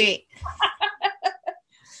 fancy.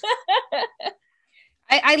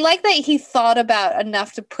 I like that he thought about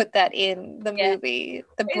enough to put that in the movie,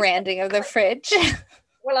 the branding of the fridge.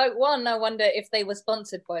 Well, I wonder if they were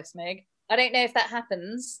sponsored by Smeg. I don't know if that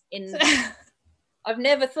happens in... I've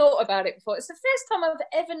never thought about it before. It's the first time I've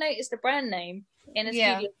ever noticed a brand name in a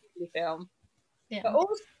Studio Ghibli film. Yeah. But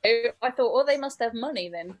also, I thought, they must have money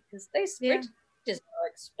then, because those fridges are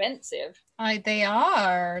expensive. They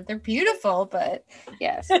are. They're beautiful, but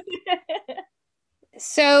yes.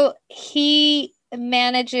 So he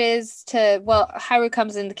manages to, Haru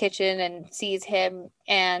comes in the kitchen and sees him,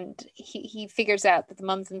 and he figures out that the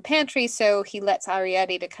mom's in the pantry, so he lets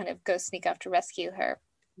Arrietty to kind of go sneak up to rescue her.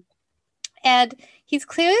 And he's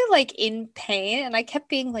clearly like in pain, and I kept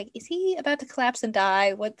being like, is he about to collapse and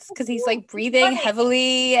die? Because he's like breathing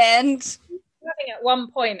heavily and running at one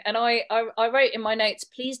point, and I wrote in my notes,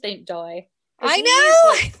 please don't die. I know,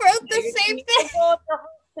 I wrote the same thing. Oh, the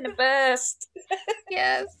heart's gonna burst.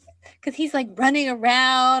 Yes, because he's like running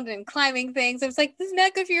around and climbing things. I was like, this is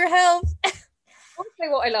not good for your health.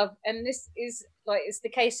 Also, what I love, and this is like it's the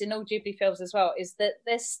case in all Ghibli films as well, is that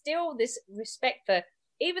there's still this respect for,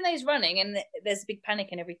 even though he's running and there's a big panic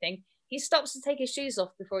and everything, he stops to take his shoes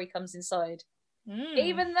off before he comes inside.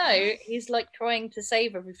 Even though he's like trying to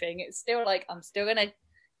save everything, it's still like, I'm still gonna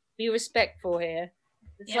be respectful here.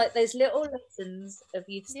 It's like those little lessons of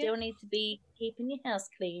you still need to be keeping your house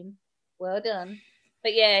clean. Well done.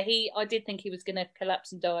 But yeah, I did think he was gonna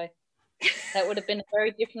collapse and die. That would have been a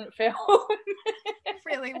very different film. It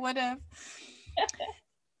really would have.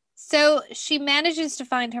 So she manages to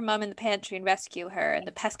find her mom in the pantry and rescue her, and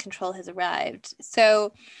the pest control has arrived.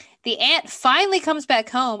 So the aunt finally comes back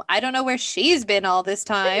home. I don't know where she's been all this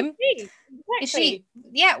time. Exactly. Is she?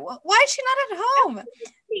 Yeah. Why is she not at home?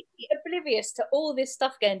 Oblivious to all this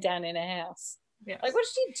stuff going down in her house. Yes. Like, what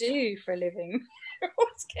does she do for a living?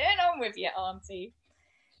 What's going on with you, auntie?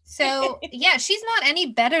 So yeah, she's not any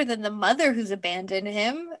better than the mother who's abandoned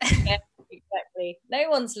him. Yeah. Exactly. No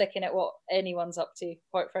one's looking at what anyone's up to,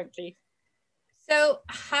 quite frankly. So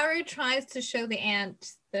Haru tries to show the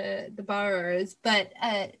aunt the borrowers, but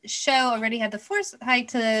Sho already had the foresight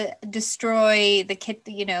to destroy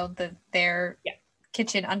their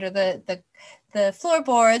kitchen under the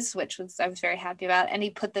floorboards, which I was very happy about. And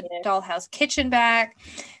he put the dollhouse kitchen back,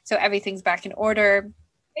 so everything's back in order.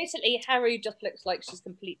 Basically, Haru just looks like she's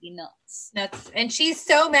completely nuts. And she's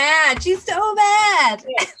so mad. She's so mad.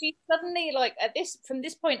 Yeah, she's suddenly like from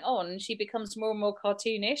this point on, she becomes more and more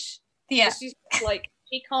cartoonish. Yeah. She's like,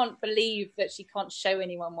 she can't believe that she can't show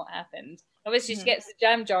anyone what happened. Obviously, she gets the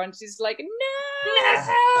jam jar and she's like,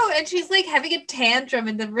 no. And she's like having a tantrum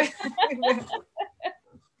in the room.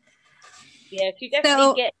 Yeah, she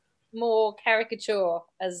definitely gets more caricature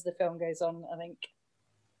as the film goes on, I think.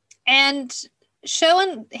 And Sho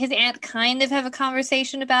and his aunt kind of have a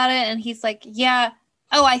conversation about it, and he's like,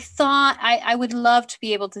 I thought I would love to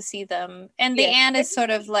be able to see them. And the aunt is sort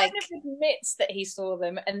of like, kind of admits that he saw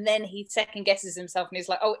them, and then he second guesses himself and he's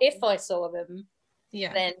like, oh, if I saw them,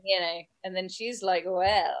 then and then she's like,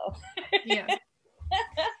 well.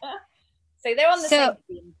 So they're on the same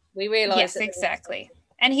team. We realize yes, exactly.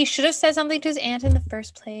 And he should have said something to his aunt in the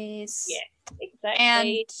first place. Yeah,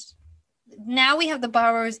 exactly. And now we have the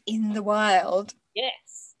borrowers in the wild.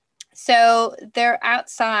 Yes. So they're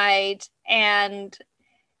outside, and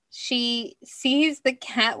she sees the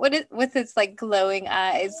cat with its like glowing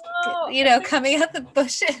eyes, coming out the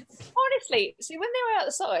bushes. Honestly, see, when they were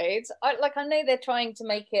outside, I know they're trying to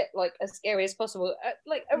make it like as scary as possible.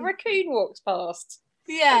 Like a raccoon walks past.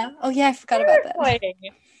 Yeah. Oh yeah, I forgot about that.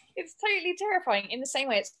 It's totally terrifying. In the same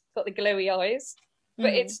way, it's got the glowy eyes,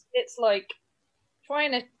 but it's like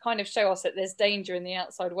trying to kind of show us that there's danger in the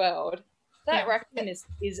outside world. That raccoon is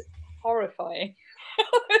horrifying.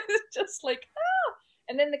 It's just like,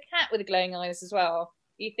 and then the cat with the glowing eyes as well.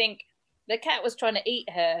 You think the cat was trying to eat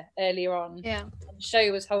her earlier on. Yeah. And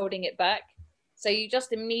Sho was holding it back. So you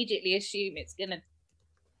just immediately assume it's going to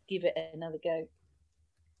give it another go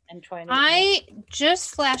and try and I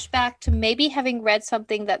just flashed back to maybe having read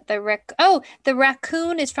something that the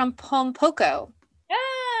raccoon is from Pompoko.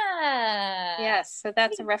 Yes, so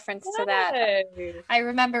that's a reference to that. I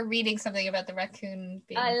remember reading something about the raccoon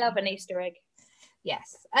being... I love an Easter egg.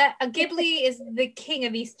 Yes. Ghibli is the king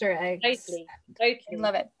of Easter eggs. Totally. I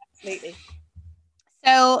love it. Absolutely.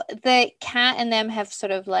 So the cat and them have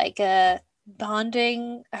sort of like a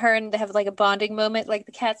bonding, her and they have like a bonding moment. Like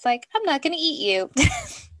the cat's like, I'm not going to eat you.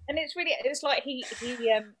 And it's like he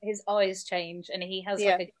his eyes change and he has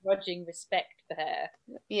like a grudging respect for her.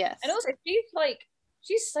 Yes. And also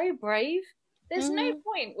she's so brave. There's no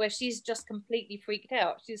point where she's just completely freaked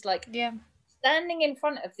out. She's like standing in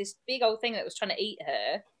front of this big old thing that was trying to eat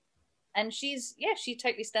her, and she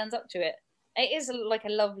totally stands up to it. It is like a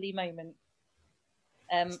lovely moment.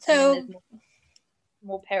 So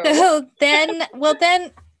more peril. So then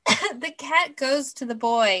the cat goes to the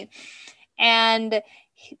boy and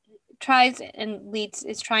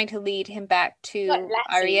is trying to lead him back to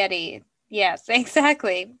Arrietty. Yes,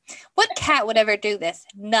 exactly. What cat would ever do this?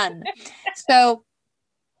 None. So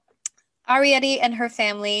Arrietty and her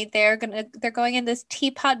family, they're going in this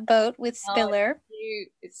teapot boat with Spiller. Oh,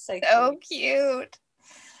 cute. It's so cute.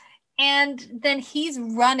 And then he's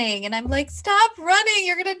running, and I'm like, stop running,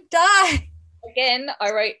 you're gonna die. Again,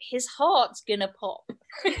 I wrote, his heart's gonna pop.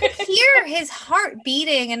 You can hear his heart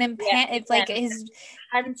beating, and it's like his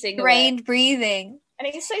strained breathing. And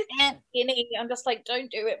he's so skinny. I'm just like, don't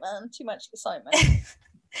do it, man. Too much excitement.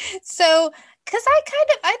 So, because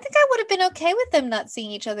I think I would have been okay with them not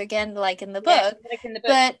seeing each other again, like in the book.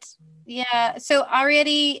 But yeah, so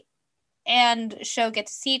Arrietty and Sho get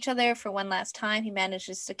to see each other for one last time. He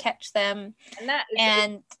manages to catch them, and that is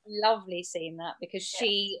a lovely scene. That because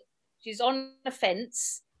she's on a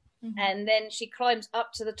fence, and then she climbs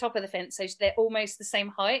up to the top of the fence, so they're almost the same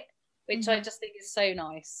height, which I just think is so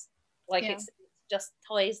nice. Like it just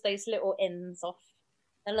ties those little ends off.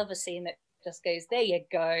 I love a scene that just goes, there you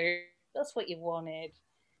go. That's what you wanted.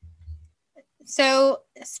 So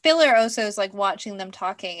Spiller also is like watching them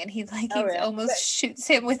talking, and he almost shoots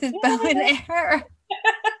him with his bow and arrow.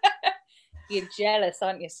 You're jealous,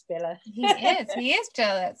 aren't you, Spiller? He is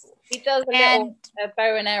jealous. He does a little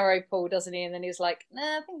bow and arrow pull, doesn't he? And then he's like,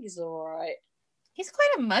 nah, I think he's all right. He's quite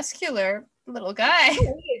a muscular little guy.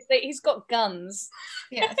 He's got guns.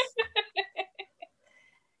 Yes.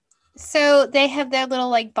 So they have their little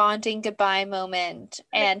like bonding goodbye moment,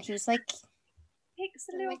 and he's like, picks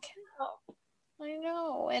a little up. I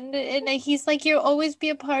know, and he's like, you'll always be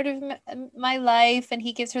a part of my life, and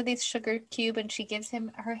he gives her this sugar cube, and she gives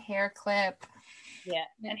him her hair clip. Yeah,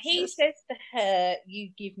 and he says to her, "You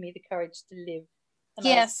give me the courage to live." And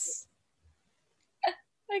yes.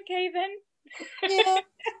 Okay then. Yeah.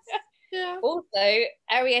 Yeah. Also,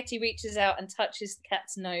 Arrietty reaches out and touches the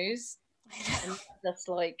cat's nose. And that's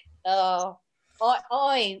like,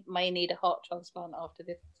 I may need a heart transplant after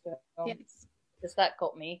this film. Yes. Because that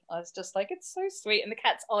got me. I was just like, it's so sweet. And the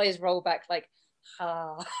cat's eyes roll back like,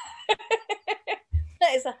 That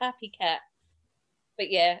is a happy cat.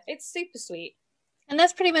 But yeah, it's super sweet. And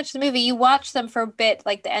that's pretty much the movie. You watch them for a bit,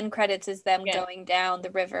 like the end credits is them going down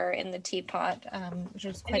the river in the teapot, which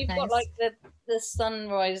is quite nice. You've got like the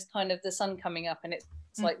sunrise, kind of the sun coming up, and it's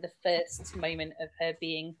like the first moment of her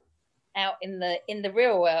being out in the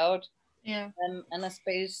real world. Yeah. And I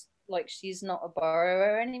suppose like she's not a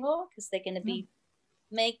borrower anymore because they're going to be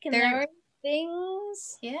making their own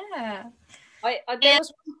things. Yeah. There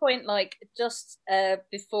was one point like just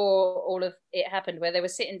before all of it happened where they were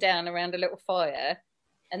sitting down around a little fire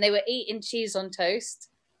and they were eating cheese on toast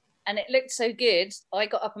and it looked so good. I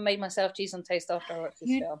got up and made myself cheese on toast after I watched this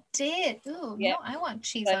film. You did? Ooh, yeah. No, I want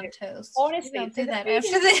cheese on toast. Honestly, I'll do that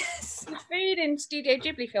after this. The food in Studio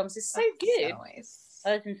Ghibli films is so good. So nice.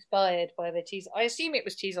 I was inspired by the cheese. I assume it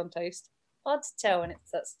was cheese on toast. Hard to tell when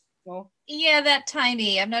it's that small. Yeah, that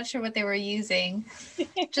tiny. I'm not sure what they were using.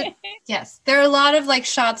 Yes, there are a lot of like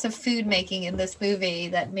shots of food making in this movie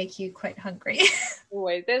that make you quite hungry.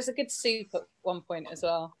 Always. There's a good soup at one point as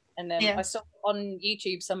well. And then I saw on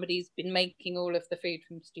YouTube somebody's been making all of the food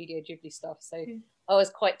from Studio Ghibli stuff. So I was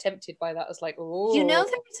quite tempted by that. I was like, oh. You know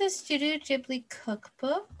there's a Studio Ghibli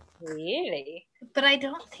cookbook? Really? But I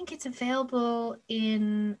don't think it's available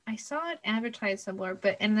I saw it advertised somewhere,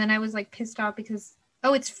 and then I was like pissed off because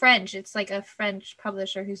it's French. It's like a French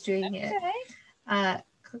publisher who's doing it.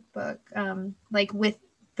 Cookbook, like with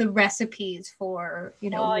the recipes for,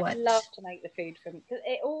 what. I'd love to make the food from because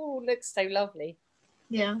it all looks so lovely.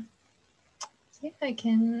 Yeah. See if I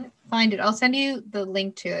can find it. I'll send you the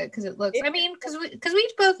link to it because it looks. I mean, because we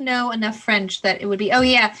both know enough French that it would be. Oh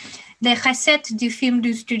yeah, les recettes du film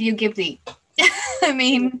du Studio Ghibli. I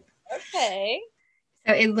mean. Okay.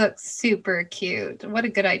 So it looks super cute. What a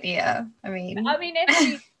good idea. I mean,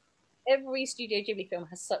 every Studio Ghibli film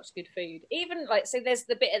has such good food. Even there's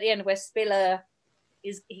the bit at the end where Spiller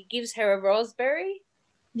he gives her a raspberry.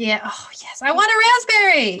 Yeah. Oh yes, I want a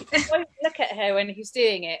raspberry. Don't look at her when he's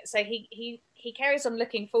doing it. So he carries on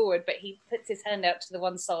looking forward, but he puts his hand out to the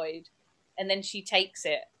one side, and then she takes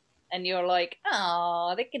it, and you're like,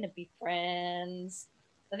 oh, they're gonna be friends.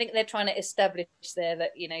 I think they're trying to establish there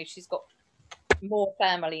that she's got more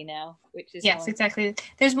family now, which is nice. Exactly.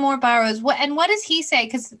 There's more Barrows. What does he say?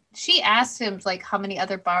 Because she asked him like, how many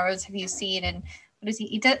other Barrows have you seen? And what does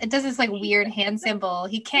he does? It does this like weird hand symbol.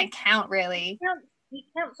 He can't count really. He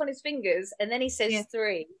counts on his fingers, and then he says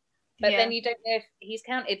 3. But then you don't know if he's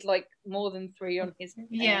counted like more than 3 on his hand.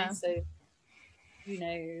 Yeah. So who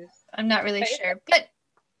knows? I'm not really sure, but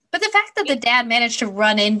the fact that the dad managed to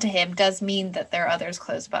run into him does mean that there are others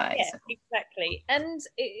close by. Yeah, exactly. And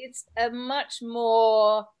it's a much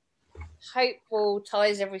more hopeful,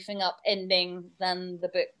 ties everything up ending than the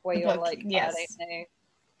book where you're like, I don't know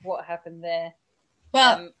what happened there.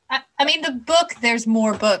 Well, I mean, the book, there's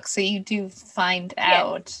more books, so you do find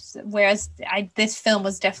out. Whereas this film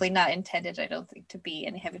was definitely not intended, I don't think, to be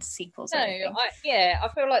any heavy sequels. No, or anything. I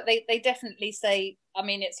feel like they definitely say, I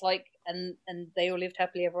mean, it's like, and they all lived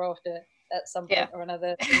happily ever after at some point or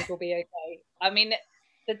another, things will be okay. I mean,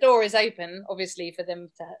 the door is open, obviously, for them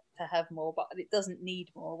to have more, but it doesn't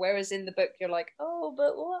need more. Whereas in the book, you're like, oh,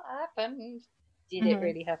 but what happened? Did it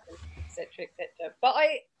really happen? Etc. etc. But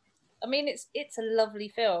I mean, it's a lovely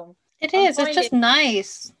film. It is. It's just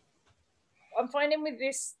nice. I'm finding with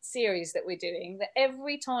this series that we're doing that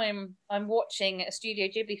every time I'm watching a Studio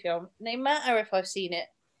Ghibli film, no matter if I've seen it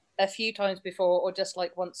a few times before or just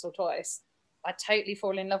like once or twice, I totally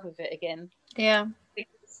fall in love with it again. Yeah.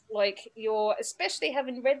 Because, like, you're, especially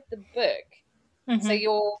having read the book, so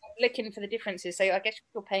you're looking for the differences. So I guess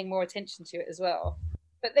you're paying more attention to it as well.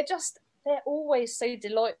 But they're always so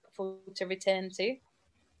delightful to return to.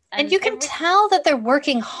 And you can tell that they're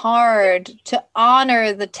working hard to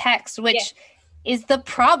honor the text, which is the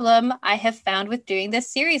problem I have found with doing this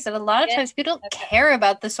series, that a lot of times people don't care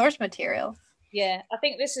about the source material. Yeah, I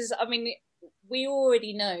think this is, I mean, we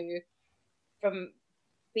already know from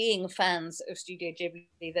being fans of Studio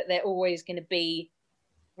Ghibli that they're always going to be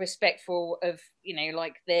respectful of, you know,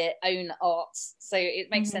 like their own arts. So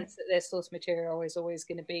it makes sense that their source material is always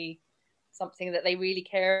going to be something that they really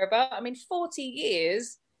care about. I mean, 40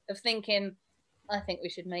 years of thinking, I think we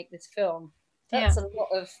should make this film. That's a lot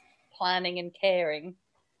of planning and caring.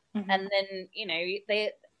 And then, you know,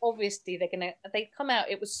 they come out,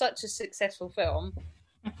 it was such a successful film.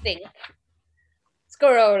 I think,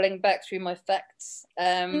 scrolling back through my facts,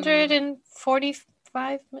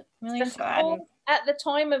 145 million. At the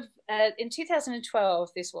time of in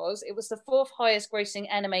 2012, it was the fourth highest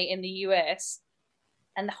grossing anime in the US,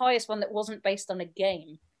 and the highest one that wasn't based on a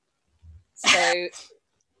game. So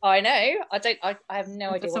I know. I have no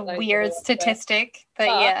idea. It's a weird statistic, but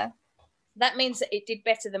yeah. That means that it did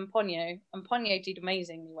better than Ponyo, and Ponyo did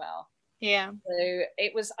amazingly well. Yeah. So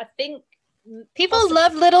it was, I think, people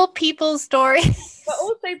love little people stories. But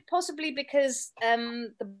also possibly because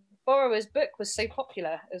the Borrower's book was so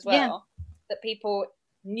popular as well, that people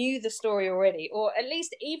knew the story already, or at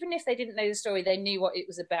least even if they didn't know the story, they knew what it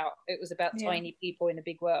was about. It was about tiny people in a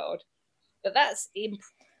big world. But that's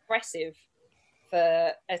impressive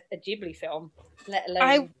for a Ghibli film, let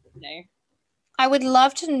alone, you know. I would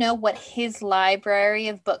love to know what his library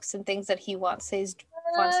of books and things that he wants to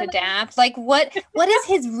adapt. Like, what is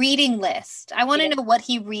his reading list? I want to know what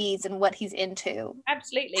he reads and what he's into.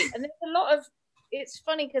 Absolutely. And there's a lot of, it's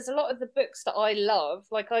funny because a lot of the books that I love,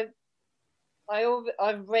 like I've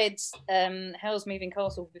read Howl's Moving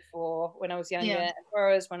Castle before when I was younger, and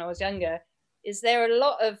Burroughs when I was younger. Is there a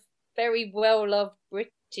lot of very well-loved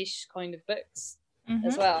British kind of books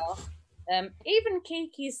as well? Even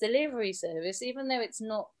Kiki's Delivery Service, even though it's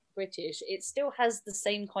not British, it still has the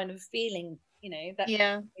same kind of feeling, you know, that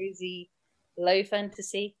cozy, low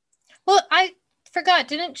fantasy. Well, I forgot,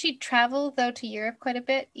 didn't she travel though to Europe quite a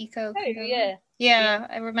bit? Yeah,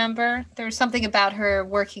 I remember there was something about her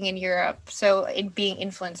working in Europe, so it being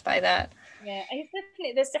influenced by that. Yeah,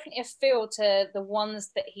 there's definitely a feel to the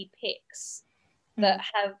ones that he picks that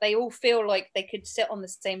they all feel like they could sit on the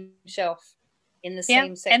same shelf in the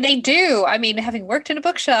same section. And they do. I mean, having worked in a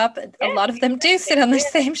bookshop, a lot of them do sit on the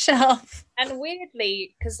same shelf. And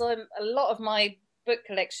weirdly, because a lot of my book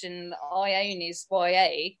collection I own is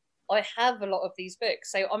YA, I have a lot of these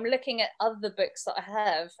books. So I'm looking at other books that I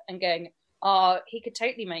have and going, he could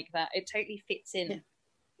totally make that. It totally fits in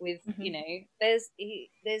with, you know, there's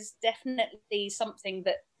definitely something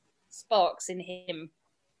that sparks in him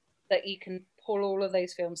that you can pull all of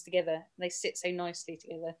those films together. They sit so nicely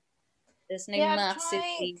together. There's no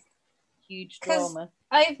massively huge drama.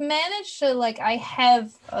 I've managed to, like, I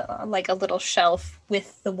have like a little shelf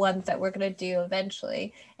with the ones that we're going to do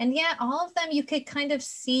eventually. And all of them, you could kind of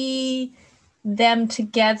see them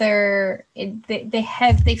together.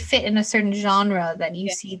 They fit in a certain genre that you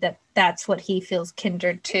see that's what he feels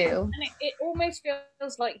kindred to. And it almost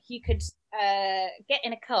feels like you could get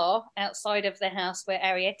in a car outside of the house where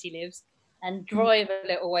Arietti lives and drive a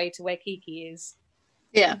little way to where Kiki is.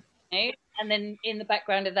 Yeah. And then in the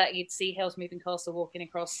background of that, you'd see Howl's Moving Castle walking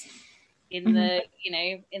across in the, you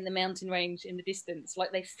know, in the mountain range in the distance.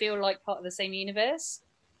 Like, they feel like part of the same universe.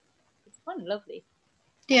 It's kind of lovely.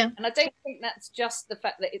 Yeah. And I don't think that's just the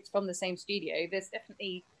fact that it's from the same studio. There's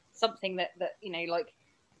definitely something that you know, like,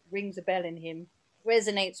 rings a bell in him,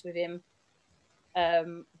 resonates with him,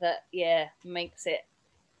 that, makes it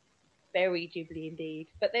very Ghibli indeed.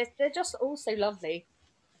 But they're just also lovely.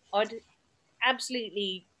 I'd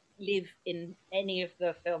absolutely live in any of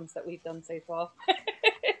the films that we've done so far.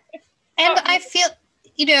 And I feel,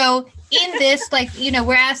 you know, in this, like, you know,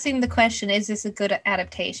 we're asking the question, is this a good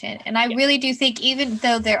adaptation? And I really do think, even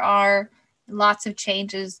though there are lots of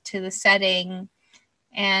changes to the setting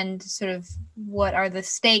and sort of what are the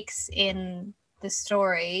stakes in the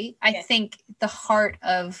story, I think the heart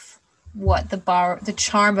of what the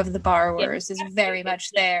charm of the Borrowers is very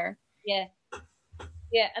much there. Yeah.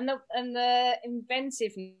 And the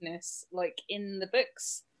inventiveness, like in the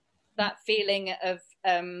books, that feeling of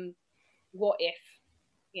what if,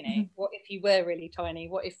 you know, what if you were really tiny?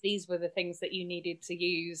 What if these were the things that you needed to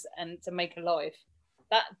use and to make a life?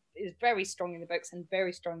 That is very strong in the books and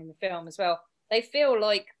very strong in the film as well. They feel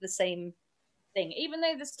like the same thing, even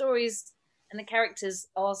though the stories and the characters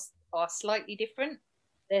are slightly different.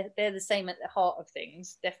 They're the same at the heart of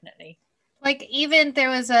things, definitely. Like, even there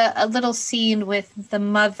was a little scene with the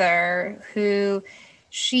mother who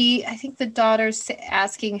I think the daughter's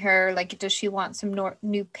asking her, like, does she want some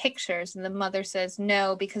new pictures? And the mother says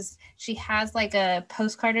no, because she has like a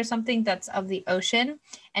postcard or something that's of the ocean,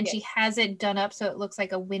 and she has it done up so it looks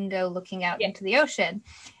like a window looking out into the ocean.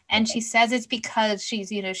 And she says it's because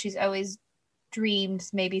she's always dreamed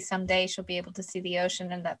maybe someday she'll be able to see the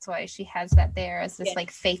ocean, and that's why she has that there as this like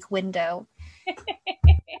fake window.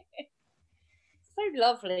 So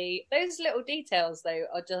lovely. Those little details, though,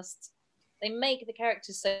 are just, they make the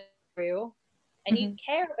characters so real, and you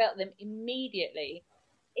care about them immediately.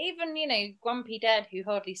 Even, you know, grumpy dad who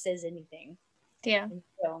hardly says anything in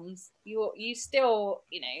films, you still,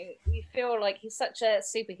 you know, you feel like he's such a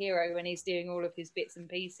superhero when he's doing all of his bits and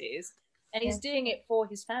pieces, and he's doing it for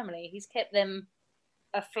his family. He's kept them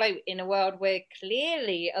afloat in a world where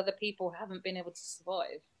clearly other people haven't been able to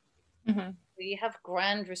survive. So you have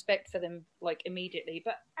grand respect for them, like, immediately.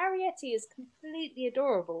 But Arrietty is completely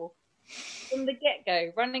adorable from the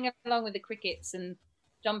get-go. Running along with the crickets and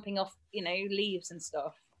jumping off, you know, leaves and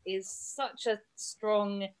stuff is such a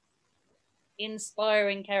strong,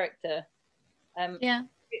 inspiring character.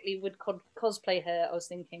 Really would cosplay her. I was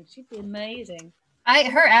thinking she'd be amazing.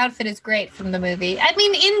 Her outfit is great from the movie. I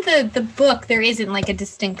mean, in the book, there isn't like a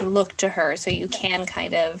distinct look to her, so you can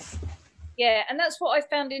kind of... Yeah, and that's what I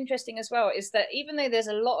found interesting as well, is that even though there's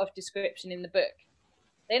a lot of description in the book,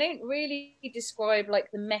 they don't really describe like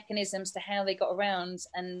the mechanisms to how they got around,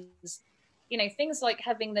 and, you know, things like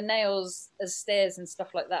having the nails as stairs and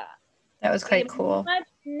stuff like that. That was quite cool.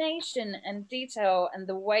 Imagination and detail and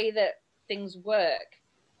the way that things work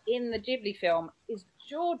in the Ghibli film is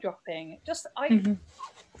jaw-dropping. Just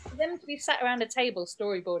for them to be sat around a table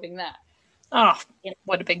storyboarding that. Oh,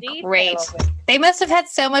 would have been great. They must have had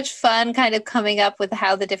so much fun kind of coming up with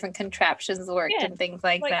how the different contraptions worked and things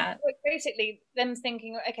like that. Like basically them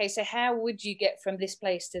thinking, okay, so how would you get from this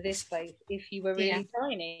place to this place if you were really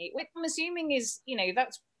tiny? Which I'm assuming is, you know,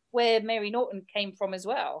 that's where Mary Norton came from as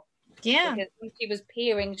well. Yeah. Because when she was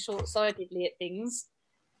peering short-sightedly at things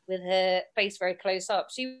with her face very close up,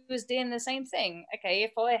 she was doing the same thing. Okay,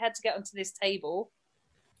 if I had to get onto this table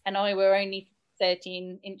and I were only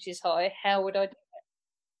 13 inches high, how would I do it?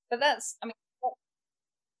 But that's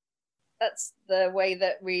the way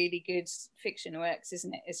that really good fiction works,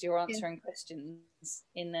 isn't it? Is you're answering questions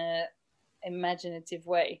in a imaginative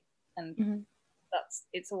way, and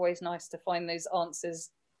it's always nice to find those answers,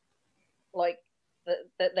 like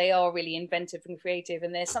that they are really inventive and creative,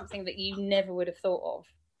 and there's something that you never would have thought of.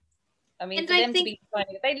 I mean, for them to be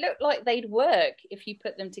tiny, they look like they'd work if you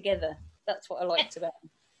put them together. That's what I liked about them.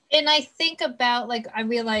 And I think about, like, I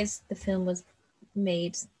realized the film was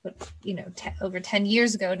made, you know, over 10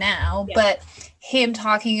 years ago now, but him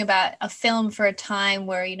talking about a film for a time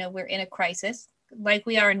where, you know, we're in a crisis like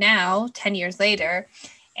we are now 10 years later,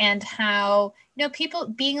 and how, you know, people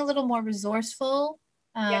being a little more resourceful,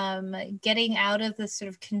 getting out of the sort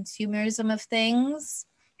of consumerism of things,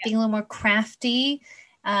 being a little more crafty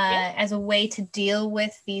as a way to deal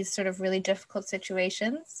with these sort of really difficult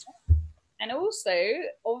situations. And also,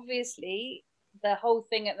 obviously, the whole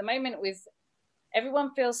thing at the moment with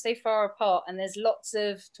everyone feels so far apart, and there's lots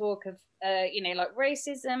of talk of, you know, like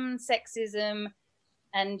racism, sexism,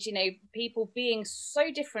 and, you know, people being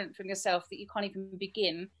so different from yourself that you can't even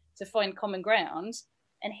begin to find common ground.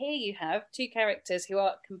 And here you have two characters who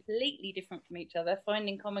are completely different from each other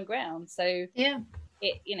finding common ground. So,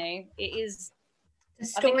 it, you know, it is a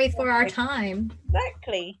story for our time.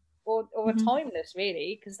 Exactly. Or timeless,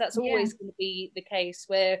 really, because that's always going to be the case,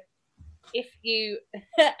 where if you,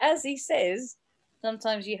 as he says,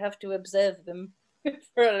 sometimes you have to observe them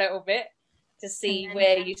for a little bit to see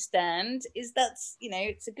where you stand. That's, you know,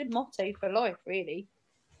 it's a good motto for life, really.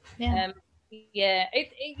 You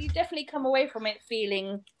definitely come away from it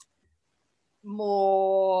feeling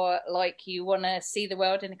more like you want to see the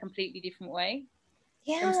world in a completely different way.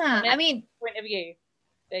 Yeah, I mean, point of view.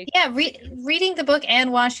 Yeah, reading the book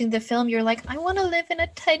and watching the film, you're like, I want to live in a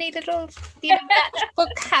tiny little,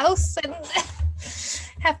 matchbook house and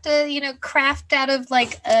have to, craft out of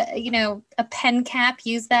like a pen cap,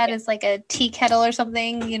 use that as like a tea kettle or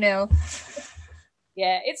something,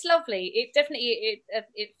 Yeah, it's lovely. It definitely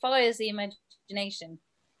it fires the imagination.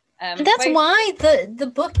 And that's why the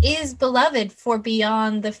book is beloved for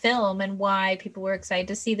beyond the film, and why people were excited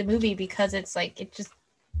to see the movie, because it's like it just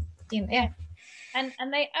yeah. And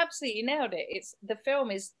they absolutely nailed it. The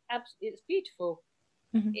film is it's beautiful.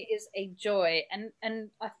 Mm-hmm. It is a joy, and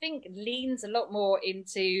I think leans a lot more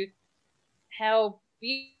into how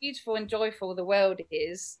beautiful and joyful the world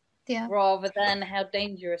is, rather than how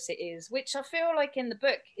dangerous it is, which I feel like in the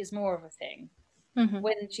book is more of a thing. Mm-hmm.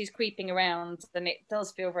 When she's creeping around, then it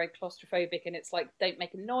does feel very claustrophobic, and it's like, don't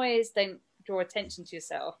make a noise, don't draw attention to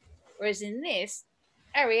yourself. Whereas in this,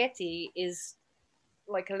 Arrietty is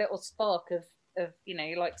like a little spark of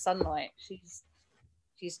like sunlight. She's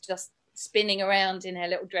just spinning around in her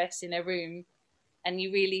little dress in her room, and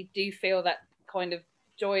you really do feel that kind of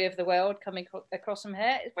joy of the world coming across from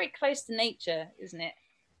her. It's very close to nature, isn't it?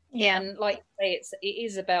 Yeah. And like I say, it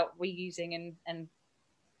is about reusing and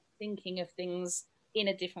thinking of things in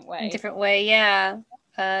a different way. Yeah.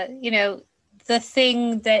 The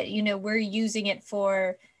thing that we're using it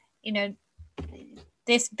for,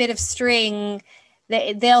 this bit of string,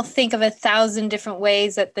 they'll think of 1,000 different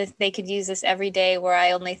ways that they could use this every day, where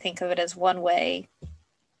I only think of it as one way.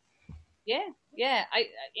 Yeah. I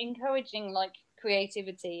encouraging like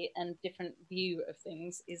creativity and different view of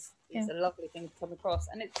things is a lovely thing to come across,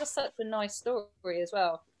 and it's just such a nice story as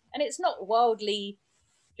well. And it's not wildly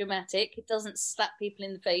dramatic. It doesn't slap people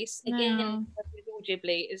in the face. Again, with all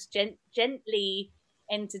Ghibli, it's gently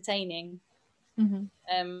entertaining, in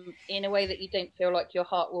a way that you don't feel like your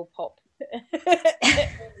heart will pop.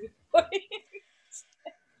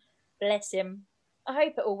 Bless him. I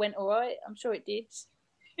hope it all went all right. I'm sure it did.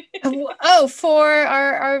 For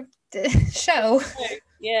our show.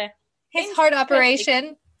 Yeah. His heart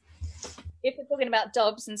operation. If we're talking about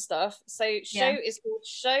dubs and stuff, so Show is called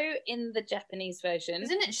Show in the Japanese version.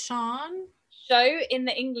 Isn't it Sean? Show in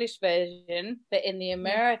the English version, but in the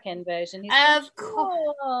American version, he's of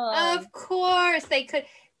course they could.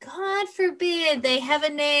 God forbid they have a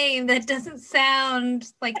name that doesn't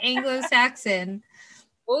sound like Anglo-Saxon.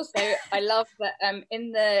 Also, I love that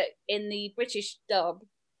in the British dub,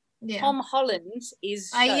 Tom Holland is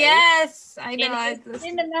Show. Yes, I know. In his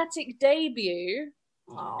cinematic debut.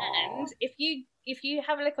 And if you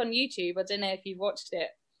have a look on YouTube, I don't know if you've watched it,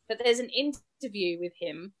 but there's an interview with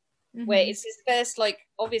him where it's his first,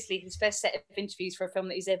 obviously his first set of interviews for a film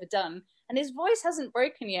that he's ever done, and his voice hasn't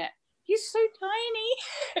broken yet. He's so tiny.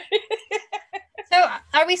 So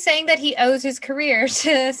are we saying that he owes his career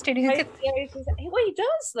to Studio Ghibli? Well, he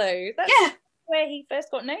does, though. That's where he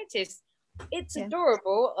first got noticed. It's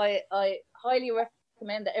adorable. I highly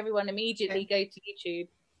recommend that everyone immediately go to YouTube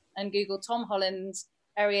and Google Tom Holland's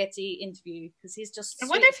Arrietty interview, because he's just sweet. I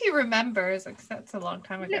wonder if he remembers, like, that's a long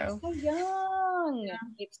time ago. He looks so young. Yeah.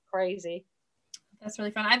 It's crazy. That's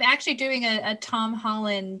really fun. I'm actually doing a Tom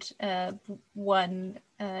Holland one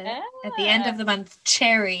at the end of the month.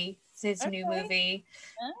 Cherry is his new movie.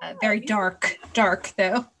 Very dark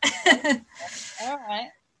though. All right.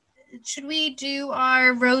 Should we do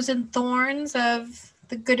our rose and thorns of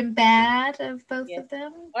the good and bad of both of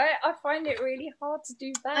them? I find it really hard to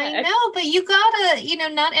do that. I know, but you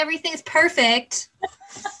gotta, not everything's perfect.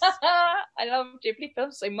 I love Ghibli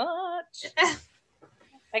films so much.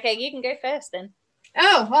 Okay, you can go first then.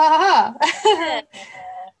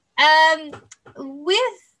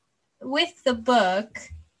 With the book,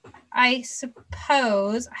 I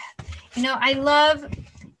suppose, I love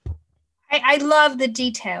the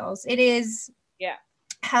details. It is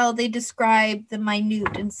how they describe the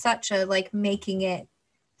minute and such a, making it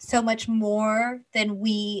so much more than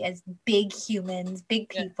we as big humans, big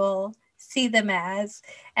people see them as,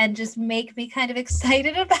 and just make me kind of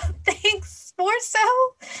excited about things more so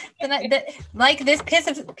than like this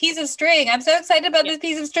piece of string. I'm so excited about this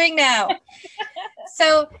piece of string now.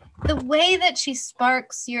 So the way that she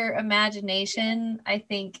sparks your imagination, I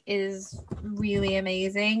think, is really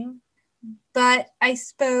amazing. But I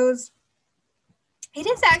suppose it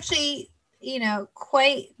is actually,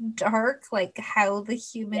 quite dark, like how the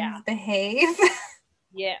humans behave.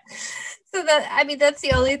 Yeah. So that's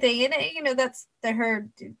the only thing. And, that's her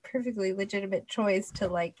perfectly legitimate choice to,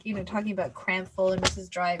 talking about Crampful and Mrs.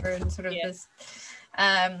 Driver and sort of this.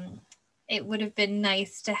 It would have been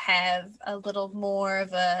nice to have a little more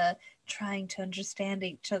of a trying to understand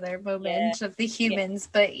each other moment of the humans,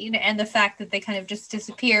 but you know, and the fact that they kind of just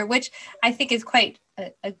disappear, which I think is quite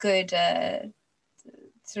a good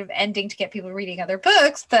sort of ending to get people reading other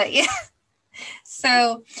books. But yeah,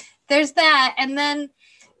 so there's that. And then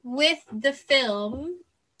with the film,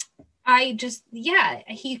 I just,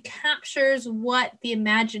 he captures what the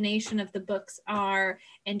imagination of the books are,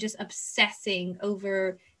 and just obsessing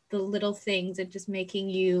over the little things and just making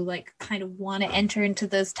you like kind of want to enter into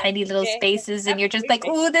those tiny little spaces, and you're just like,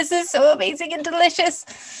 oh, this is so amazing and delicious.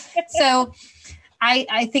 So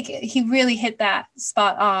I think he really hit that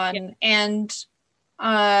spot on. And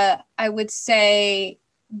I would say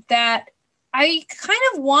that I kind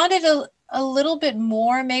of wanted a little bit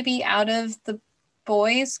more maybe out of the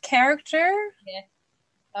boy's character.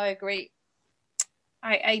 I agree.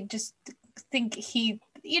 I just think he,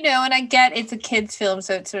 you know, and I get it's a kid's film,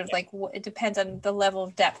 so it's sort of like it depends on the level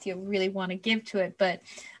of depth you really want to give to it, but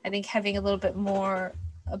I think having a little bit more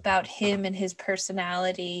about him and his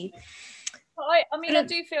personality. I mean, I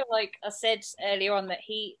do feel like I said earlier on that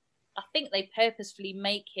I think they purposefully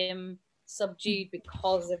make him subdued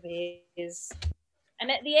because of his,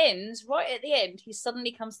 and at the end, right at the end, he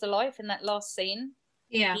suddenly comes to life in that last scene.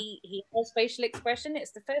 Yeah, he has facial expression.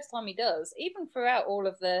 It's the first time he does. Even throughout all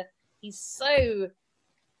of he's so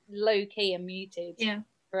low key and muted. Yeah,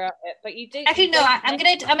 throughout it. But you do actually no. I'm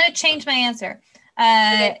gonna change my answer.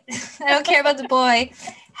 I don't care about the boy.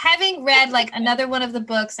 Having read like another one of the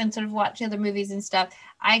books and sort of watched other movies and stuff,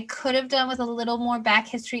 I could have done with a little more back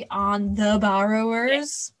history on the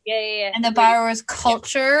borrowers. And the borrowers'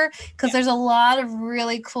 culture, because there's a lot of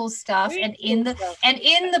really cool stuff. And in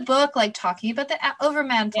the book, like talking about the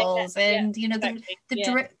overmantles and you know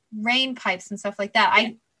the rain pipes and stuff like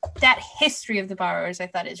that. That history of the borrowers I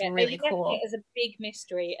thought is really cool. It is a big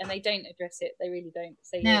mystery, and they don't address it. They really don't.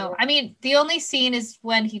 So no, I mean the only scene is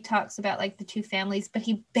when he talks about like the two families, but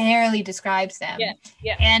he barely describes them.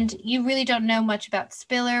 And you really don't know much about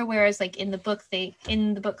Spiller, whereas like in the books they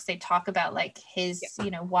talk about like his you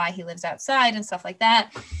know why he lives outside and stuff like that.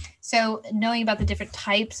 So knowing about the different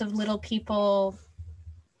types of little people,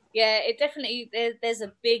 it definitely there's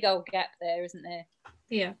a big old gap there, isn't there?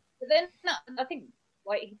 Yeah, but then I think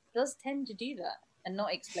like he does tend to do that and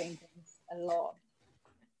not explain things a lot.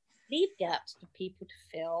 Leave gaps for people to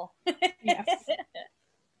fill. Yes.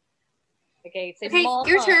 Okay, so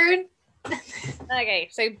your turn. Okay,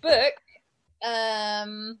 so book.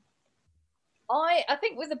 I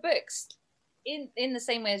think with the books, in the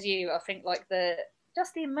same way as you, I think like the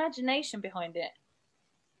imagination behind it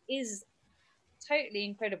is totally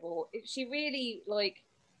incredible. She really like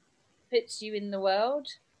puts you in the world.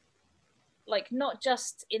 Like not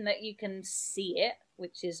just in that you can see it,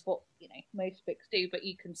 which is what you know most books do, but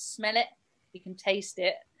you can smell it, you can taste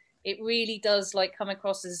it. It really does like come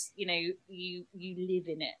across as you know you live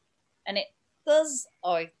in it, and it does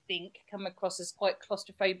I think come across as quite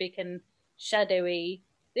claustrophobic and shadowy.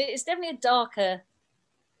 It's definitely a darker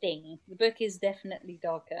thing. The book is definitely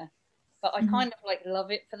darker, but I kind of like love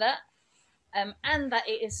it for that, and that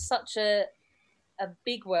it is such a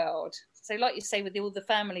big world. So like you say with all the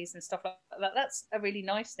families and stuff like that, that's a really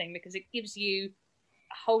nice thing because it gives you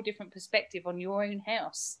a whole different perspective on your own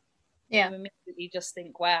house. You immediately just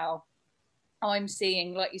think, wow, I'm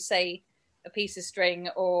seeing, like you say, a piece of string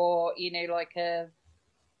or you know like a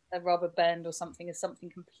rubber band or something as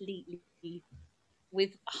something completely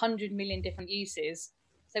with 100 million different uses.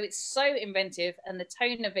 So it's so inventive, and the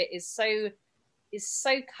tone of it is so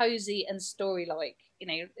cozy and story-like. You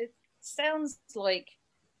know, it sounds like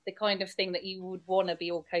the kind of thing that you would want to be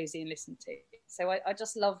all cozy and listen to. So I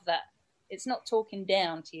just love that. It's not talking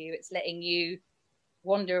down to you, it's letting you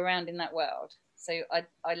wander around in that world. So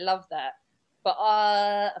I love that. But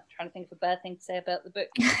I'm trying to think of a bad thing to say about the book.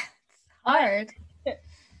 Hard.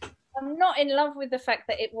 I'm not in love with the fact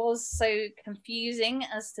that it was so confusing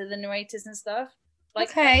as to the narrators and stuff.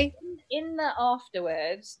 Like in the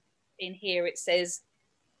afterwards, in here it says,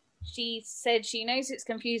 she said she knows it's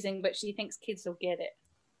confusing, but she thinks kids will get it.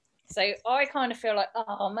 So I kind of feel like,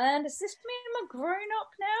 oh man, does this mean I'm a grown up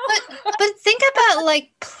now? But think about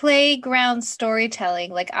like playground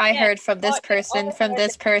storytelling. Like I heard from this person,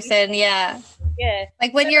 yeah.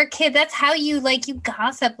 Like when you're a kid, that's how you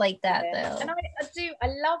gossip like that though. And I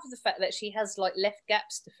love the fact that she has like left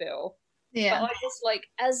gaps to fill. Yeah. But I just like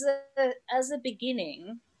as a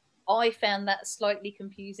beginning, I found that slightly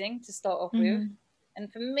confusing to start off with.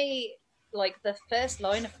 And for me, like the first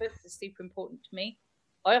line of books is super important to me.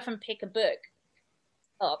 I often pick a book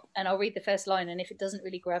up and I'll read the first line, and if it doesn't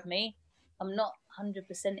really grab me, I'm not 100%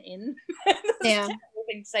 in. That's a terrible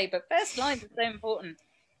thing to say, but first lines are so important.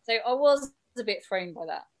 So I was a bit thrown by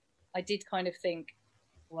that. I did kind of think,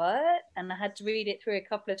 what? And I had to read it through a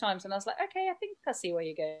couple of times, and I was like, okay, I think I see where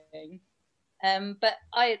you're going. But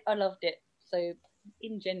I loved it. So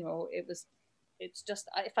in general, it's just,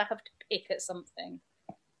 if I have to pick at something,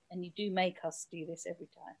 and you do make us do this every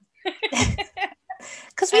time.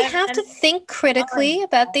 Because we have to think critically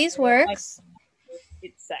about these works.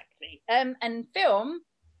 Exactly. And film,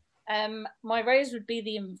 my rose would be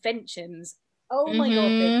the inventions. Oh my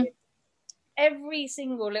God. Every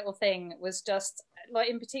single little thing was just, like,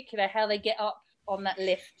 in particular, how they get up on that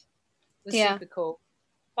lift was super cool.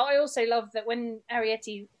 But I also love that when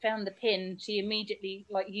Arrietty found the pin, she immediately,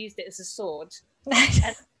 like, used it as a sword.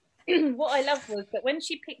 And what I loved was that when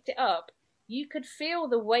she picked it up, you could feel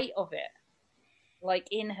the weight of it, like,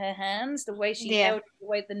 in her hands, the way she held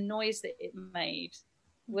it, the noise that it made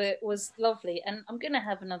was lovely. And I'm going to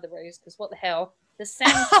have another rose, because what the hell? The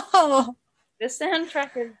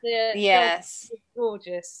soundtrack of the is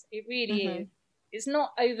gorgeous. It really is. It's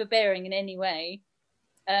not overbearing in any way.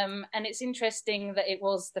 And it's interesting that it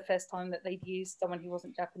was the first time that they'd used someone who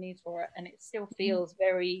wasn't Japanese for it, and it still feels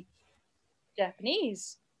very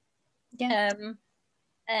Japanese. Yeah.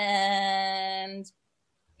 And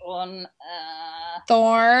on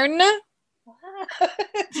Thorn.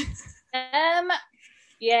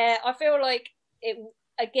 Yeah, I feel like it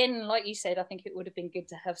again, like you said, I think it would have been good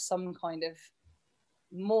to have some kind of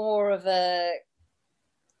more of a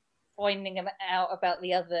finding out about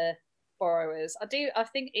the other borrowers. I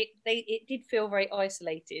think it did feel very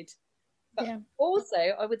isolated. But also,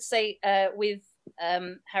 I would say with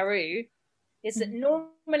Haru, is that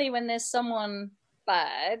normally when there's someone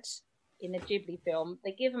bad in a Ghibli film,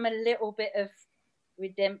 they give them a little bit of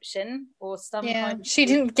redemption or some kind of... She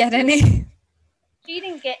didn't get any. She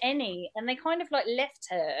didn't get any, and they kind of like left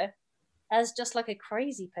her as just like a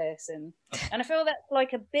crazy person. And I feel that's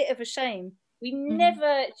like a bit of a shame. We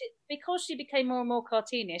never, because she became more and more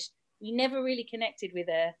cartoonish, we never really connected with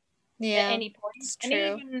her at any point. It's true.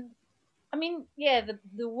 And even, I mean,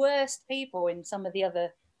 the worst people in some of the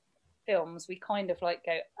other films, we kind of like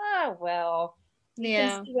go, oh, well, you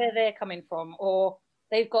can see where they're coming from, or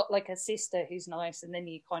they've got like a sister who's nice, and then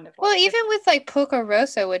you kind of like... Well, even with like Porco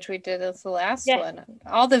Rosso, which we did as the last one,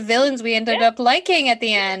 all the villains we ended up liking at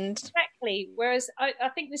the end. Exactly. Whereas I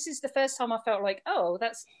think this is the first time I felt like, oh,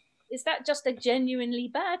 is that just a genuinely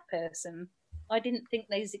bad person? I didn't think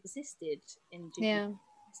those existed in Ghibli. Yeah.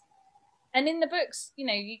 And in the books,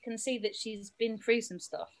 you can see that she's been through some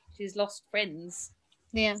stuff. She's lost friends.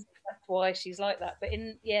 Yeah. So that's why she's like that. But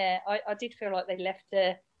I did feel like they left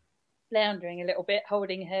her floundering a little bit,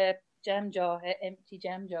 holding her empty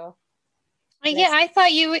jam jar. Yeah, I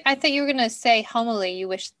thought you were gonna say Homily. You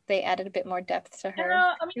wish they added a bit more depth to her.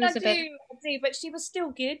 No, I mean, I do, but she was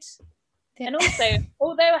still good. Yeah. And also,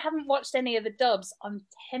 although I haven't watched any of the dubs, I'm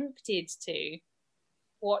tempted to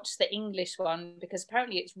watch the English one, because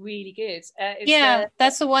apparently it's really good.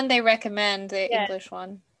 That's the one they recommend, the English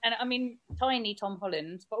one. And I mean, tiny Tom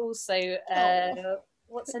Holland, but also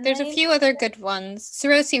what's her name? There's a few other good ones.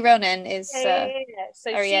 Saoirse Ronan is So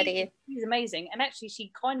Arrietty. She's amazing, and actually,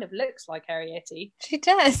 she kind of looks like Arrietty. She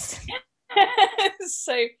does.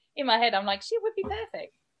 So in my head, I'm like, she would be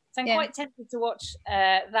perfect. So I'm quite tempted to watch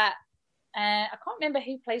that. I can't remember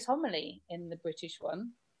who plays Homily in the British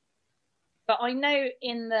one, but I know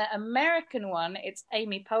in the American one, it's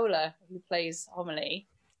Amy Poehler who plays Homily.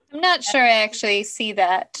 I'm not sure I actually see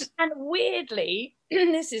that. And weirdly,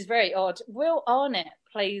 this is very odd, Will Arnett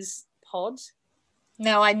plays Pod.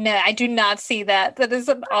 No, I do not see that. That is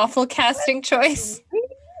an awful casting choice.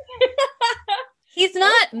 He's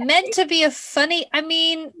not meant to be a funny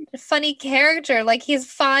character. Like, he has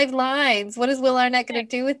 5 lines. What is Will Arnett going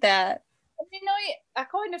to do with that? I mean,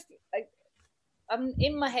 I'm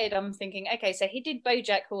in my head, I'm thinking, okay, so he did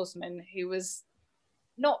BoJack Horseman, who was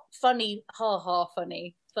not funny,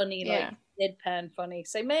 funny, like deadpan funny.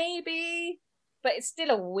 So maybe, but it's still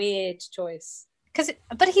a weird choice.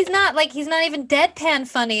 But he's not even deadpan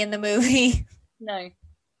funny in the movie. No.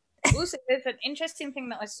 Also, there's an interesting thing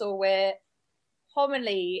that I saw where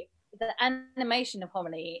Homily, the animation of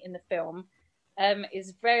Homily in the film,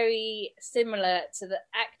 is very similar to the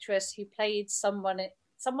actress who played someone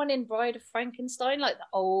in Bride of Frankenstein, like the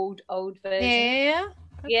old version. Yeah.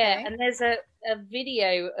 Okay. Yeah, and there's a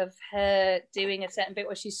video of her doing a certain bit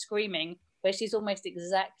where she's screaming, where she's almost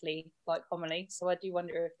exactly like Homily. So I do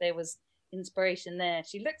wonder if there was inspiration there.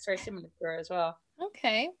 She looks very similar to her as well.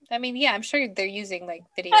 Okay. I mean, yeah, I'm sure they're using like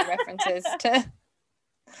video references to...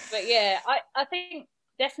 But yeah, I think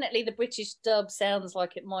definitely the British dub sounds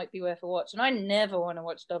like it might be worth a watch. And I never want to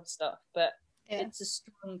watch dub stuff, but it's a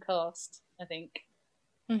strong cast, I think.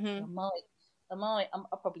 Mm-hmm. I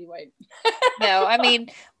probably won't. No, I mean,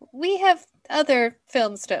 we have other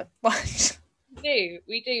films to watch.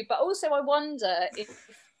 We do. But also I wonder if,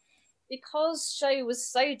 because Sho was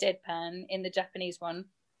so deadpan in the Japanese one,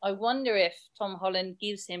 I wonder if Tom Holland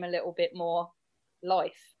gives him a little bit more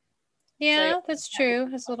life. Yeah, so, that's true.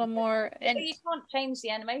 It's a little more. And you can't change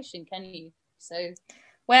the animation, can you? So,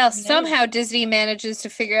 well, somehow Disney manages to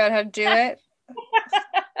figure out how to do it.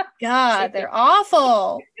 God, they're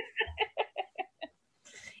awful.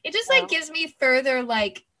 It just like gives me further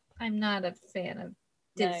like I'm not a fan of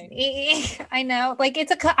Disney. No. I know, like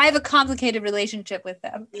I have a complicated relationship with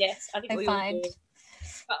them. Yes, I think we find.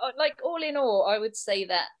 But, like all in all, I would say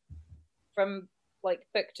that from like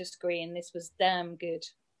book to screen, this was damn good.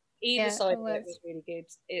 Either side of it was really good.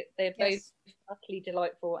 They're both utterly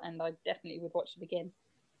delightful, and I definitely would watch them again.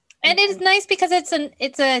 And it is nice because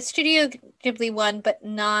it's a Studio Ghibli one, but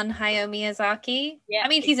non-Hayao Miyazaki. Yeah, I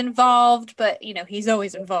mean, he's involved, but he's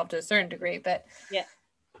always involved to a certain degree. But yeah,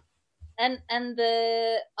 and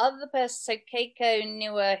the other person, so Keiko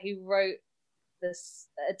Niwa, who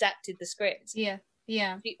adapted the script. Yeah.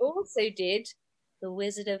 She also did The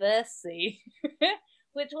Wizard of Earthsea,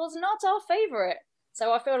 which was not our favorite.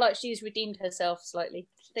 So I feel like she's redeemed herself slightly.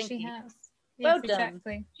 Thank you. She has. Well done.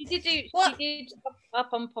 Exactly. She did up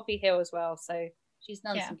on Poppy Hill as well, so she's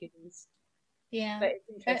done some goodies. Yeah. But it's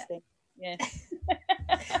interesting. Yeah.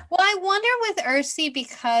 Well, I wonder with Earthsea,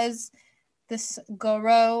 because this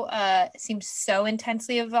Goro seems so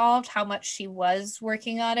intensely involved, how much she was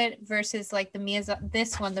working on it versus like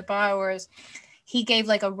this one, the Borrowers, he gave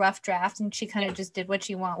like a rough draft and she kind of just did what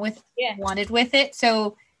she wanted with it.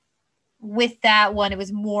 So with that one, it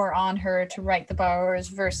was more on her to write the Borrowers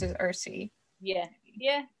versus Earthsea. Yeah.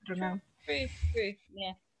 I don't know. True.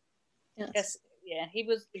 Yeah. Yes. I guess, yeah, he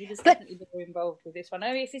was definitely more involved with this one.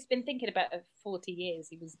 I mean, if he's been thinking about it for 40 years,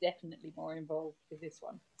 he was definitely more involved with this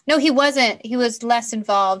one. No, he wasn't. He was less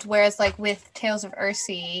involved. Whereas, like with Tales of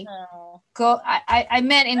Earthsea, I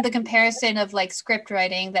meant in the comparison of like script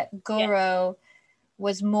writing that Goro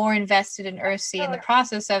was more invested in Earthsea in the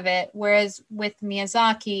process of it, whereas with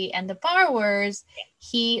Miyazaki and the Borrowers,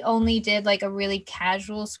 he only did like a really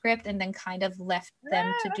casual script and then kind of left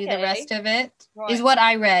them to do the rest of it. Is what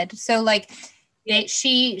I read. So like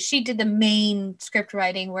she did the main script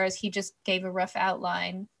writing, whereas he just gave a rough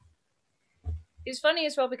outline. It's funny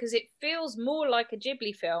as well because it feels more like a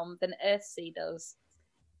Ghibli film than Earthsea does.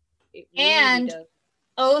 It really does.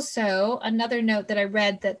 Also, another note that I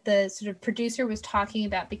read that the sort of producer was talking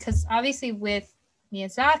about, because obviously with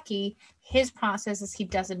Miyazaki, his process is he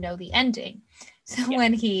doesn't know the ending. So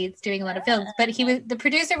when he's doing a lot of films, but the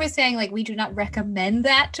producer was saying like, we do not recommend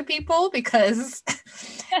that to people because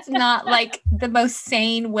it's not like the most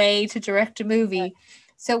sane way to direct a movie.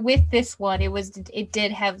 So with this one, it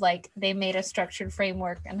did have like, they made a structured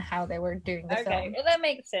framework on how they were doing the film. Well, that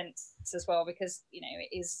makes sense as well because, it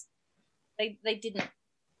is, they didn't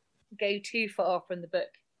go too far from the book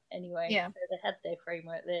anyway. Yeah. So they had their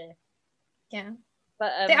framework there. Yeah.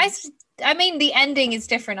 But I mean, the ending is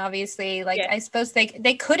different, obviously. Like, I suppose they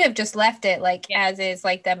could have just left it like as is,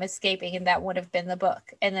 like them escaping, and that would have been the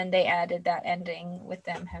book. And then they added that ending with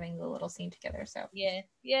them having the little scene together. So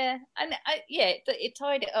yeah, and it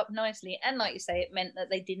tied it up nicely. And like you say, it meant that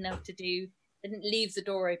they didn't leave the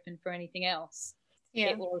door open for anything else. Yeah,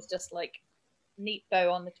 it was just like neat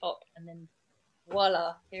bow on the top, and then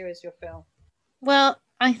voila, here is your film. Well,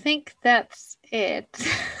 I think that's it.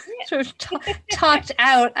 Sort of talked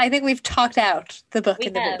out. I think we've talked out the book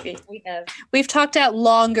and the movie. We've talked out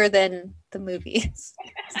longer than the movies.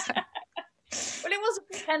 Well, it was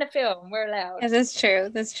a good kind of film. We're allowed. Yeah, that's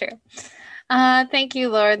true. Thank you,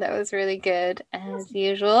 Lauren. That was really good as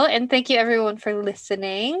usual. And thank you everyone for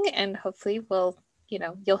listening. And hopefully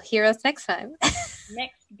you'll hear us next time.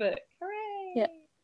 Next book. Hooray! Yeah.